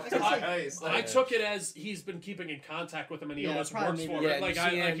show think- up to I- the place. I took it as he's been keeping in contact with him, and he Yeah, almost probably works for maybe. him. Yeah, Like you I,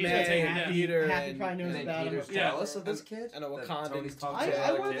 see like Aunt he's May, been taking Happy it. Peter, Happy probably knows And then about him. Peter's Yeah. jealous of this kid. And a that Wakandan Tony's dude. talking to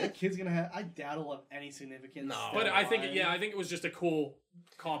I the wonder kid. if that kid's gonna have. I doubt it'll have any significance. No. But I think, down the yeah, line. I think it was just a cool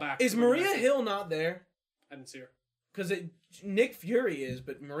callback. Is to the Maria movie. Hill not there? I didn't see her. Because Nick Fury is,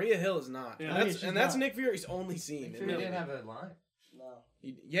 but Maria Hill is not. Yeah. And Oh, yeah, that's she's that's not. Nick Fury's only scene. He didn't have a line. No.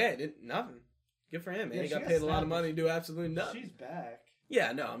 Yeah, he did nothing. Good for him, man. Yeah, he she got got paid a lot snapped. of money to do absolutely nothing. She's back.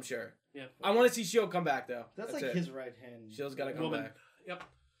 Yeah, no, I'm sure. Yeah. I want to see Shield come back though. That's That's like it. his right hand. Shield's got to come Woman. back. Yep.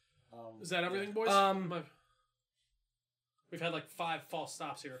 Um, Is that everything, boys? We've had like 5 false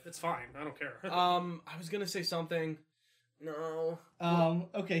stops here. It's fine. I don't care. I was gonna say something. No.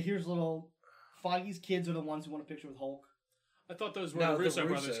 Okay, here's a little. Feige's kids are the ones who want a picture with Hulk. I thought those were No, the the Russo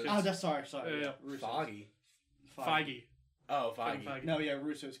brothers. Russos. Kids. Oh, that's sorry. Yeah, yeah. Russo's. Foggy. Feige. Oh, Kevin Foggy. No, yeah,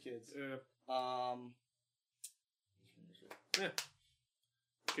 Russo's kids. Yeah.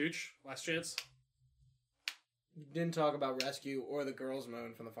 Gooch. Last chance. Didn't talk about Rescue or the girls'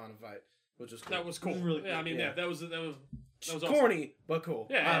 moan from the final fight, which was cool. That was cool. It was really yeah, I cool. mean, Yeah. yeah, that was awesome. corny, but cool.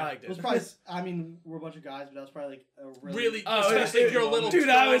 Yeah, I yeah. liked It was it. probably. I mean, we're a bunch of guys, but that was probably like a Really, Oh, especially if you're a little dude.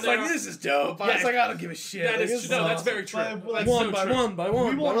 I troll was like, there. this is dope. I Yeah, was like, I don't give a shit. That Like, is this no, that's awesome. very true. But, That's one so by true. one by We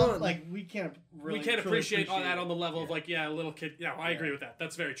one by won't one. like we can't really. We can't truly appreciate all that it. on the level of like, yeah, a little kid. Yeah, I agree with that.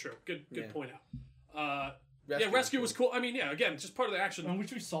 That's very true. Good Yeah. point out. Yeah, Rescue was cool. I mean, yeah, again, just part of the action. And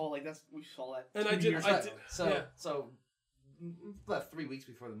which we saw like we saw that. And 2 I did- years I ago. did- So, Yeah. so about 3 weeks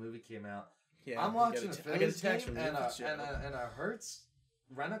before the movie came out, Yeah, I'm I watching got a I got a Phillies text game from you. and a Hertz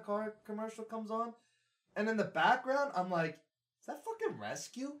rent-a-car commercial comes on, and in the background, I'm like, is that fucking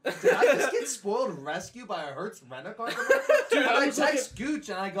Rescue? Did I just get spoiled Rescue by a Hertz rent-a-car commercial? Dude, and I I was text Gooch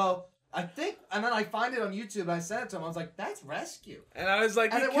and I go, I think, and then I find it on YouTube and I sent it to him. I was like, that's Rescue. And I was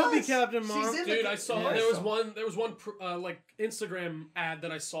like, And it it could be was. Captain She's Marvel. in Dude, the I saw commercial. there was one like Instagram ad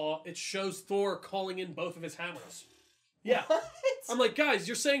that I saw. It shows Thor calling in both of his hammers. Yeah. What? I'm like, guys,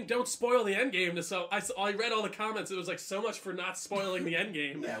 you're saying don't spoil the end game. So I read all the comments. It was like so much for not spoiling the end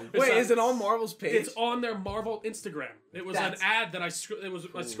game. Yeah, Wait, is it on Marvel's page? It's on their Marvel Instagram. It was That's an ad that I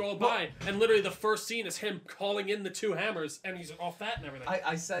scrolled by, and literally the first scene is him calling in the 2 hammers, and he's all fat and everything.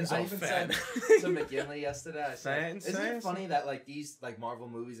 I said, He's I all even fat. said to McGinley yesterday, I Fat said, and isn't sad. it funny that like these like Marvel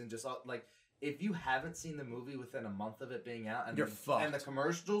movies and just like if you haven't seen the movie within a month of it being out, and You're fucked. and the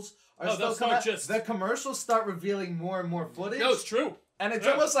commercials are Oh, still they'll coming start out, the commercials start revealing more and more footage, no, it's true. and it's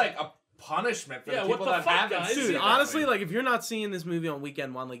Yeah. almost like a punishment for Yeah, the what people the that fuck, haven't guys? seen Dude, it. honestly, like if you're not seeing this movie on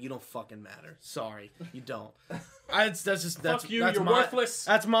weekend one, like you don't fucking matter. Sorry, you don't. That's Fuck you, that's you're my, worthless.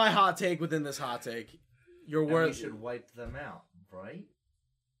 That's my hot take within this hot take. You're and we worth. should wipe them out, right?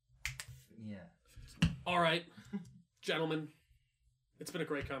 Yeah. All right, gentlemen, it's been a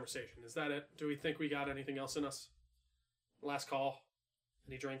great conversation. Is that it? Do we think we got anything else in us? Last call.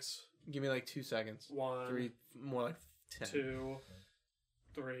 Any drinks? Give me like 2 seconds. 1, 3, more like 10. 2,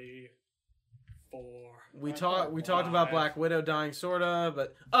 3, 4. We talked about 5. Black Widow dying, sorta,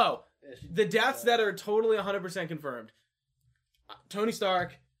 but Yeah, the deaths that are totally 100% confirmed: Tony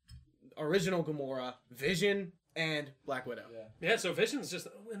Stark, original Gamora, Vision, and Black Widow. Yeah. Yeah, so Vision's just,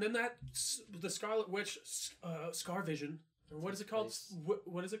 and then the Scarlet Witch, Scar Vision. Or what is it called?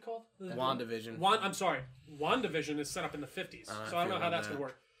 What is it called? WandaVision. I'm sorry. WandaVision is set up in the 50s, so I don't know how that's gonna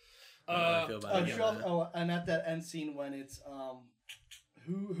work. I don't know how I feel about it. And at that end scene when it's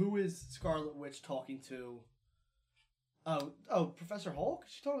who is Scarlet Witch talking to? Oh, Professor Hulk?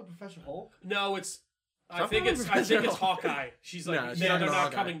 She's talking to Professor Hulk, No, it's. I Stop think calling it's Professor Hulk. Hawkeye. She's like, No, she's they're talking not to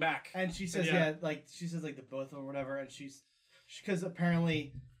Hawkeye. coming back. and she says, Yeah. she says like the both of them or whatever, and she's because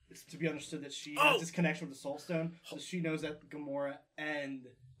apparently it's to be understood that she Oh! has this connection with the Soul Stone, so she knows that Gamora and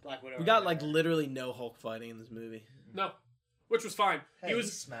Black Widow. We are got there. like literally no Hulk fighting in this movie. No, which was fine. Hey, he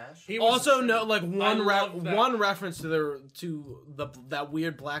was. Smash. He was Also, no, like love that. one reference to that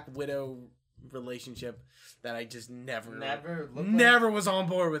weird Black Widow relationship that I just never was on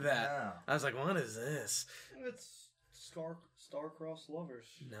board with that. No. I was like, what is this? It's star-crossed lovers.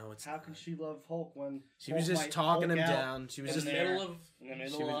 No, it's How can she love Hulk when she was Hulk just might talking Hulk him out down. She was in just the there. middle of in the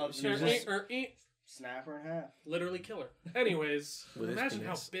She middle was- of she was just- snap her in half? literally kill her. Anyways, With his imagine how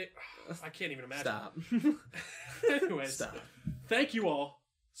penis. big. I can't even imagine. stop. Anyways, Stop. thank you all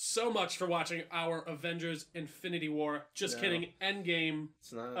so much for watching our Avengers Infinity War. Just No. kidding. Endgame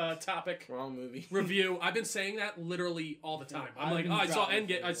It's not topic wrong movie. review. I've been saying that literally all the time. I'm I've like, been oh, I saw dropping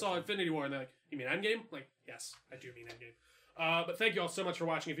Endgame. I Infinity saw War. Infinity War, and they're like, you mean Endgame? Like, yes, I do mean Endgame. But thank you all so much for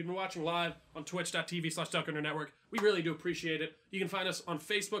watching. If you've been watching live on twitch.tv/DelcoNerdNetwork, we really do appreciate it. You can find us on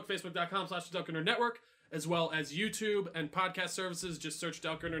Facebook, facebook.com/DelcoNerdNetwork, as well as YouTube and podcast services. Just search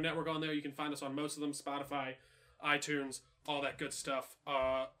Delco Nerd Network on there. You can find us on most of them, Spotify, iTunes, all that good stuff.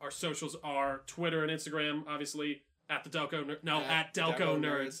 Our socials are Twitter and Instagram, obviously, at Delco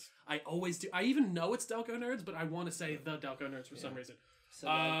Nerds. I always do. I even know it's Delco Nerds, but I want to say the Delco Nerds for some reason. So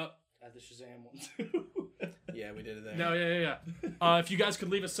at the Shazam one too. Yeah, we did it there. No, yeah. If you guys could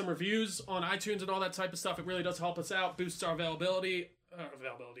leave us some reviews on iTunes and all that type of stuff, it really does help us out, boosts our visibility.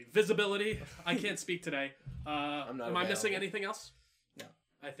 I can't speak today. Am I missing anything else? No.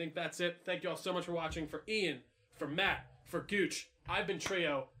 I think that's it. Thank you all so much for watching. For Ian, for Matt, for Gooch, I've been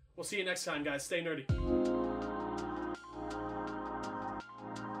Trio. We'll see you next time, guys. Stay nerdy.